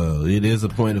 It is a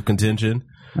point of contention.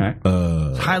 All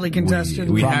right. Highly contested.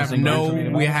 We have Promising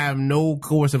resolution. we have no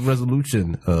course of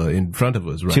resolution in front of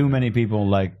us. Right Too now. many people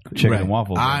like chicken Right. and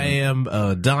waffles. I am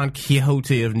Don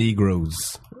Quixote of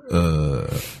Negroes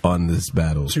on this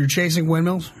battle. So you're chasing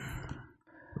windmills?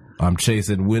 I'm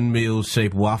chasing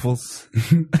windmill-shaped waffles.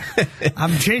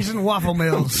 I'm chasing waffle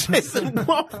mills.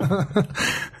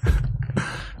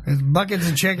 There's buckets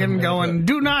of chicken going,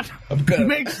 do not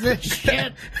mix this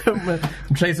shit.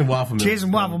 I'm chasing waffle mills.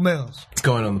 Chasing waffle mills. It's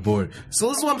going on the board. So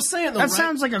this is what I'm saying. Though, That right?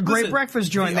 sounds like a great Listen,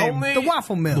 breakfast joint the name. only- The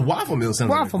Waffle Mill. The Waffle Mill sounds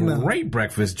Waffle like a Mill. great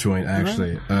breakfast joint,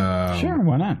 actually. Sure,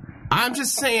 why not? I'm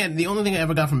just saying, the only thing I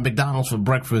ever got from McDonald's for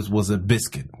breakfast was a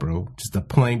biscuit, bro. Just a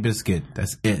plain biscuit.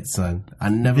 That's it, son. I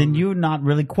never... Then you're not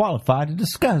really qualified to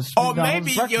discuss. Or McDonald's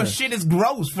maybe your breakfast. shit is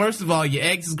gross. First of all, your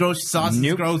eggs is gross, your sausage is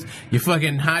Nope. gross. You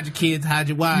fucking hide your kids, hide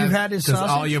your wives. You've had his 'cause all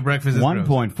sausage? your breakfast is gross.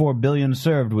 1.4 billion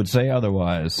served would say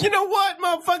otherwise. You know what,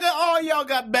 motherfucker? All y'all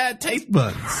got bad taste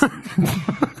buds.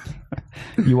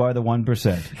 You are the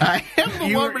 1%. I am the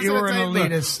You 1% were an taste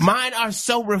buds. elitist. Mine are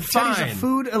so Teddy's a refined.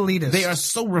 food elitist. They are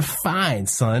so refined,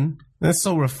 son. They're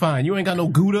so refined. You ain't got no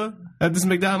Gouda at this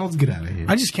McDonald's? Get out of here.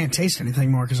 I just can't taste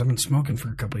anything more because I've been smoking for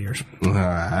a couple of years.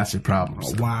 That's your problem.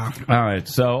 son. Wow. All right,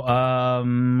 so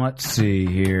let's see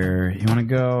here. You want to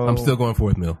go? I'm still going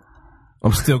fourth meal.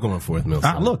 I'm still going fourth meal.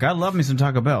 son. Look, I love me some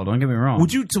Taco Bell. Don't get me wrong.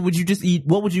 Would you just eat?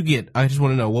 What would you get? I just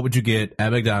want to know. What would you get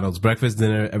at McDonald's? Breakfast,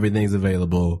 dinner, everything's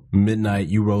available. Midnight,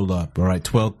 you roll up. All right,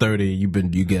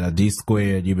 12:30. You get a D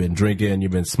squared. You've been drinking.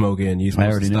 You've been smoking. You I supposed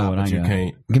already to know stop, what but I you got.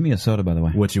 can't. Give me a soda, by the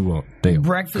way. What you want? Damn.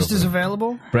 Breakfast Go is for it.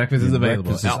 available. Breakfast is available.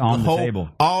 Breakfast is on the Whole- table.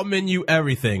 All menu,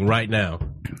 everything right now.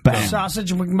 Bam.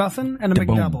 Sausage McMuffin and a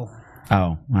Boom. McDouble. Oh,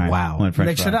 all right. Wow. One French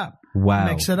Mix fry. it up. Wow.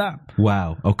 Mix it up.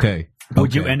 Wow. Okay.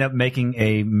 Would you Okay. end up making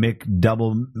a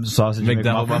McDouble sausage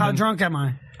McDouble McMuffin? How drunk am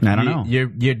I? I don't know.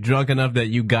 You're drunk enough that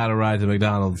you got to ride to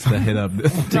McDonald's to hit up. To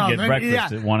No, get then-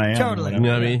 breakfast yeah, at 1 a.m. totally. You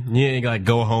know what I mean? You ain't like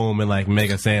go home and like make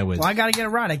a sandwich. Well, I got to get a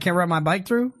ride. I can't ride my bike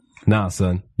through. Nah,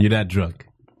 son, you're that drunk.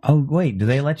 Oh, wait. Do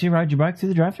they let you ride your bike through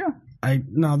the drive-thru?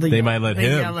 They might let they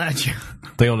him. yell at you.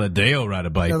 They gonna let Dale ride a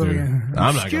bike through.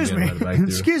 I'm not Excuse gonna me. let him ride a bike through.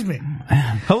 Excuse me.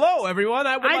 Hello, everyone.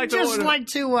 I would I'd like just to order. like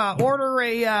to order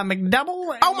a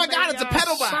McDouble. Oh my God, it's a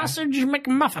pedal bike. Sausage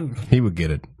McMuffin. He would get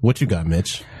it. What you got,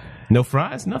 Mitch? No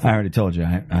fries? Nothing. I already told you.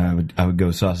 I would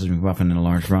go sausage McMuffin and a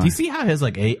large fry. Do you see how his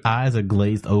like eyes are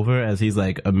glazed over as he's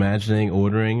like imagining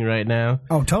ordering right now?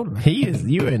 Oh, totally. He is.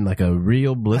 You're in like a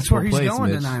real blissful That's where he's place,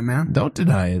 going Mitch. tonight, man. Don't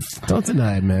deny it. Don't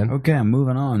deny it, man. Okay, I'm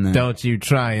moving on then. Don't you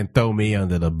try and throw me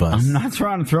under the bus. I'm not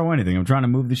trying to throw anything. I'm trying to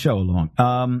move the show along.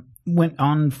 When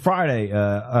on Friday,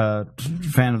 a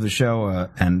fan of the show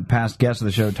and past guest of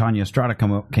the show, Tanya Estrada,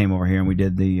 came over here and we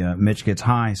did the Mitch Gets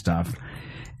High stuff.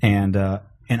 And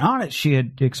on it, she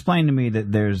had explained to me that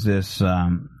there's this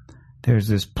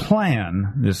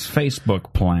plan, this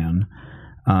Facebook plan,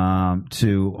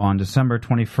 to on December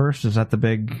 21st. Is that the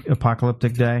big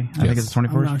apocalyptic day? I think it's the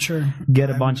 21st. I'm not sure. Get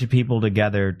a bunch of people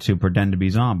together to pretend to be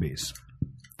zombies.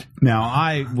 Now,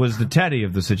 I was the Teddy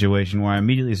of the situation where I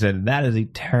immediately said, that is a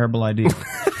terrible idea.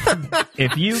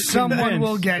 If you Someone convince-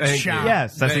 will get Thank shot. you.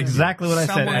 Yes, that's Thank exactly what I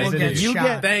said. Someone I will said, get if you shot.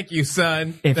 get Thank you,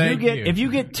 son. if Thank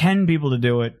you get 10 people to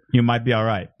do it, you might be all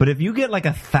right. But if you get like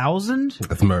 1,000,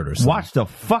 That's murder, son. watch the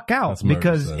fuck out That's murder,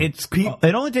 because son.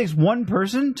 it only takes one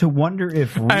person to wonder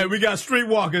if Hey, we got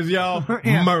streetwalkers, y'all.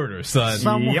 Yeah. Murder, son.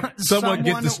 Someone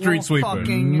get the street will sweeper.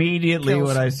 fucking immediately kill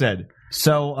what I said.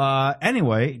 So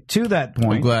anyway, to that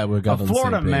point, I'm glad we got a on the same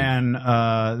Florida page. man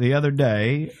the other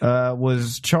day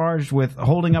was charged with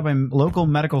holding up a local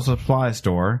medical supply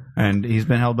store, and he's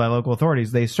been held by local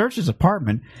authorities. They searched his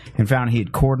apartment and found he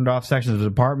had cordoned off sections of his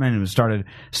apartment and started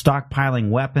stockpiling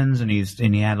weapons. And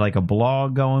he had like a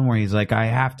blog going where he's like, "I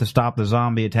have to stop the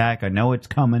zombie attack. I know it's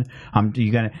coming.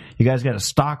 You guys got to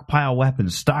stockpile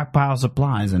weapons, stockpile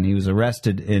supplies." And he was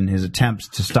arrested in his attempts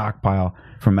to stockpile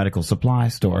from medical supply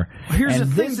store. Here's And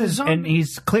the thing, this the is- zombie- and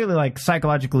he's clearly like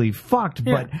psychologically fucked,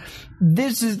 Yeah. but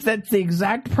that's the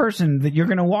exact person that you're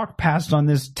going to walk past on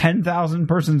this 10,000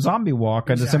 person zombie walk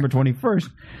on December 21st.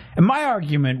 And my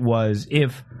argument was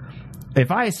if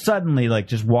I suddenly like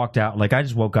just walked out, like I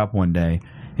just woke up one day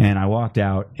and I walked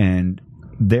out and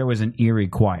there was an eerie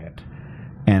quiet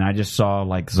and I just saw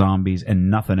like zombies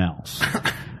and nothing else.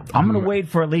 I'm going to wait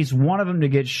for at least one of them to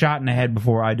get shot in the head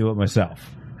before I do it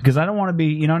myself. because I don't want to be.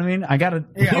 You know what I mean? I gotta.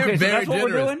 Yeah. You're Okay, so very that's what we're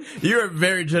generous. doing. You're a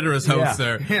very generous host, Yeah.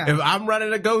 sir. Yeah. If I'm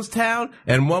running a ghost town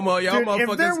and one more y'all Dude,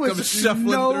 if there motherfuckers come was shuffling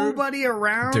nobody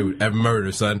around, through, dude, I've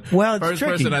murdered, son. Well, it's First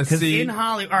tricky, person I 'cause see. in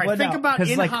Hollywood. All right, Well, think no, about 'cause,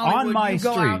 in like, Hollywood. on my you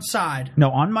go street- outside.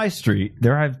 No, on my street,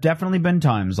 there have definitely been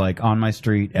times, like on my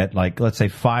street at like let's say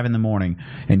 5 a.m,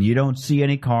 and you don't see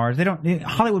any cars.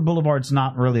 Hollywood Boulevard's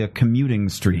not really a commuting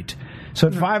street. So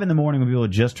at 5 a.m, when people are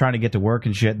just trying to get to work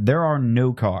and shit, there are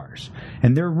no cars,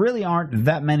 and there really aren't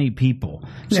that many people.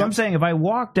 So Yeah. I'm saying if I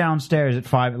walk downstairs at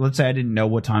 5, let's say I didn't know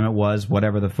what time it was,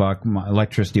 whatever the fuck, my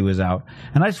electricity was out,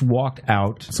 and I just walked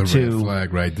out It's a red to.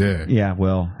 flag right there. Yeah,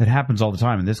 well, it happens all the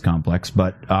time in this complex,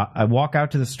 but I walk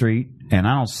out to the street and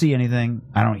I don't see anything.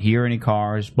 I don't hear any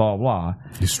cars, blah, blah.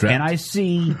 You strapped? And I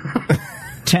see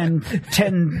 10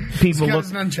 people got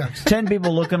his nunchucks. 10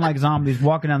 people looking like zombies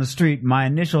walking down the street. My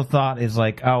initial thought is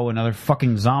like, oh, another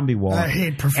fucking zombie walk. I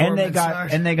hate performance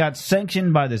art. and they got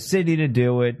sanctioned by the city to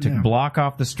do it, to block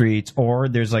off the streets, or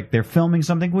there's like they're filming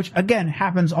something, which again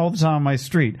happens all the time on my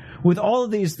street. With all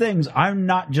of these things, I'm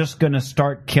not just gonna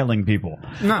start killing people.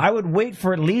 No. I would wait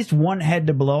for at least one head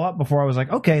to blow up before I was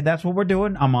like, okay, that's what we're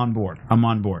doing. I'm on board.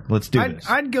 Let's do this.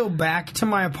 I'd go back to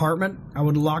my apartment. I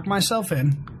would lock myself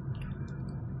in.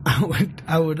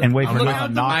 I would And wait for look them out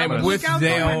to the- knock I I'm would on with look out the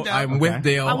Dale. window. I'm with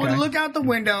Dale. I would look out the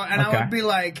window and I Okay. would be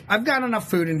like, I've got enough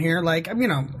food in here. Like,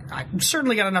 I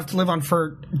certainly got enough to live on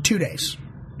for 2 days.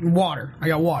 Water. I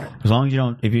got water. As long as you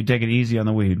don't, if you take it easy on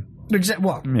the weed.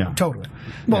 Well, Yeah. totally.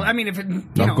 Well, I mean, if it, I'm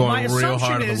my going real assumption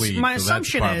hard on the is, weed, my so that's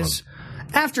assumption the problem. is,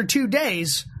 after 2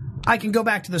 days, I can go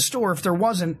back to the store if there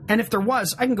wasn't, and if there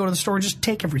was, I can go to the store and just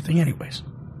take everything anyways,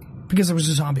 because there was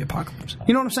a zombie apocalypse.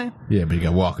 You know what I'm saying? Yeah, but you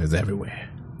got walkers everywhere.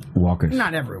 Walkers.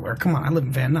 Not everywhere. Come on, I live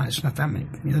in Van Nuys. Not that many.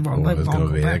 You live all, Well, live all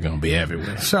they're back. gonna be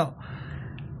everywhere. So,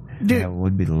 dude, Yeah, it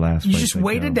would be the last you place just I'd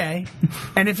wait go. a day,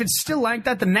 and if it's still like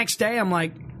that the next day, I'm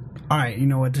like, all right, you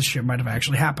know what? This shit might have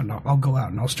actually happened. I'll go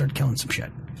out and I'll start killing some shit.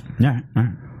 Yeah. All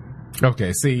right.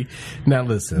 Okay, see, now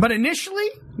listen. But initially,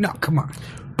 no, come on.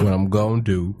 what I'm gonna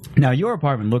do. Now, your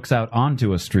apartment looks out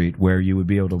onto a street where you would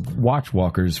be able to watch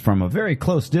walkers from a very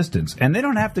close distance, and they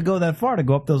don't have to go that far to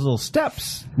go up those little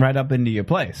steps right up into your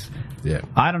place. Yeah.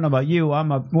 I don't know about you.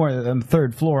 I'm up more on the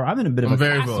third floor. I'm in a bit of I'm a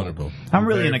very castle. vulnerable. I'm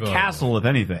really very in a vulnerable. castle, if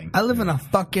anything. I live in a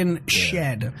fucking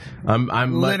shed. I'm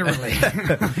Literally.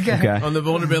 Okay. on the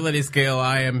vulnerability scale.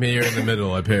 I am here in the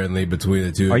middle, apparently, between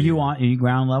the two. Are you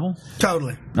ground level?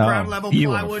 Totally. Oh, Ground level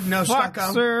you are plywood, no fucked,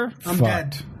 stucco. sir. I'm Fuck.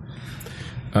 dead.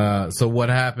 So what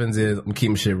happens is I'm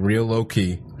keeping shit real low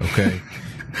key. Okay,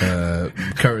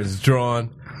 curtains drawn.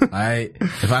 If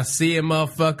I see a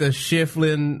motherfucker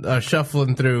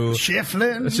shuffling through.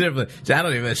 Shifting. Shifting. I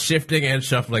don't even shifting and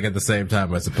shuffling at the same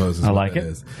time. I suppose. Is I what like that it.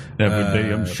 is. Every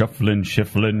day I'm shuffling. If you're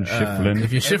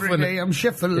Every shuffling, day I'm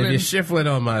shifting. if you're shuffling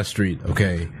on my street,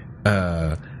 okay,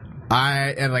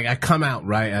 I come out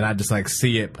right, and I just like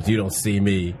see it, but you don't see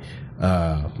me.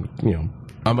 I'm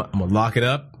gonna lock it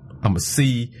up. I'm gonna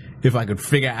see if I can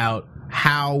figure out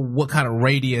what kind of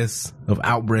radius of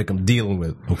outbreak I'm dealing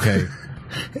with. Okay,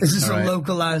 This is All a right.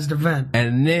 localized event.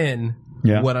 and then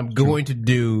Yeah. what I'm going to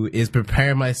do is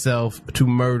prepare myself to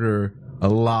murder a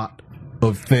lot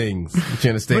of things. You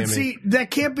understand But me? see, that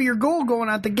can't be your goal going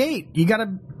out the gate. You got to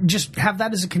just have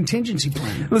that as a contingency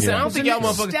plan. Listen, I don't It's think y'all an-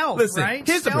 motherfuckers. stealth, Listen, right?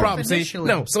 here's the Stealth problem. See, initially.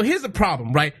 no. So here's the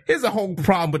problem, right? Here's the whole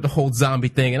problem with the whole zombie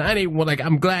thing, and I didn't want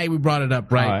I'm glad we brought it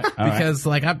up, right? All right. Because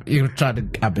I've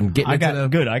been getting I into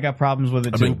got I got problems with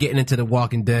it I've too. been getting into The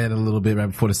Walking Dead a little bit right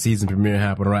before the season premiere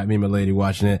happened, right? Me and my lady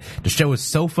watching it. The show is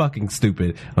so fucking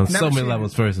stupid on so Never many seen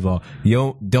levels, it. first of all.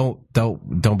 You don't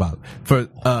bother.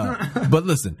 But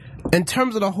listen, in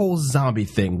terms of the whole zombie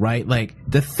thing, right? Like,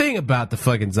 the thing about the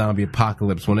fucking zombie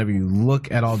apocalypse, whenever you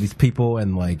look at all these people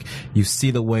and like, you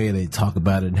see the way they talk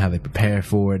about it and how they prepare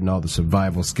for it and all the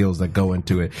survival skills that go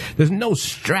into it, there's no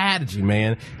strategy,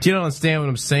 man. Do you understand what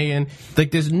I'm saying?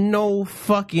 Like, there's no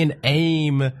fucking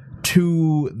aim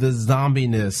to the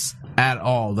zombiness at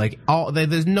all. Like,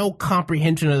 there's no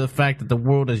comprehension of the fact that the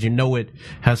world as you know it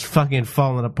has fucking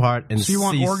fallen apart and So you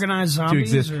want ceased organized to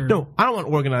zombies, exist. or- No, I don't want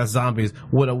organized zombies.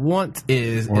 What I want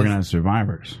is Organized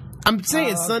survivors. I'm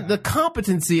saying, son, the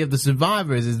competency of the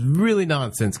survivors is really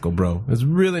nonsensical, bro. It's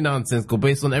really nonsensical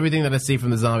based on everything that I see from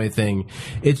the zombie thing.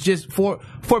 It's just for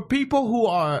people who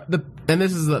are and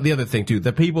this is the other thing too,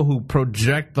 the people who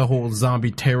project the whole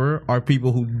zombie terror are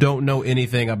people who don't know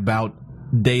anything about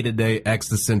day-to-day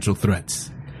existential threats.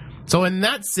 So in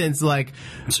that sense, like,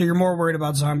 So you're more worried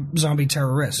about zombie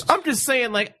terrorists. I'm just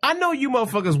saying, like, I know you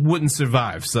motherfuckers wouldn't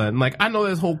survive, son. Like, I know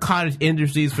there's whole cottage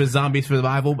industries for zombie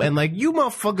survival, and like, you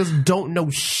motherfuckers don't know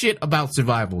shit about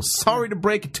survival. Sorry to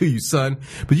break it to you, son,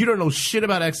 but you don't know shit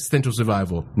about existential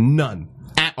survival. None.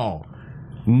 At all.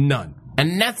 None.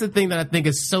 And that's the thing that I think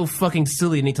is so fucking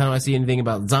silly anytime I see anything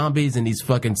about zombies and these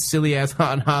fucking silly ass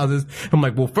haunted houses. I'm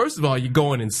like, well, first of all, you're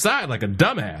going inside like a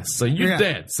dumbass. So you're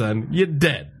dead, son. You're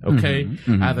dead. Okay?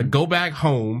 Either go back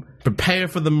home, prepare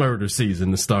for the murder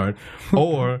season to start,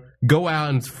 or go out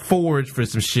and forage for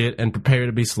some shit and prepare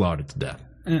to be slaughtered to death.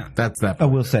 Yeah. That's that. I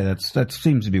will say that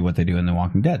seems to be what they do in The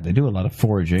Walking Dead. They do a lot of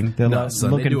foraging. They're Son,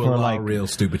 looking they do for a lot like of real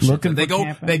stupid shit. looking They for go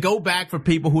camping. they go back for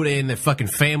people who they in their fucking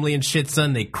family and shit,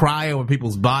 son. They cry over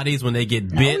people's bodies when they get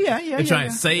bit. They try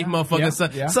to save motherfuckers,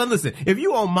 son. Yeah. Son, listen, if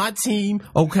you on my team,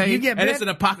 okay, You get and bit? it's an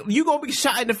apocalypse, you gonna be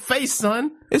shot in the face,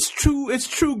 son. It's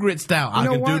true grit style. I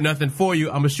know can do what? nothing for you.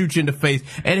 I'm gonna shoot you in the face.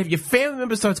 And if your family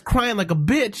member starts crying like a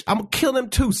bitch, I'm gonna kill them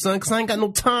too, son, cause I ain't got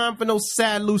no time for no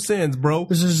sad loose ends, bro.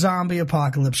 There's a zombie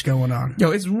apocalypse going on.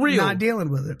 Yo, it's real. Not dealing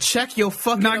with it. Check your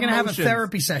fucking Not gonna have a emotions.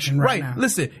 therapy session right now.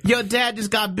 Listen, your dad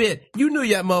just got bit. You knew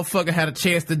that motherfucker had a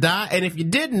chance to die, and if you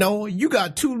didn't know, you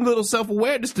got too little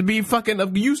self-awareness to be fucking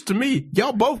of use to me.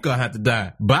 Y'all both gonna have to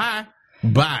die. Bye.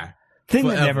 Thing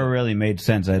that Forever. never really made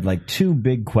sense. I had like two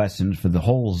big questions for the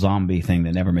whole zombie thing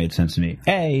that never made sense to me.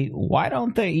 A, why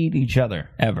don't they eat each other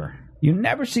ever? You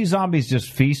never see zombies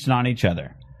just feasting on each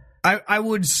other. I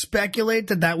would speculate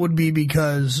that would be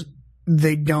because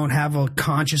they don't have a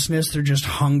consciousness. They're just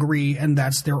hungry, and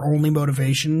that's their only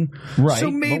motivation. Right, So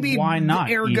maybe, but why not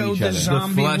eat ergo, each the other?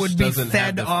 zombie The flesh would be doesn't have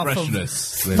fed the off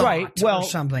freshness. of thought Right. Well, or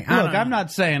something. Look, I'm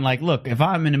not saying like, look, if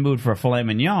I'm in the mood for a filet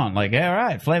mignon, like, all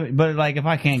right, but like if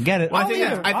I can't get it, Well, I I'll think eat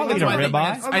that's- a I think ribeye.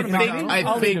 that's- I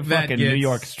think a that fucking gets- New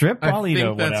York strip. I I'll eat a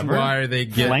think that's whatever. why they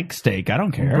get flank steak. I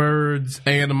don't care. birds,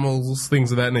 animals,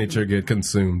 things of that nature get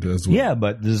consumed as well. Yeah,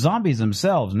 but the zombies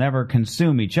themselves never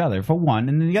consume each other, for one.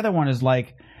 And then the other one is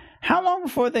like, how long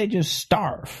before they just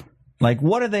starve? Like,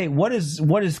 what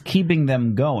is keeping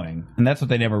them going? And that's what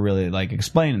they never really like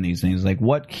explain in these things. Like,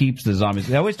 what keeps the zombies?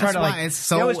 They always try That's to why like. it's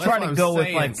so- They always that's try what to I'm go with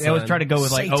saying, like. They always son. try to go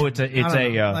with like, oh,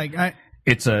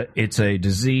 it's a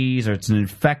disease or it's an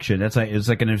infection. It's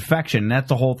like an infection. That's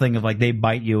the whole thing of like they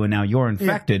bite you and now you're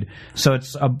infected. Yeah. So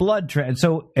it's a blood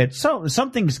so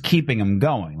something's keeping them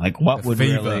going. Like what would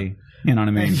fever. really, you know what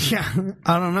I mean? Yeah,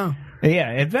 I don't know.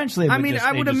 Yeah, eventually. I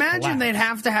would imagine they'd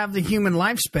have to have the human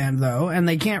lifespan though, and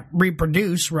they can't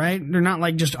reproduce, right? They're not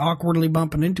like just awkwardly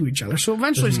bumping into each other. So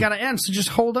eventually it's got to end. So just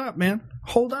hold up, man.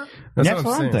 Hold up. That's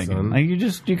what I'm thinking. Son. Like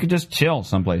you could just chill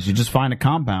someplace. You just find a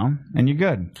compound and you're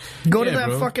good. Go to Yeah, that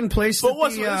bro. fucking place. But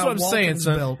that's what I'm saying,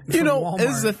 son. Built You know, from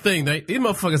this is the Walmart. thing. These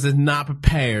motherfuckers is not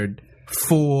prepared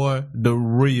for the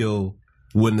real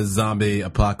when the zombie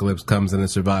apocalypse comes in the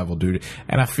survival, dude.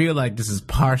 And I feel like this is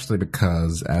partially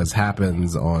because, as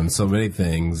happens on so many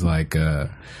things, like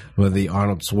with the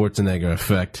Arnold Schwarzenegger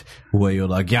effect, where you're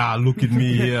like, yeah, look at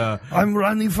me here. I'm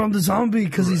running from the zombie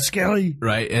because he's scary.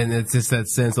 Right, and it's just that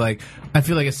sense, like, I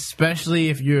feel like especially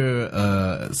if you're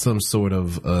some sort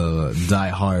of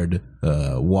die-hard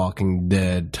Walking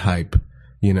Dead type,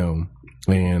 you know,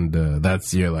 and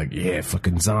that's you're like, yeah,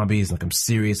 fucking zombies, like I'm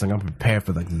serious, like I'm prepared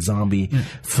for like the zombie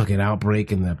fucking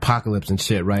outbreak and the apocalypse and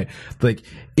shit, right? Like,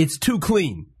 it's too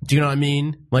clean. Do you know what I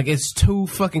mean? Like, it's too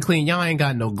fucking clean. Y'all ain't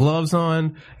got no gloves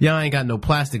on. Y'all ain't got no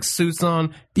plastic suits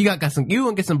on. You gonna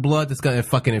get some blood that's gonna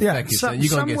fucking infect you. So you're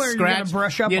gonna get somewhere scratched. You're gonna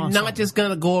brush up You're on not something. just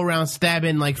gonna go around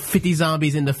stabbing like 50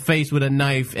 zombies in the face with a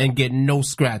knife and get no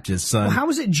scratches, son. How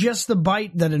is it just the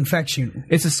bite that infects you?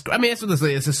 It's I mean, that's what they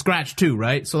say. It's a scratch too,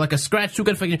 right? So like a scratch too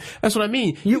can affect you. That's what I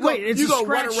mean. It's you a go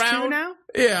scratch run around too now?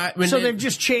 Yeah. I mean, So they've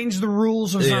just changed the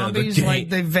rules of Yeah, the zombies, game. like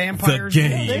they vampires. The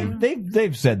game.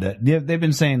 They've said that. They've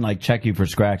been saying like check you for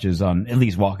scratches on at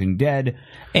least Walking Dead,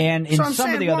 and in So I'm some of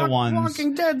saying the other ones.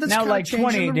 Walking Dead, that's now, kinda like changing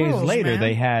 28 the days rules, later,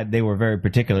 man. they were very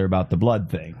particular about the blood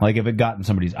thing. Like if it got in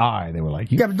somebody's eye, they were like,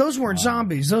 Yeah, but those weren't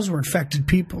zombies. Those were infected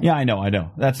people. Yeah, I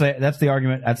know. That's the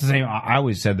argument. That's the same. I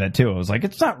always said that too. I was like,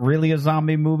 it's not really a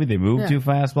zombie movie. They move too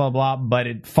fast, blah blah. But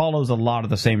it follows a lot of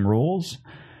the same rules.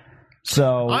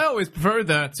 So I always preferred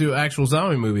that to actual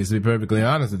zombie movies, to be perfectly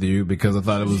honest with you, because I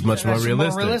thought it was much more That's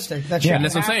realistic. That And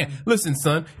that's what I'm saying. Listen,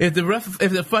 son, if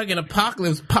the fucking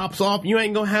apocalypse pops off, you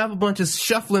ain't gonna have a bunch of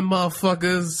shuffling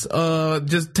motherfuckers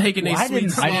just taking their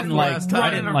sweet I didn't like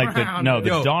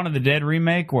the Dawn of the Dead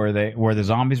remake where the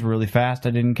zombies were really fast. I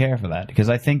didn't care for that because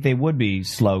I think they would be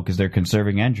slow because they're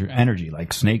conserving energy,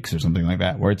 like snakes or something like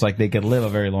that, where it's like they could live a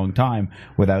very long time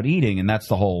without eating, and that's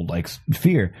the whole like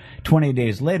fear. 28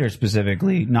 days later, specifically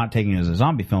specifically, not taking it as a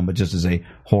zombie film, but just as a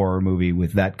horror movie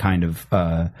with that kind of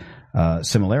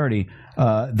similarity,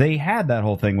 they had that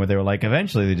whole thing where they were like,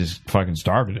 eventually they just fucking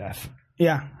starve to death.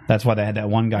 Yeah. That's why they had that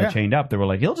one guy chained up. They were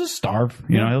like, he'll just starve,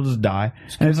 he'll just die.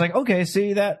 And it's like, okay,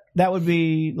 see, that would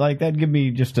be like, that'd give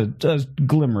me just a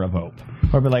glimmer of hope.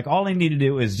 Or be like, all I need to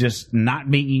do is just not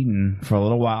be eaten for a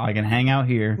little while. I can hang out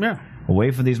here. Yeah.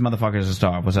 Wait for these motherfuckers to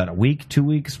starve. Was that a week, 2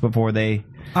 weeks before they?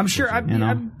 I'm sure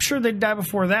they'd die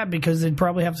before that because they'd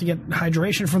probably have to get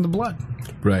hydration from the blood.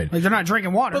 Right. Like they're not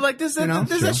drinking water. But like there's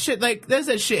that shit like there's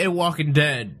that shit in Walking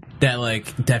Dead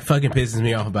that fucking pisses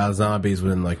me off about zombies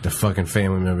when like the fucking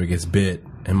family member gets bit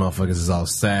and motherfuckers is all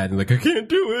sad and like, I can't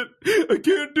do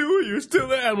it, you're still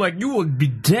there. I'm like, you would be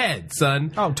dead,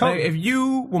 son. Oh, totally. Like, if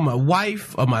you were my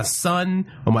wife or my son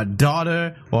or my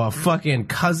daughter or a fucking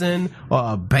cousin or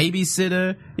a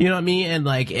babysitter, you know what I mean? And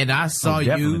like, and I saw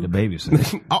definitely you, the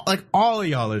babysitter. like all of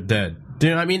y'all are dead. Do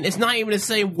you know what I mean? It's not even the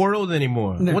same world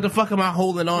anymore. No. What the fuck am I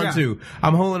holding on to?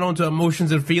 I'm holding on to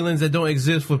emotions and feelings that don't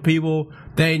exist for people.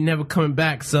 They ain't never coming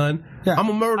back, son. Yeah. I'm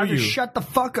gonna murder Either you. shut the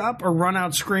fuck up or run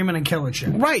out screaming and killing shit.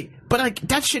 Right. But like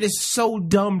that shit is so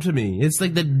dumb to me. It's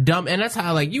like the dumb, and that's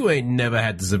how like you ain't never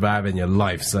had to survive in your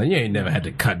life, son. You ain't never had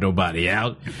to cut nobody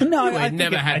out. No, you ain't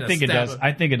I think it does.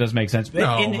 I think it does make sense.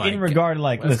 In regard to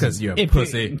like, that's because you're a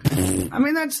pussy. I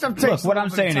mean, that stuff takes. Look, what I'm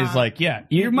saying is like, yeah,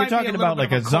 you're talking about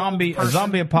like a zombie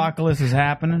apocalypse is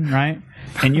happening, right?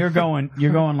 And you're going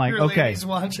like, Your okay, lady's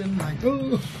watching, like,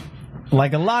 ooh.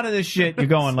 like a lot of this shit, you're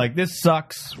going like, this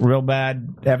sucks real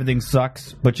bad. Everything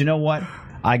sucks. But you know what?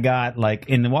 I got like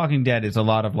in The Walking Dead, it's a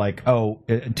lot of like,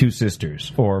 two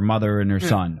sisters or mother and her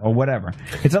son or whatever.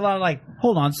 It's a lot of like,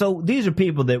 hold on. So these are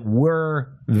people that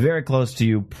were very close to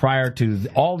you prior to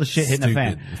all the shit hitting the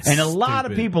fan. And a lot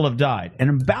of people have died.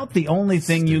 And about the only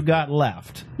thing you got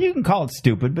left, you can call it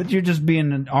stupid, but you're just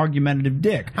being an argumentative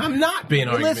dick. I'm not being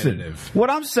argumentative. Listen, what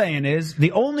I'm saying is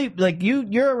the only, like,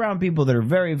 you're around people that are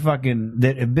very fucking,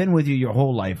 that have been with you your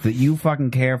whole life, that you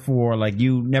fucking care for, like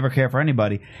you never care for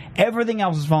anybody. Everything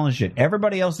else is falling to shit.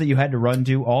 Everybody else that you had to run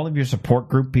to, all of your support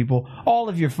group people, all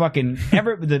of your fucking,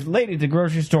 the lady at the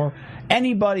grocery store,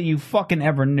 anybody you fucking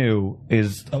ever knew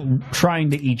is trying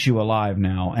to eat you alive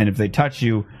now. And if they touch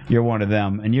you, you're one of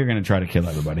them, and you're going to try to kill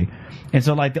everybody. And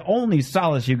so, like, the only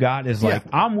solace you got is, like,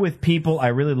 I'm with people I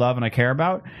really love and I care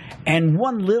about, and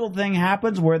one little thing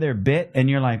happens where they're bit, and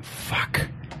you're like, fuck,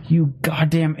 you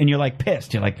goddamn, and you're, like,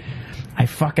 pissed. You're like,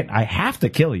 I have to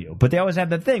kill you. But they always have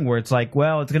that thing where it's like,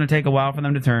 well, it's going to take a while for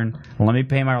them to turn. Well, let me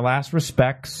pay my last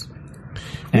respects.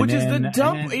 Which is the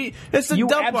dumb. It's the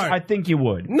dumb part. I think you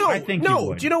would. No, I think no. you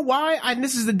would. Do you know why?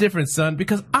 This is the difference, son.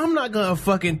 Because I'm not gonna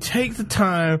fucking take the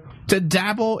time to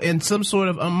dabble in some sort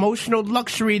of emotional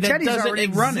luxury that Teddy's doesn't already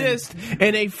exist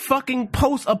in a fucking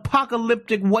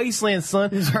post-apocalyptic wasteland, son.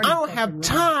 I don't have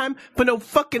time for no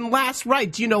fucking last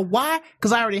rites. You know why?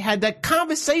 Because I already had that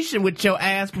conversation with your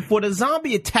ass before the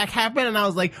zombie attack happened, and I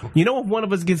was like, you know, if one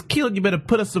of us gets killed, you better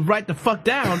put us right the fuck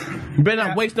down. You better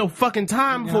not waste no fucking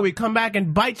time before we come back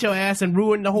and bite your ass and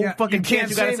ruin the whole fucking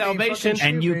chance you got of salvation.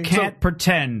 And you can't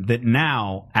pretend that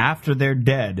now, after they're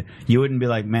dead, you wouldn't be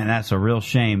like, man, that's a real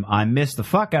shame. I missed the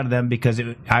fuck out of them because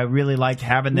I really liked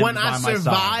having them when by I my side.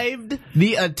 survived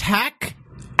the attack,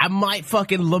 I might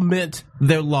fucking lament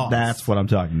their loss. That's what I'm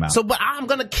talking about. So, but I'm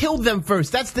gonna kill them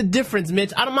first. That's the difference,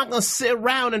 Mitch. I'm not gonna sit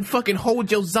around and fucking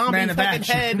hold your zombie fucking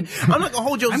head. I'm not gonna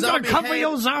hold your zombie head. I'm gonna cover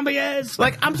your zombie ass.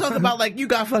 Like, I'm talking about, like, you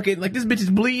got fucking, like, this bitch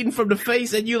is bleeding from the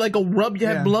face and you, like, go rub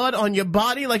your blood on your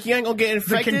body like you ain't gonna get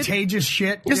infected. The contagious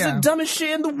shit. It's the dumbest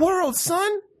shit in the world,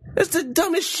 son. It's the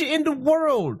dumbest shit in the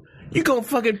world. You gonna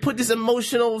fucking put this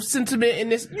emotional sentiment in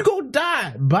this. You gonna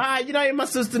die. Bye. You're not even my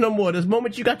sister no more. This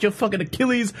moment you got your fucking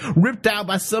Achilles ripped out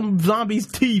by some zombie's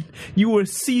teeth, you were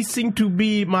ceasing to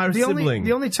be my sibling.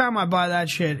 The only time I buy that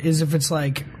shit is if it's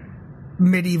like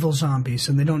medieval zombies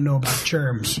and they don't know about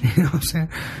germs. You know what I'm saying?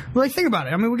 Well, like, think about it.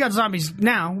 I mean, we got zombies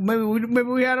now. Maybe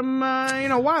we had them,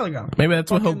 a while ago. Maybe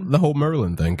that's what the whole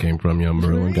Merlin thing came from. You know,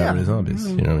 Merlin got rid of zombies.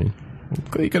 You know what I mean?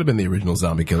 He could have been the original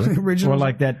zombie killer. Or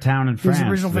like that town in France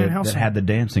that had the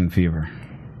dancing fever.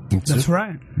 That's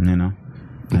right. You know?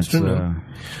 That's true.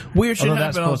 Weird shit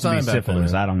happen all the time.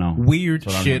 Syphilis, I don't know.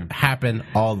 Weird shit happen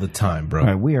all the time, bro. All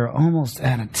right, we are almost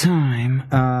out of time.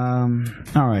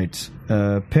 All right.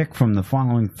 Pick from the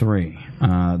following three.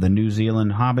 The New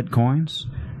Zealand Hobbit coins.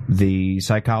 The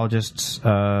psychologist's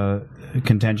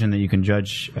contention that you can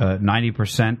judge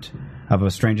 90% of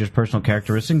a stranger's personal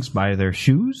characteristics by their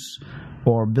shoes.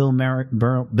 Or Bill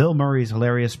Murray's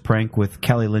hilarious prank with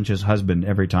Kelly Lynch's husband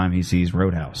every time he sees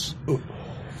Roadhouse.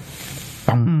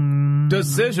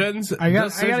 Decisions. I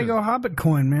gotta go Hobbit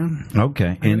coin, man.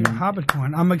 Okay. In Hobbit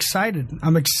coin. I'm excited.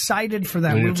 I'm excited for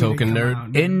that You're a movie. token to come nerd?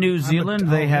 out. In New Zealand,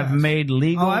 they have made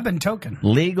legal. Oh, I've been token.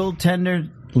 Legal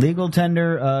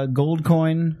tender gold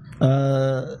coin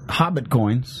Hobbit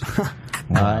coins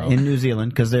in New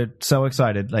Zealand because they're so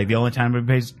excited. Like the only time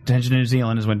everybody pays attention to New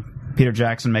Zealand is when Peter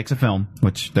Jackson makes a film,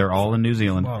 which they're all in New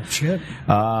Zealand. Oh shit!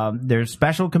 There's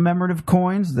special commemorative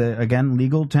coins. Again,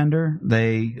 legal tender.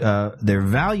 They're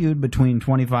valued between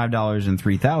 $25 and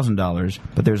 $3,000,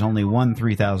 but there's only one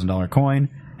 $3,000 coin.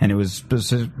 And it was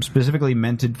specifically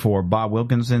minted for Bob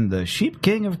Wilkinson, the Sheep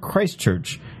King of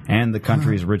Christchurch, and the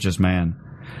country's richest man.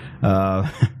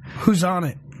 Who's on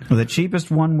it? The cheapest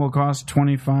one will cost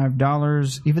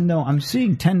 $25, even though I'm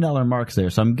seeing $10 marks there,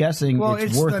 so I'm guessing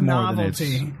it's worth the more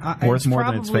novelty.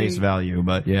 than its face value.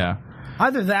 But yeah,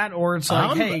 either that or it's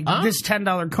like, this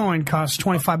 $10 coin costs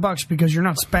 $25 because you're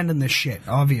not spending this shit.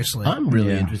 Obviously, I'm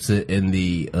really interested in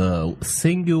the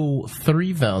single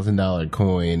 $3,000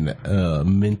 coin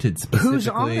minted specifically. Who's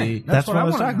on it? That's what I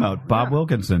was wanna talking know. about. Bob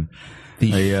Wilkinson.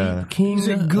 The Sheep King Is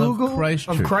it Google of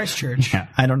Christchurch. of Christchurch? Yeah,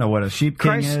 I don't know what a sheep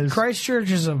king is.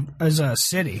 Christchurch is a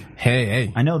city.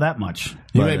 Hey. I know that much.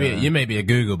 You but, may be a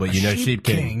Google, but you know Sheep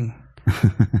King.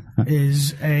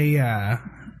 Is a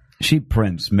sheep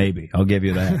prince, maybe. I'll give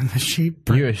you that. the sheep.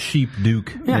 You're a sheep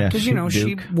duke. Yeah, because sheep duke.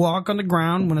 sheep walk on the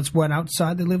ground when it's wet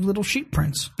outside. They live little sheep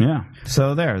prints. Yeah.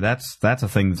 So that's a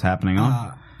thing that's happening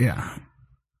on. Yeah.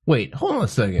 Wait, hold on a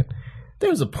second. There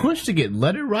was a push to get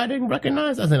letter writing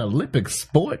recognized as an Olympic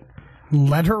sport.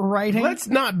 Letter writing? Let's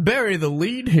not bury the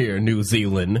lead here, New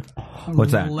Zealand.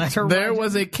 What's that? Letter There writing?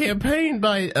 was a campaign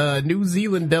by New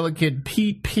Zealand delegate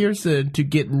Pete Pearson to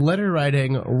get letter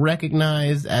writing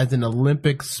recognized as an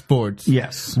Olympic sport.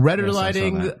 Yes. Letter Yes, I saw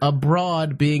writing that.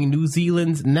 abroad being New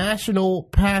Zealand's national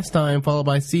pastime, followed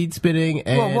by seed spitting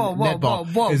and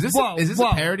netball. Is this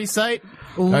a parody site?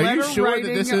 Are Letter you sure that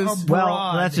writing this is?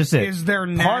 Well, that's just it. Is there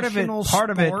part of it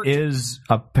sport? is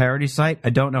a parody site. I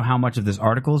don't know how much of this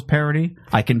article is parody.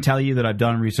 I can tell you that I've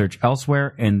done research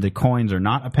elsewhere, and the coins are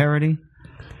not a parody.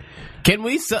 Can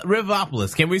we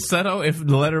Rivopolis? Can we settle if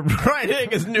letter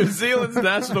writing is New Zealand's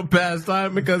national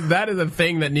pastime? Because that is a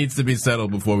thing that needs to be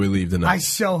settled before we leave tonight. I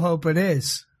so hope it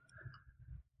is.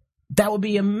 That would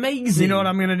be amazing. You know what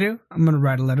I'm going to do? I'm going to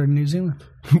write a letter to New Zealand.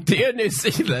 Dear New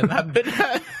Zealand, I've been.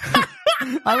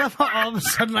 I love how all of a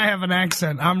sudden I have an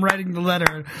accent. I'm writing the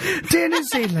letter. Dear New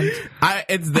Zealand.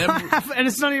 It's them. And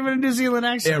it's not even a New Zealand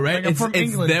accent. Yeah, right. Like I'm from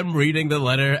it's England. them reading the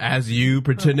letter as you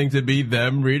pretending to be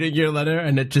them reading your letter,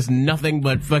 and it's just nothing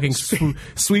but fucking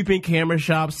sweeping camera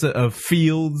shots of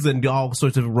fields and all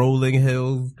sorts of rolling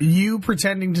hills. You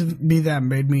pretending to be them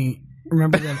made me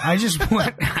remember that I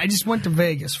just went to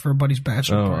Vegas for a buddy's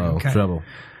bachelor party. Okay. Trouble.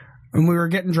 And we were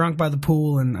getting drunk by the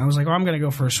pool, and I was like, I'm going to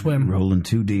go for a swim. Rolling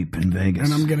too deep in Vegas.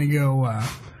 And I'm going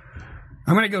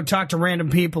to go talk to random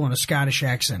people in a Scottish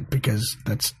accent because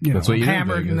that's what I'm you do in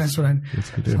hammered, and Vegas. that's what I That's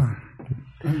what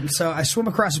you do. So I swim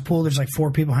across the pool. There's like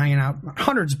 4 people hanging out,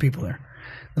 hundreds of people there.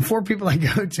 The 4 people I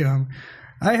go to,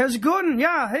 hey, how's it going?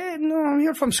 Yeah, hey, no, I'm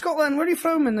here from Scotland. Where are you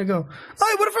from? And they go,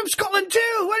 oh, we're from Scotland too.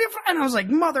 Where are you from? And I was like,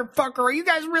 motherfucker, are you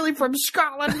guys really from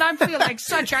Scotland? And I feel like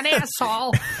such an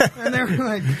asshole. And they're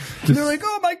like,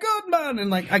 oh my god, man. And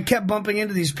like, I kept bumping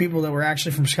into these people that were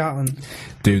actually from Scotland.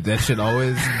 Dude, that should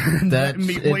always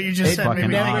What you just said made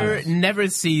me never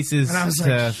ceases And I was to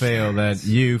like, fail that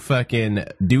you fucking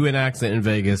do an accent in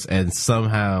Vegas and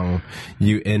somehow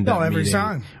you end up every meeting,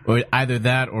 time. or either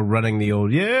that or running the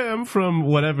old I'm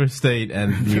from whatever state,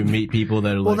 and you meet people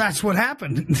that are Well, like, that's what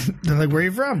happened. They're like, where are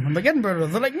you from? I'm like, Edinburgh.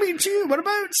 They're like, me too. What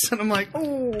about? And I'm like,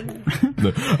 oh.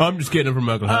 I'm just kidding from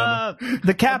Oklahoma.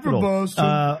 The capital. Boston.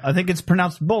 I think it's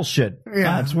pronounced bullshit.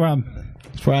 Yeah. That's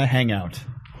where I hang out.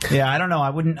 Yeah, I don't know. I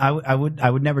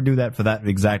would never do that for that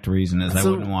exact reason. I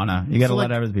wouldn't wanna. You got to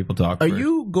let other people talk. Are first.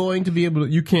 you going to be able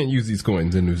to? You can't use these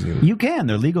coins in New Zealand. You can.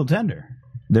 They're legal tender.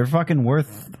 They're fucking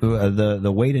worth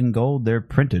the weight in gold. They're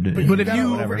printed. But if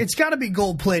it's got to be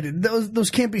gold plated. Those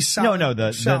can't be solid. No,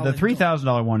 the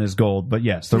 $3,000 one is gold, but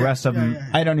yes, the rest of them,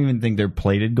 I don't even think they're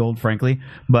plated gold, frankly.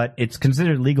 But it's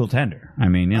considered legal tender. I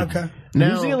mean, Okay.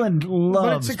 New Zealand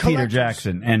loves a Peter collector's.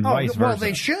 Jackson and vice versa. Well,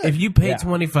 they should. If you pay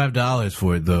 $25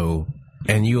 for it though,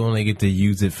 and you only get to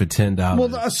use it for $10, Well,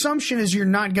 the assumption is you're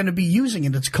not going to be using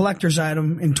it. It's a collector's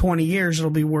item. In 20 years, it'll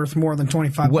be worth more than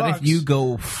 $25. what if you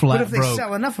go flat But if they broke?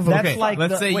 sell enough of them, That's like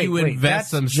let's say you invest that's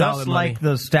some just solid like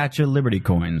money. the Statue of Liberty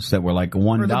coins that were like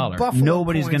 $1. Buffalo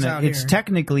Nobody's coins gonna. out It's here.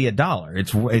 technically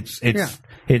 $1.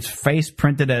 it's face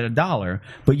printed at $1,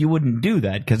 but you wouldn't do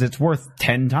that because it's worth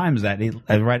 10 times that.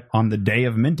 Right on the day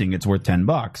of minting, it's worth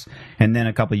 $10, and then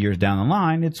a couple years down the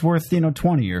line, it's worth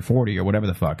 20 or 40 or whatever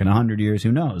the fuck. In 100 years,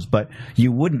 who knows? But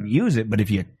you wouldn't use it. But if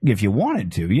you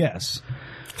wanted to, yes.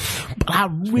 But I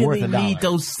really need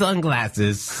those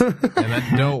sunglasses, and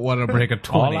I don't want to break a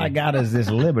 20. All I got is this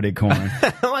Liberty coin.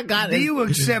 All I got Do you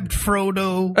accept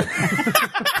Frodo?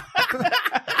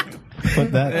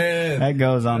 But that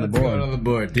goes on the Let's board. go on the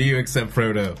board. Do you accept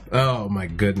Frodo? Oh my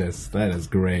goodness, that is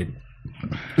great.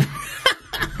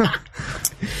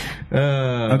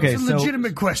 Okay, It's a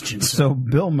legitimate question. So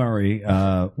Bill Murray,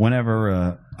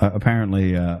 whenever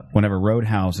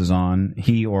Roadhouse is on,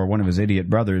 he or one of his idiot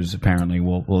brothers apparently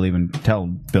will even tell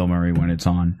Bill Murray when it's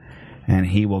on, and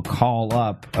he will call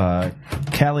up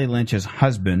Kelly Lynch's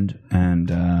husband, and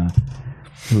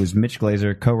who is Mitch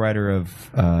Glazer, co-writer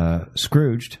of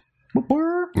Scrooged.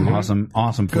 Awesome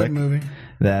flick. Good movie.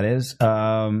 That is.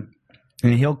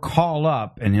 And he'll call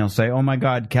up and he'll say, "Oh my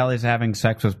God, Kelly's having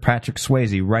sex with Patrick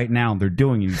Swayze right now. They're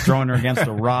doing it. He's throwing her against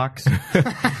the rocks."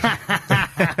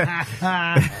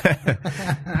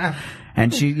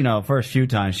 And she, first few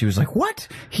times she was like, "What?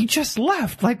 He just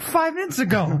left like 5 minutes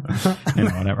ago."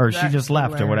 Whatever. Or she just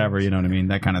left hilarious. or whatever, you know what I mean?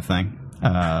 That kind of thing.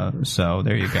 So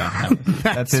there you go.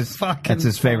 That's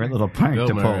his favorite little prank Bill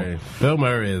to Murray. pull. Bill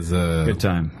Murray is Good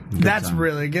time. That's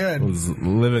really good. was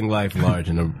living life large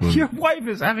in a. Your wife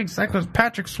is having sex with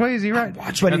Patrick Swayze, right?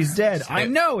 But he's dead. I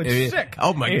know, it's sick.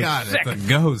 Oh my God, sick. it's a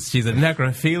ghost. She's a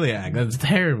necrophiliac. That's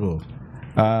terrible.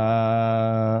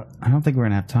 I don't think we're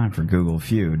gonna have time for Google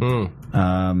Feud.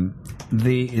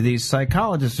 The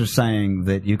psychologists are saying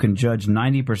that you can judge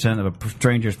 90% of a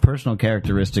stranger's personal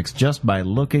characteristics just by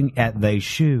looking at their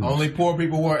shoes. Only poor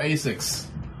people wear Asics.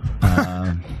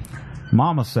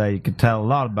 Mama say you could tell a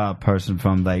lot about a person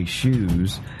from their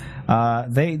shoes.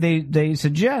 They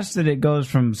suggest that it goes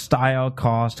from style,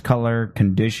 cost, color,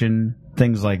 condition,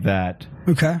 things like that.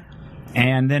 Okay.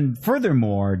 And then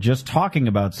furthermore, just talking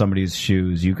about somebody's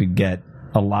shoes, you could get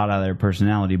a lot out of their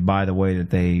personality by the way that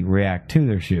they react to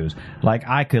their shoes. Like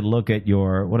I could look at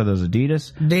your, what are those,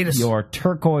 Adidas? Adidas. Your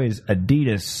turquoise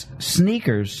Adidas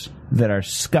sneakers that are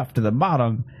scuffed to the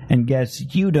bottom and guess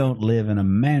you don't live in a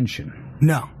mansion.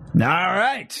 No. All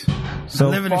right. So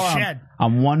I live in a far, shed.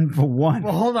 I'm 1 for 1.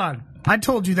 Well, hold on. I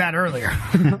told you that earlier.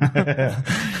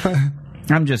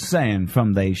 I'm just saying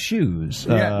from they shoes.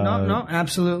 Yeah, no,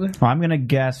 absolutely. I'm going to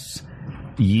guess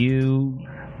you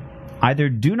either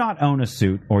do not own a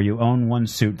suit or you own one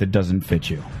suit that doesn't fit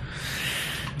you.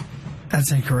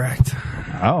 That's incorrect.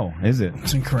 Oh, is it?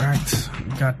 It's incorrect.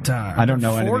 We got. I don't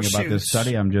know four anything about this suits.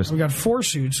 study. I'm just We got 4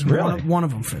 suits. And Really? one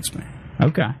of them fits me.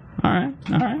 okay. All right.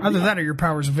 Either that or your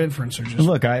powers of inference are just.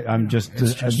 Look, I'm just.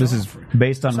 This is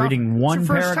based on reading one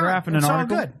paragraph in an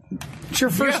article. All good. It's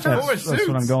your first You got time. 4 That's suits.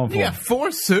 what I'm going for. You got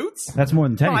 4 suits. That's more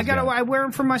than 10. No, I wear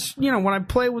them for my, when I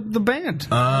play with the band. You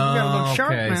gotta look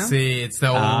sharp, okay. man. See, it's the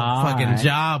old Ah, fucking right.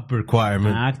 job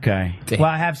requirement. Okay. Well,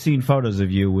 I have seen photos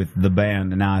of you with the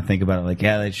band, and now I think about it like,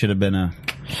 yeah, they should have been a.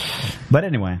 But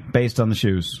anyway, based on the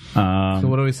shoes, So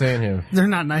what are we saying here? They're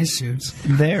not nice suits.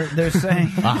 they're saying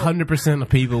 100% of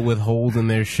people with holes in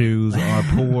their shoes are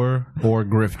poor or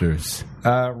grifters.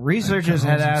 researchers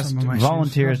had holes in asked some of my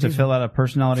volunteers shoes. to fill out a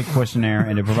personality questionnaire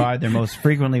and to provide their most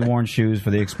frequently worn shoes for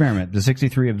the experiment. The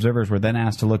 63 observers were then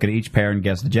asked to look at each pair and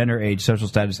guess the gender, age, social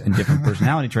status, and different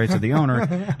personality traits of the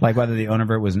owner, like whether the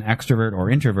owner was an extrovert or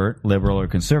introvert, liberal or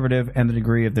conservative, and the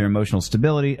degree of their emotional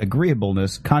stability,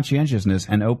 agreeableness, conscientiousness,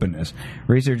 and openness.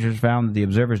 Researchers found that the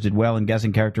observers did well in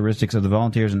guessing characteristics of the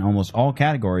volunteers in almost all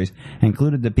categories, and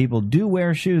included that people do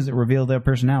wear shoes that reveal their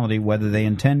personality, whether they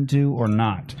intend to or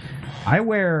not. I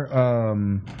wear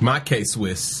My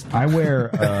K-Swiss. I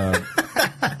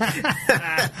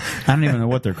don't even know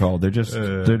what they're called. They're just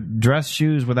they're dress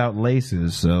shoes without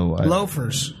laces. So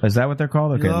Loafers. Is that what they're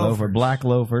called? Okay, Loafers. black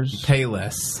loafers.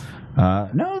 Payless.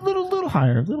 No, a little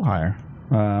higher.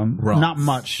 Not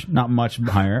much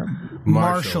higher.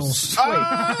 Marshalls.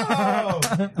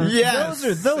 Yes.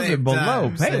 Those are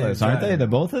below Payless, aren't they? The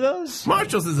both of those.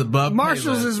 Marshalls is above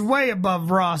Marshalls Payless. is way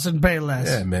above Ross and Payless.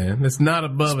 Yeah, man. It's not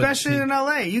above it. Especially in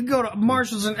L.A. You go to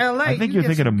Marshalls in L.A. I think you you're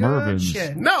get thinking of some good Mervyn's.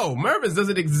 shit. No, Mervyn's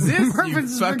doesn't exist. Mervyn's you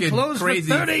has been fucking closed for crazy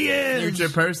 30 years. future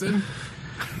person.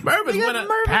 Mervyn's went up.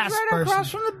 Past person.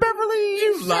 from the Beverly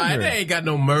You lying? They ain't got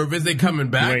no Mervyn's. They coming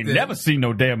back. You ain't never seen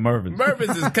no damn Mervyn's.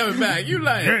 Mervyn's is coming back. You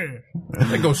lying?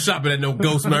 I go shopping at no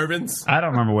Ghost Mervyn's. I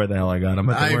don't remember where the hell I got them,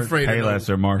 but I they ain't weren't afraid of Payless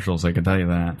or Marshalls. I can tell you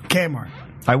that. Kmart.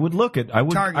 I would look at. I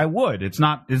would. Target. I would. It's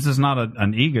not. This is not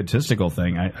an egotistical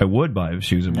thing. I would buy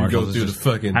shoes at Marshalls. go It's through just-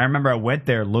 the fucking- I remember I went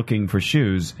there looking for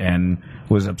shoes and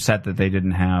was upset that they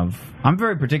didn't have. I'm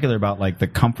very particular about like the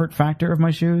comfort factor of my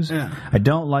shoes. Yeah. I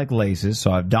don't like laces,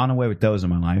 so I've done away with those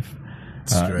in my life.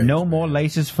 Strange, No more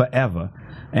laces forever,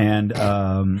 and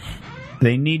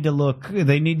they need to look.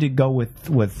 They need to go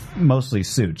with mostly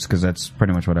suits because that's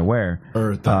pretty much what I wear.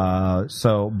 Earth.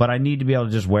 But I need to be able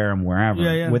to just wear them wherever.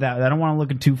 Yeah, yeah. Without, I don't want to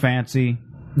look too fancy.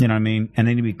 You know what I mean? And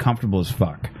they need to be comfortable as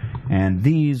fuck. And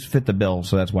these fit the bill,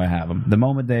 so that's why I have them. The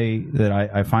moment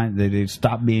I find that they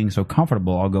stop being so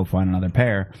comfortable, I'll go find another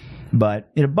pair. But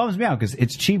it bums me out because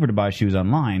it's cheaper to buy shoes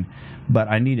online. But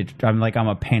I need it. I'm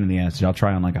a pain in the ass. I'll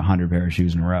try on like 100 pair of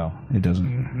shoes in a row. It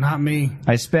doesn't. Not me.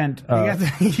 I spent.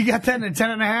 You got that in a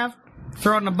 10.5?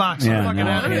 Throw it in the box. Yeah, Fucking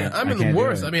no, have it. I'm I in the can't do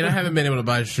worst. it. I mean, I haven't been able to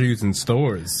buy shoes in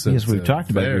stores. Yes, since, we've talked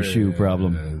about your shoe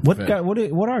problem. What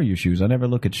are your shoes? I never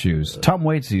look at shoes. Tom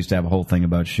Waits used to have a whole thing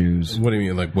about shoes. What do you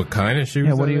mean? Like what kind of shoes?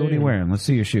 Yeah, what are you wearing? Let's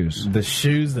see your shoes. The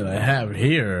shoes that I have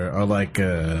here are like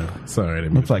sorry, I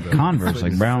didn't Looks mean like to- Converse,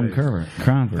 like brown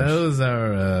Converse. Those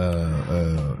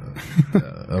are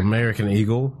American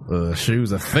Eagle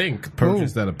shoes. I think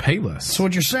purchased at a Payless. So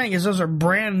what you're saying is those are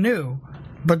brand new,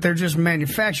 but they're just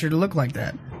manufactured to look like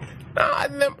that. I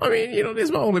mean, this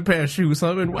is my only pair of shoes. So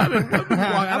I've been walking.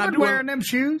 I've been wearing them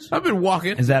shoes. I've been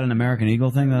walking. Is that an American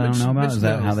Eagle thing that I don't know about? Mitch Is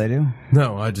that knows. how they do?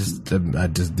 No, I just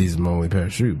these are my only pair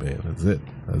of shoes, man. That's it.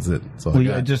 That's all I Well,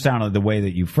 got. it just sounded the way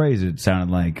that you phrased it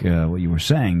sounded like what you were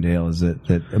saying, Dale. Is that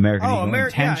American Eagle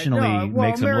intentionally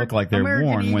makes them look like they're American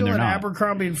worn Eagle when they're and not?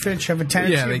 Abercrombie and Fitch have a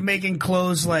tendency Yeah, they- of making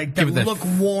clothes like that give it that look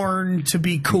worn to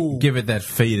be cool. Give it that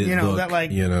faded look. that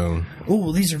like, know.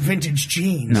 ooh, these are vintage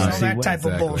jeans. No, all see, that type of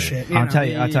exactly. bullshit. I'll tell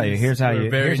you. Here's how They were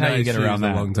you. very Here's how you nice get shoes around a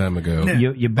that. long time ago.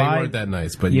 You buy. They weren't that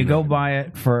nice, but you know, go buy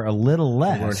it for a little they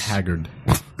weren't less. haggard.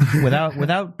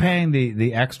 without paying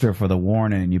the extra for the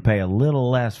worn in, you pay a little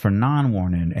less for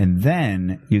non-worn in, and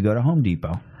then you go to Home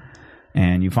Depot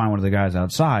and you find one of the guys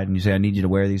outside and you say, I need you to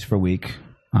wear these for a week.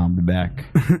 I'll be back.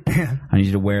 I need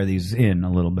you to wear these in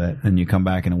a little bit. And you come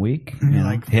back in a week,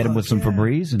 hit him with some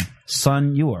Febreze, and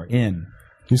son, you are in.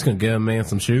 You just gonna give a man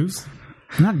some shoes?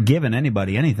 I'm not giving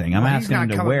anybody anything. I'm Well, he's asking him not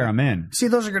to coming wear back. them in. See,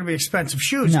 those are going to be expensive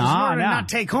shoes. 'cause in order to not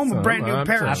take home a brand new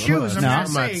pair of shoes, I'm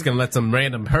not just gonna let some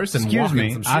random person Excuse walk me,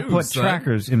 in some shoes. I put son.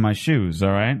 trackers in my shoes,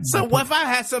 all right? So what if I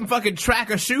had some fucking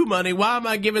tracker shoe money? Why am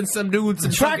I giving some dude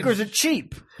some Trackers are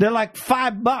cheap. They're like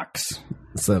 $5.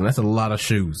 Son, that's a lot of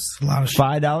shoes. A lot of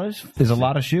 $5 is a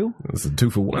lot of shoe. It's a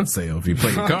 2-for-1 sale if you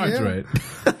play your cards Yeah. right.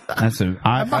 That's a.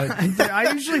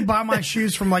 I usually buy my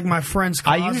shoes from like my friend's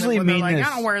closet. I usually when they're mean like, this-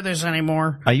 I don't wear this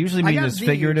anymore. I usually mean got this these.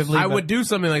 figuratively. I but would do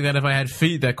something like that if I had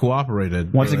feet that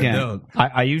cooperated. once but I again. don't.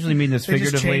 I usually mean this They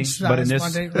just figuratively, change size but in this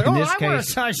one day. in this I wear a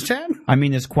case, size 10. I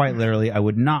mean this quite literally. I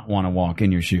would not want to walk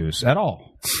in your shoes at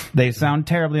all. They sound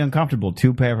terribly uncomfortable.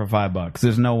 2 pair for $5.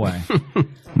 There's no way.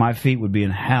 My feet would be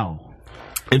in hell.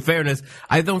 In fairness,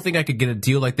 I don't think I could get a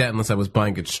deal like that unless I was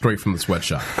buying it straight from the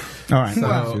sweatshop. All right,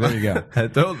 so there you go. I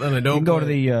don't. You can go to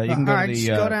the you can go All right, to just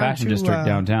the go down fashion to, district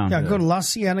downtown. Yeah, go to La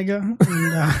Cienega.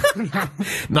 And,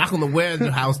 knock on the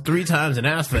warehouse 3 times and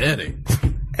ask for Eddie.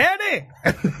 Eddie!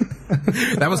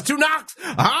 That was 2 knocks.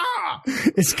 Ah!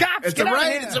 It's cops. It's Get a out of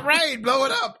raid. here. It's a raid. Blow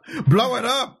it up. Blow it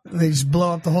up. They just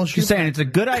blow up the whole shoe. Just saying, it's a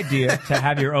good idea to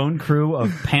have your own crew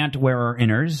of pant wearer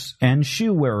inners and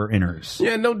shoe wearer inners.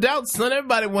 Yeah, no doubt, son.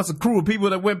 Everybody wants a crew of people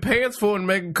that wear pants for and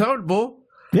make them comfortable.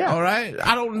 Yeah. All right.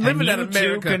 I don't live And in that you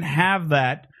America. too can have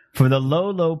that for the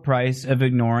low price of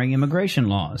ignoring immigration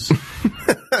laws.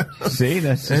 See,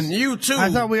 that's and you too. I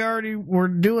thought we already were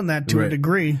doing that to a Right.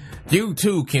 degree. You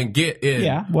too can get in.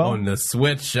 Yeah, well- on the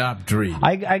sweatshop dream.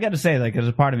 I got to say, like, there's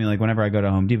a part of me, like, whenever I go to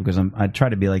Home Depot, because I try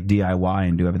to be like DIY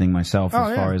and do everything myself Oh, as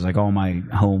yeah. far as like all my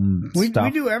home We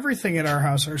stuff. do everything at our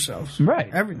house ourselves. Right.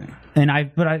 Everything. And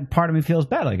part of me feels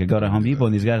bad. Like, I go to Home Depot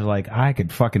and these guys are like, I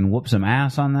could fucking whoop some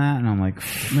ass on that, and I'm like,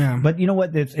 Yeah. but you know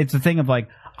what? It's the thing of like,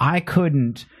 I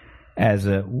couldn't. As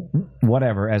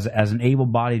an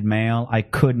able-bodied male, I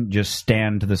couldn't just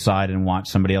stand to the side and watch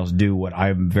somebody else do what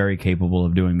I'm very capable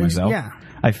of doing myself. Yeah.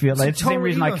 I feel like it's the same total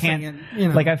reason I ego can't. thing, and, you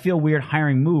know. Like I feel weird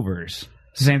hiring movers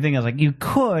It's the same thing as like you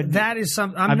could. That is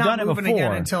something. I'm I've not done it moving before.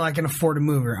 again until I can afford a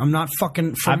mover. I'm not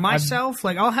fucking for myself.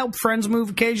 Like I'll help friends move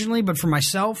occasionally, but for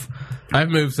myself, I've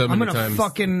moved so I'm many gonna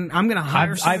times. I'm gonna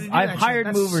hire. I've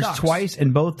hired movers twice,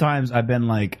 and both times I've been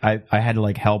like I had to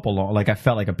like help along. Like I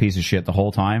felt like a piece of shit the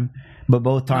whole time. But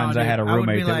both times I dude, had a I would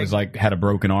be roommate that like- was like had a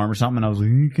broken arm or something, and I was like,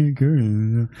 you can't carry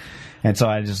it. And so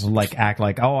I just like act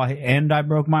like, I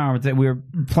broke my arm. We were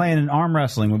playing in arm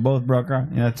wrestling. We both broke our.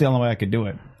 That's the only way I could do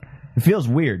it. It feels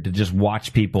weird to just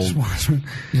watch people.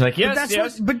 He's like, yes, But that's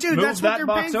yes. what, but dude, move that's what that they're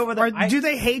box paying over for. there. Do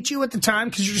they hate you at the time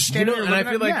because you're just You standing know, there? and I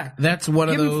feel looking like at- that's one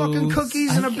of Give those. me fucking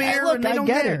cookies and a beer, and they don't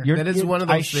get care. it. That is one of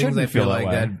those things I shouldn't feel that like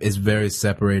way. that is very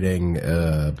separating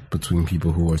between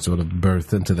people who are sort of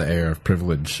birthed into the air of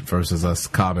privilege versus us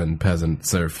common peasant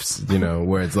serfs. You know,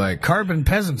 where it's like Carbon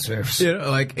peasant serfs. you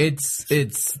know, like it's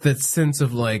that sense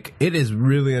of like it is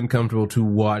really uncomfortable to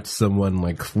watch someone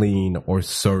like clean or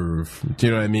serve. Do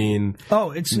you know what I mean? Oh,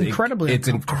 it's incredibly. It's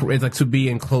it's like to be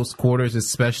in close quarters,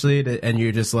 especially, and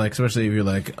you're just like, especially if you're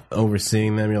like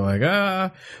overseeing them, you're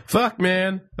like, fuck,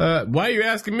 man, why are you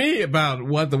asking me about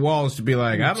what the walls should be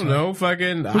like? I don't know,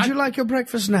 fucking. Would you like your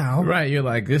breakfast now? Right, you're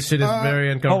like, this shit is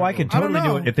very uncomfortable. Oh, I could I don't totally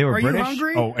do know. it if they were Are you British.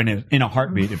 hungry? Oh, and in a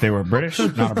heartbeat, if they were British,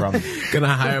 not a problem. Gonna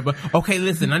hire, but okay,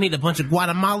 listen, I need a bunch of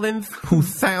Guatemalans who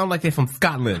sound like they're from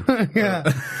Scotland.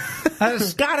 Yeah. As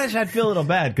Scottish, I'd feel a little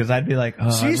bad because I'd be like, I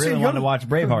Seriously, really you're- wanted to watch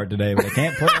Braveheart today, but I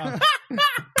can't put it on.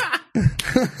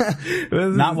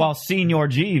 Not while Senior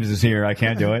Jeeves is here. I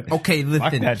can't do it. Okay, Fuck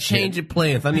listen, that change shit. your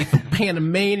plans. I need some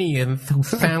Panamanians who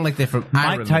sound like they're from Mike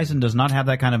Ireland. Tyson does not have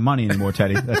that kind of money anymore,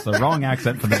 Teddy. That's the wrong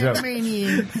accent for the joke.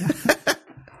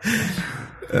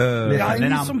 Yeah, I and then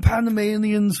need I'm- some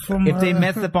Panamanians from. If they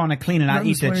mess up on a clean and I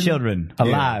eat their Venezuela. children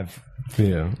alive.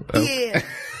 Yeah. Yeah.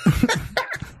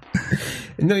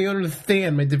 No, you don't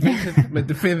understand. My defense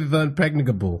is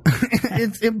impregnable.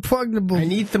 It's impregnable. I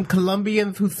need some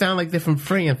Colombians who sound like they're from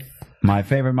France. My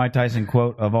favorite Mike Tyson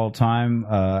quote of all time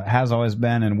has always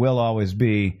been and will always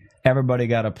be, everybody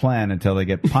got a plan until they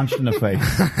get punched in the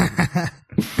face.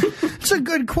 It's a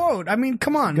good quote. I mean,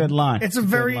 come on. Good line. It's a Good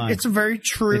very, line. it's a very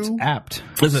true It's apt.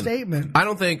 statement. I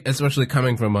don't think, especially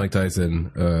coming from Mike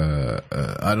Tyson,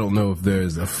 I don't know if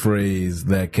there's a phrase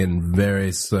that can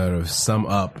very sort of sum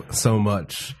up so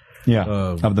much. Yeah,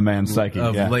 of the man's psyche.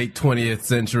 Of Yeah. late 20th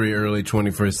century, early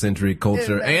 21st century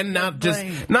culture, and not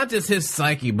just his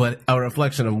psyche, but a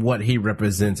reflection of what he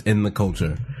represents in the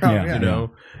culture. Yeah. You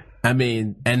know, I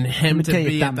mean, and him to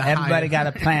be at the everybody highest, got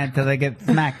a plan till they get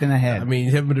smacked in the head. I mean,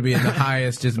 him to be at the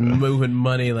highest, just moving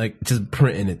money, like just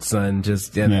printing it, son.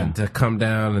 Just and then to come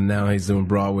down, and now he's doing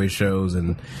Broadway shows,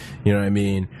 and you know what I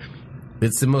mean.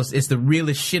 It's the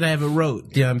realest shit I ever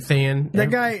wrote. You know what I'm saying?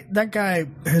 That guy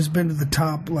has been to the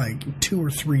top like 2 or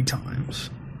 3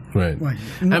 times. Right. Like,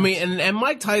 I mean, and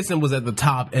Mike Tyson was at the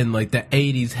top in like the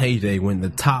 80s heyday when the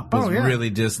top was really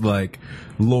just like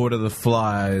Lord of the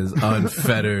Flies,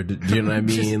 unfettered. Do you know what I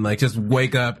mean? Like just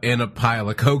wake up in a pile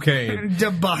of cocaine.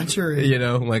 Debauchery. You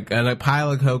know, like and a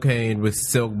pile of cocaine with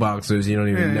silk boxers. You don't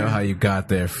even know how you got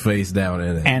there, face down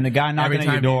in it. And the guy knocking Every at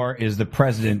your time door is the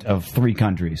president of 3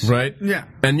 countries. right? Yeah.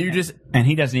 And you just And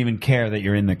he doesn't even care that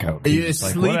you're in the coat. He's You're just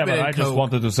like, sleeping whatever, in I just coke.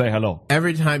 wanted to say hello.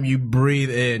 every time you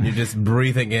breathe in, you're just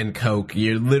breathing in coke.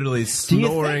 You're literally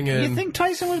snoring Do you in. think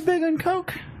Tyson was big on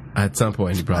coke? At some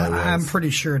point, he probably was. I'm pretty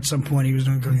sure at some point he was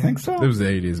doing cocaine. Think so? It was the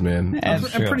 80s, man. I'm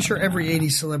pretty sure every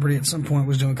 80s celebrity at some point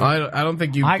was doing cocaine. I don't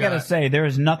think you. I gotta say, there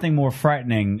is nothing more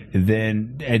frightening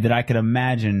than that I could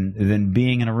imagine than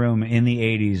being in a room in the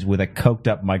 '80s with a coked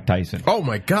up Mike Tyson. Oh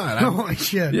my god! Holy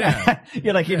shit. Yeah,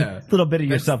 You're like a little bit of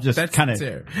yourself just that's kind of.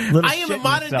 sincere. I am a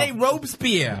modern day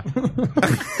Robespierre.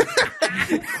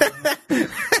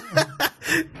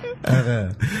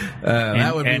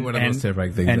 That would be one of those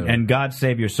terrifying things. ever. And God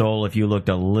save your soul if you looked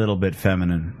a little bit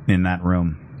feminine in that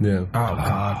room. yeah, Oh,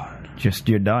 God. Just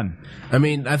you're done. I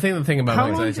mean, I think the thing about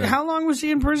Mike Tyson. How long was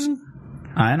he in prison?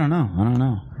 I don't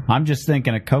know. I'm just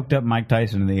thinking a coked up Mike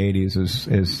Tyson in the '80s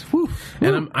is. Whew.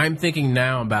 and I'm thinking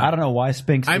now about. I don't know why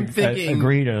Spinks I'm thinking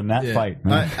agreed on that yeah, fight.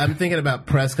 I'm thinking about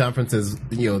press conferences,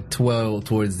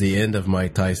 towards the end of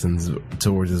Mike Tyson's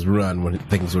towards his run when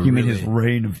things were. You mean really, his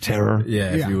reign of terror?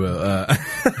 Yeah, if you will.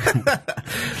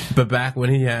 But back when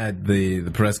he had the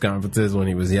press conferences, when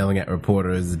he was yelling at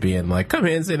reporters, being like, "Come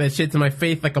here and say that shit to my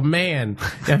face like a man.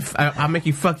 I'll make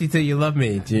you fuck you till you love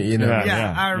me." You know,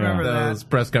 Yeah, I remember those that.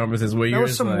 press conferences where That you're was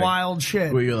just some like, wild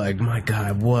shit. where you're like, "My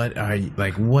God,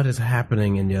 what is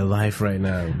happening in your life right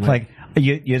now?" Like,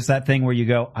 It's that thing where you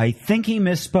go, I think he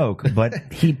misspoke, but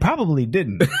he probably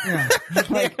didn't.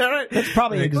 Like, that's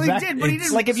probably exactly. He did, but he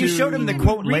didn't. Like if you showed him the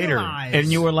quote later, realize.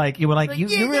 and you were like, you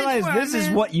yeah, realize that's what this I is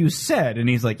meant. what you said, and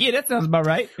he's like, yeah, that sounds about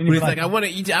right. And He's you're like, I want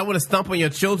to stomp on your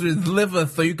children's liver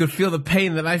so you could feel the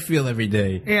pain that I feel every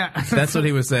day. Yeah. That's what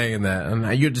he was saying in that.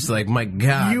 And you're just like, my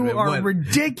God. You man, are what?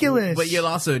 ridiculous. But you're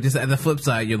also, just at the flip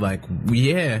side, you're like,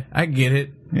 yeah, I get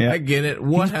it. Yeah. I get it.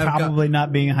 What he's have probably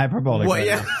not being hyperbolic. Well, right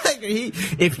yeah, now.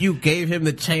 if you gave him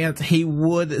the chance, he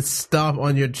would stomp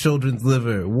on your children's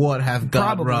liver. What hath God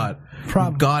Probably. wrought?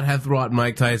 Probably. God hath wrought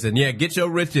Mike Tyson. Yeah, get your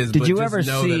riches. Did but you just ever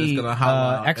know that it's see gonna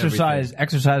hollow out exercise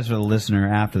for the listener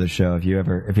after the show? If you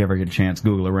ever get a chance,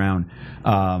 Google around.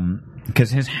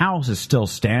 Because his house is still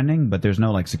standing, but there's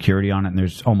no like security on it, and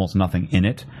there's almost nothing in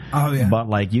it. Oh yeah. But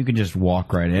like you can just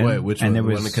walk right in. Wait, which and one? there The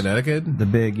was one in Connecticut?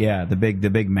 The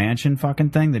big mansion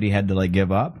fucking thing that he had to like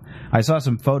give up. I saw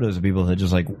some photos of people that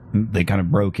just like they kind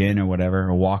of broke in or whatever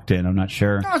or walked in. I'm not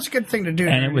sure. No, it's a good thing to do.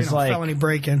 And it was like- felony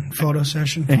break-in photo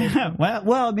session.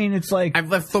 well, I mean, it's like I've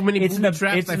left so many It's booby an-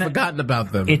 traps. it's I've an- forgotten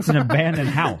about them. it's an abandoned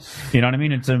house. You know what I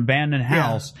mean? It's an abandoned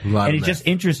house, A lot and of it's just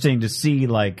mess. interesting to see,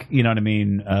 like, you know what I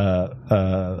mean,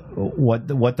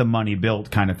 what the money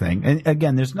built kind of thing. And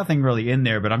again, there's nothing really in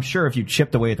there, but I'm sure if you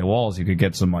chipped away at the walls, you could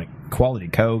get some like quality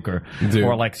Coke or Dude,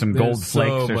 like some gold there's so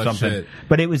flakes or much something. shit.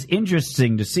 But it was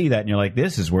interesting to see that, and you're like,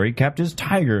 this is where he kept his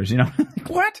tigers. You know, like,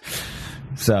 what?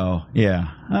 So yeah,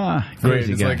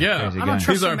 crazy It's guy. like, yeah, crazy I guy. don't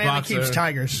trust These a are man that boxer. keeps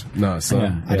tigers. no,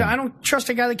 son. Yeah. I don't trust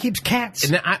a guy that keeps cats.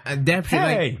 And I damn sure,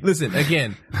 Hey. like, listen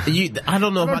again. I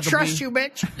don't know I if I don't could trust be, you,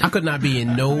 bitch. I could not be in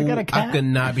I could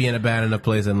not be in a bad enough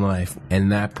place in life.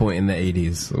 And that point in the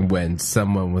 80s when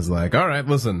someone was like, all right,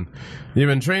 listen, you've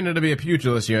been trained to be a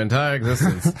putulist your entire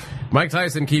existence. Mike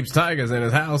Tyson keeps tigers in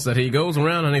his house that he goes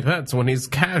around and he pets when he's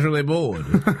casually bored.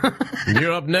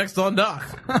 You're up next on Doc.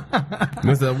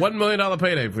 It's a $1 million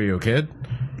payday for you, kid.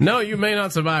 No, you may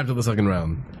not survive to the second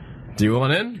round. Do you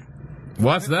want in?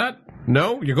 What's that?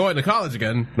 No? You're going to college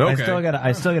again? Okay.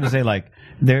 I still gotta say, like,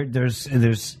 there's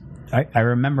I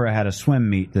remember I had a swim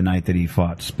meet the night that he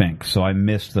fought Spink, so I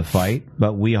missed the fight,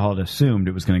 but we all assumed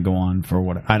it was going to go on for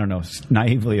what, I don't know,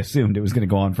 naively assumed it was going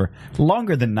to go on for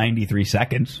longer than 93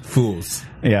 seconds. Fools.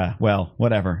 Yeah, well,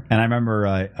 whatever. And I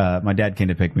remember my dad came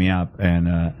to pick me up, and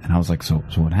I was like, so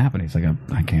what happened? He's like,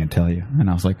 I can't tell you. And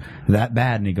I was like, that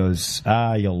bad? And he goes,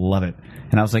 you'll love it.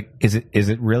 And I was like, is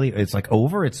it really? It's like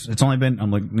over? It's only been,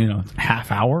 I'm like,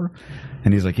 half hour?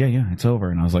 And he's like, yeah, it's over.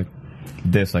 And I was like,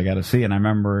 this I got to see. And I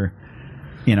remember,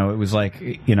 it was like,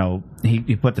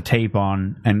 he put the tape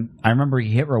on, and I remember he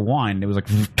hit rewind. It was like,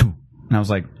 and I was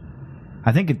like,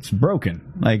 I think it's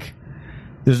broken. Like,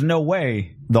 there's no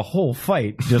way the whole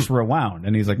fight just rewound.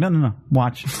 And he's like, no,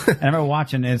 watch. And I remember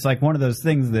watching, and it's like one of those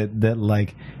things that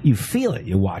like, you feel it,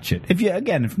 you watch it.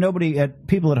 If nobody,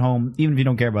 people at home, even if you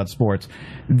don't care about sports,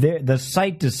 the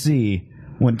sight to see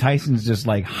when Tyson's just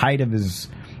like height of his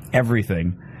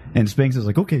everything, and Spinks is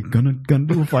like, okay, gonna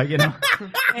do a fight,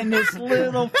 And this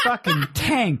little fucking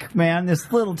tank, man,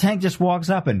 just walks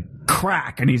up and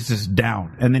crack, and he's just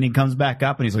down. And then he comes back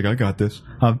up, and he's like, I got this.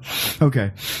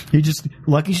 Okay. He just,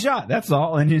 lucky shot, that's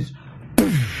all. And he's,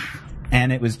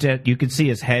 and it was just, you could see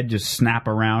his head just snap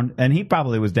around, and he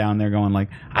probably was down there going like,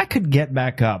 I could get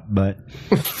back up, but...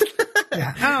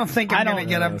 Yeah, I don't think I'm going to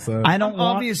get up. I don't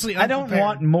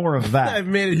want more of that. I've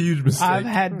made a huge mistake. I've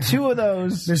had 2 of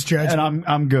those, Misjudgment. and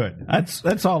I'm good.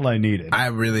 That's all I needed.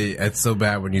 It's so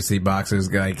bad when you see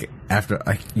boxers like after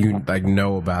you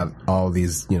know about all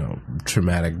these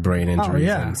traumatic brain injuries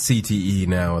and CTE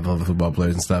now with all the football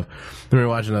players and stuff. I remember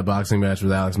watching a boxing match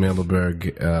with Alex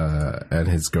Mandelberg and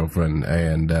his girlfriend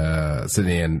and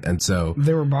Sydney, and so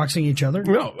They were boxing each other?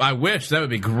 no, I wish that would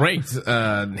be great.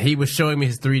 He was showing me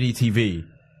his 3D TV.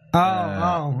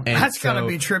 And that's gotta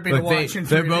be trippy to watch in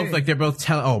 3D. They're both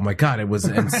telling. Oh my god, it was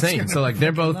insane. So like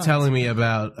they're both telling me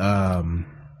about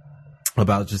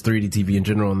just 3D TV in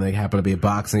general, and they happen to be a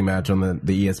boxing match on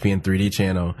the ESPN 3D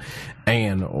channel,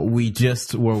 and we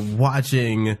just were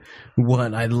watching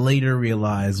what I later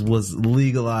realized was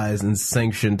legalized and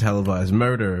sanctioned televised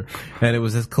murder, and it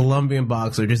was this Colombian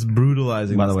boxer just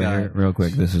brutalizing. By the this way, guy. here, real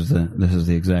quick, this is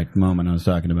the exact moment I was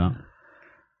talking about.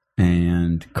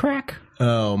 And crack.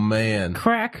 Oh man,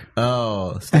 Crack.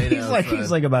 Oh,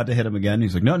 He's like about to hit him again.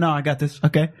 He's like, no, I got this.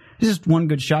 Okay, it's just one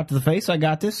good shot to the face. I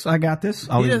got this. He doesn't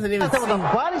even. That was a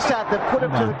body shot that put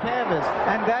him to the canvas,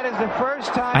 and that is the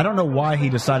first time. I don't know why he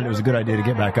decided it was a good idea to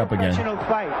get back up again.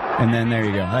 And then there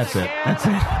you go. That's it.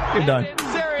 You're done.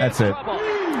 That's it.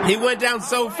 He went down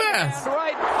so fast.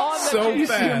 So You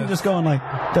see him fast. just going like,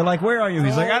 they're like, where are you?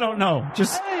 He's like, I don't know.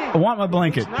 Just, I want my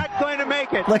blanket. Not going to make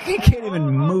second. Like, he can't even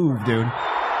move, dude.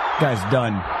 Guy's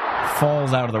done.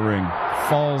 Falls out of the ring.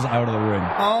 Falls out of the ring.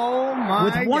 Oh my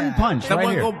With one God. punch, right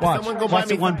here. Watch. Watch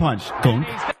the one punch. Boom.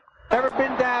 Never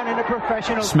been down in a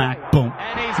professional. Smack. Boom.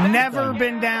 Never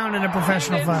been down in a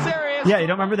professional fight. Yeah, you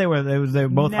don't remember they were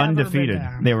both Never undefeated. been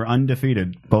down. They were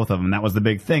undefeated, both of them. That was the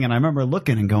big thing. And I remember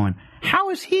looking and going, "How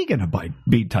is he going to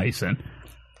beat Tyson?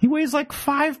 He weighs like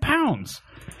 5 pounds."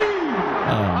 Oh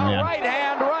man, Right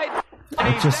hand, right.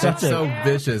 it's just That's such so a.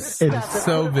 vicious. It It's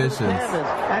so vicious.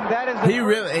 And that is He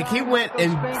really, like, he went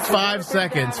in 5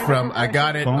 seconds from I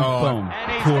got it. Boom, Oh, boom.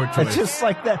 poor choice. It's just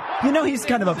like that. You know, he's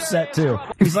kind of upset too.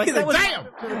 He's like, He's that like,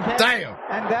 was,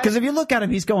 damn. because if you look at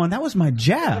him, he's going, "That was my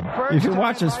jab." If you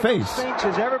watch his face,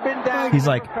 has ever been down he's in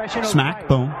a like, professional "Smack, fight.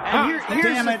 boom." Here's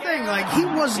Damn the it. thing, like, he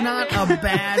was not a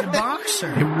bad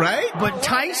boxer. Right? But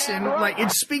Tyson, like,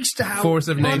 it speaks to how Force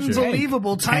of nature.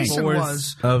 unbelievable Tyson Force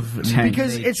was. of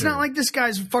Because nature. it's not like this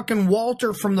guy's fucking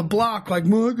Walter from the block, like,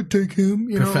 well, I could take him.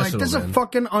 You know, like, Professional, this is a man.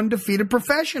 fucking undefeated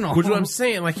professional. Which is what I'm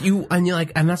saying, like you're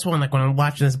like, and that's why, like, when I'm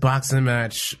watching this boxing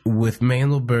match with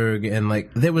Mandelberg, and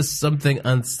like, there was something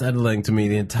unsettling to me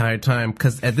the entire time,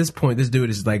 because at this point, this dude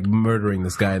is like murdering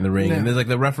this guy in the ring, and there's like,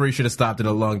 the referee should have stopped it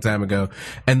a long time ago,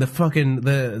 and the fucking,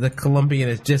 the Colombian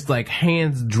is just like,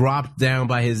 hands dropped down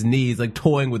by his knees, like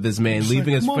toying with this man,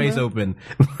 leaving his "Come on, face man." open,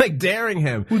 like daring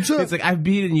him. What's up? It's like, I've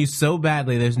beaten you so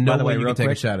badly, there's By no the way way, you real can take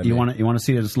quick, a shot at you me. want to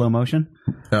see it in slow motion?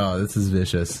 Oh, this is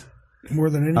vicious. More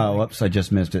than anything. Oh, whoops! I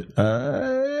just missed it.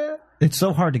 It's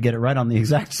so hard to get it right on the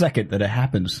exact second that it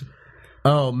happens.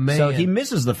 Oh man. So he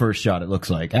misses the first shot. It looks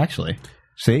like, actually.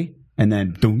 See, and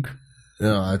then dunk.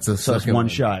 No, it's a So it's second one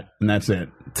shot, and that's it.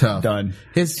 Tough. Done.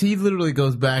 He literally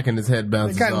goes back and his head The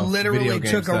bounces guy off. video literally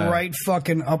game took style. a right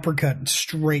fucking uppercut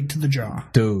straight to the jaw.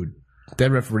 Dude,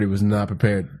 that referee was not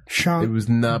prepared. Shot. It was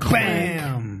not prepared.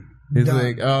 Bam. He's Done.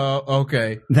 like, oh,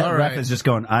 okay. That all ref right. is just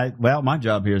going. My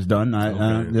job here is done.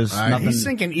 There's nothing. He's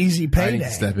thinking easy I need payday.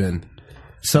 to step in.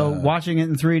 So watching it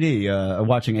in 3D,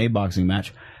 watching a boxing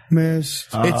match. Miss.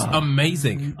 It's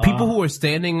amazing. People who are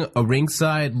standing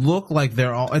ringside look like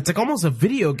they're all. It's like almost a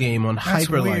video game on That's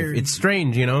Hyperlife. weird. It's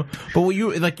strange, you know. But when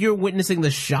you're witnessing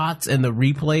the shots and the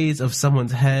replays of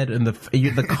someone's head and the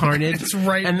carnage. It's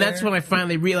right And that's there. when I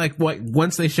finally realized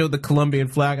once they showed the Colombian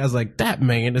flag, I was like, that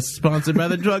man is sponsored by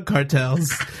the drug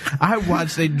cartels. I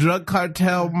watched a drug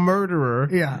cartel murderer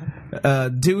Yeah.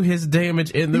 do his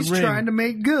damage in the He's ring. trying to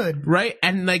make good. Right?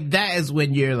 And like that is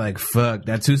when you're like, fuck,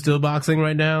 that's who's still boxing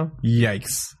right now?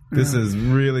 Yikes. This is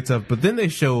really tough. But then they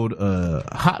showed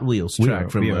Hot Wheels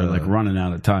track from we are like running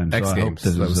out of time. So X I hope Games.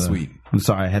 this That is was sweet. I'm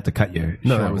sorry, I had to cut you.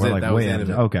 No, short. that was We're it. like That was way the out end of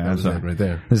of it. Okay, That I'm was sorry. it right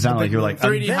there. It sounded like you're like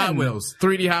 3D and Hot then- Wheels.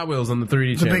 3D Hot Wheels on the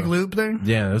 3D The channel. big loop thing?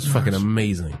 Yeah, that was fucking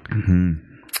amazing.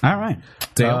 All right,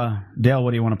 Dale? Dale,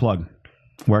 what do you want to plug?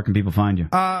 Where can people find you?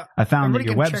 I found that everybody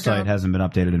your can check website out- hasn't been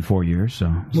updated in 4 years, so I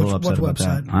was a little Which- upset what about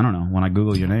website? that. I don't know. When I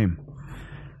Google your name,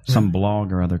 some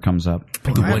blog or other comes up.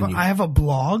 I have a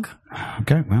blog.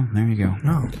 Okay, well, there you go.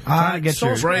 No. to get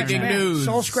your- Breaking news.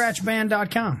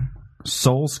 SoulScratchBand.com.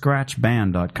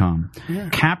 SoulScratchBand.com.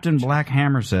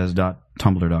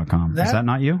 CaptainBlackHammerSays.tumblr.com. Is that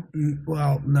not you?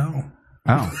 Well, no.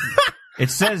 Oh. It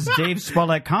says Dave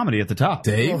Spaulding Comedy at the top.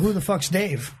 Well, who the fuck's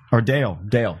Dave? Or Dale.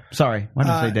 Dale. Sorry. Why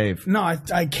did I say Dave? No,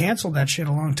 I canceled that shit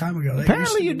a long time ago. That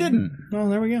Apparently you used to- didn't. Oh,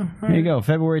 there we go. All There you right. go.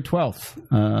 February 12th.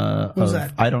 What was of-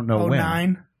 that? I don't know when.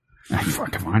 09?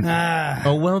 Come on.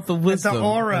 A wealth of wisdom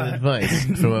aura. and advice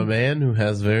from a man who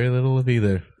has very little of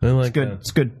either. I like Good. that.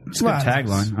 It's good. It's a good Well,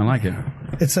 tagline. I like it.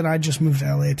 It's an I just moved to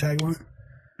LA tagline.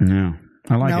 Yeah.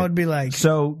 I like Now it. it'd be like,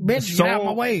 So, bitch, get out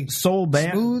my way. Soul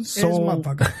band. Smooth as soul,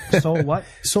 motherfucker. soul what?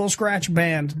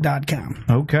 SoulScratchBand.com.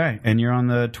 Okay. And you're on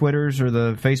the Twitters or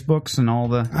the Facebooks and all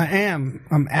the I am.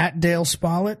 I'm at Dale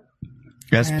Spollet.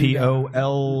 SPOLLETT.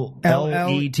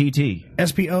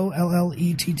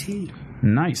 SPOLLETT.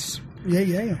 Nice.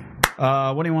 Yeah.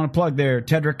 What do you want to plug there,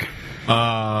 Tedrick?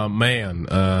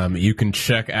 Man, you can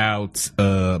check out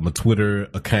my Twitter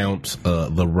account,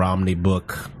 The Romney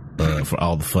Book, for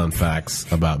all the fun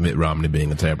facts about Mitt Romney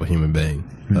being a terrible human being.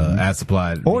 As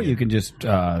supplied. Or you can just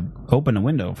open a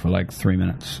window for like 3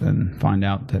 minutes and find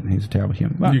out that he's a terrible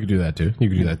human. Well, You can do that too.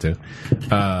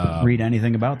 read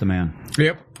anything about the man.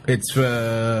 Yep. It's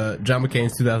John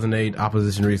McCain's 2008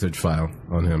 opposition research file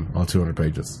on him, all 200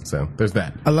 pages. So there's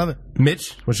that. I love it.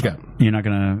 Mitch, what you got? You're not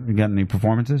gonna you got any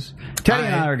performances? Teddy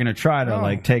and I are gonna try to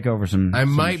like take over some. I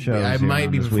some might shows I here might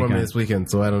on be this performing weekend. this weekend,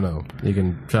 so I don't know. You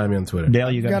can try me on Twitter. Dale,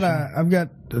 you got, I've got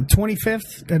the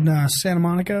 25th in Santa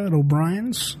Monica at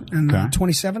O'Brien's, and Okay.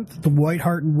 27th at the White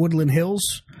Hart in Woodland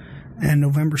Hills, and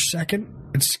November 2nd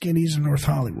at Skinny's in North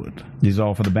Hollywood. These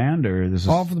all for the band, or this is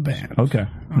All for the band. Okay,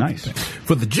 nice.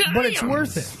 For the Giants. But it's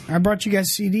worth it. I brought you guys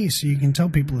CDs so you can tell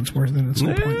people it's worth it at some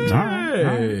point in time.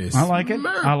 Nice. I like it.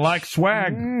 Merch. I like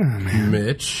swag.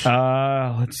 Mitch.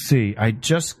 Let's see. I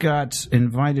just got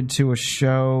invited to a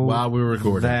show While we were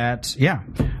recording.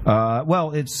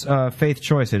 Well, it's Faith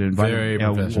Choice had invited Very me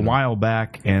a professional. while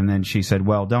back, and then she said,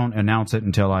 "Well, don't announce it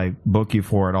until I book you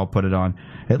for it. I'll put it on."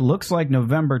 It looks like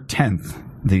November 10th,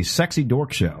 the Sexy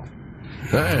Dork Show.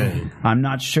 Hey. I'm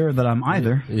not sure that I'm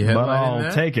either, You but headlining I'll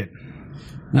that? take it.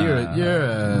 You're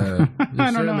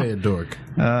certainly a dork.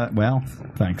 Well,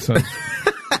 thanks. So,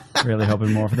 really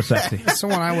hoping more for the sexy. That's the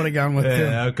one I would have gone with, too.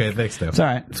 Yeah, okay, thanks, Steph. It's all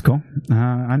right. It's cool.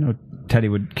 I know Teddy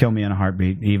would kill me in a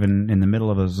heartbeat, even in the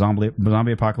middle of a zombie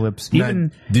apocalypse.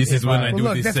 Even This is when I Well, do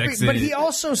look, these that's sexy... but he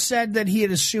also said that he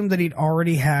had assumed that he'd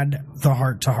already had the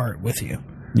heart-to-heart with you.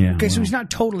 yeah, Okay, so he's not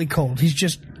totally cold. He's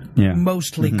just Yeah.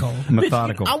 mostly cold.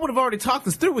 methodical. I would have already talked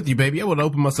this through with you, baby. I would have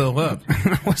opened myself up.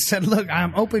 I said, look,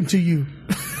 I'm open to you.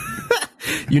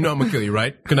 You know I'm going to kill you,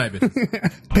 right? Good night,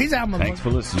 bitch. Peace out, Thanks motherfucker. for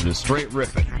listening to Straight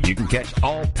Riffin'. You can catch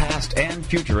all past and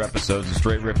future episodes of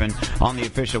Straight Riffin' on the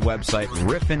official website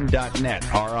riffin.net,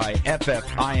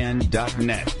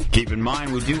 riffin.net. Keep in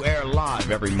mind, we do air live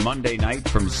every Monday night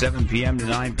from 7 p.m. to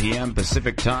 9 p.m.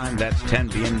 Pacific Time. That's 10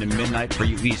 p.m. to midnight for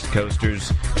you East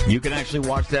Coasters. You can actually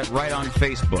watch that right on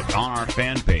Facebook, on our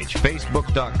fan page,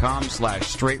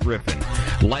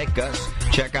 facebook.com/straightriffin'. Like us,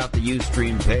 check out the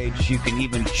Ustream page. You can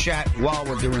even chat while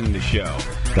we're doing the show.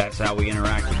 That's how we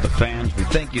interact with the fans. We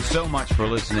thank you so much for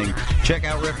listening. Check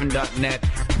out riffin.net.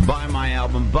 Buy my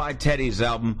album. Buy Teddy's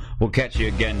album. We'll catch you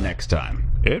again next time.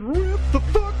 And rip the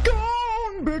fuck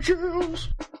on, bitches!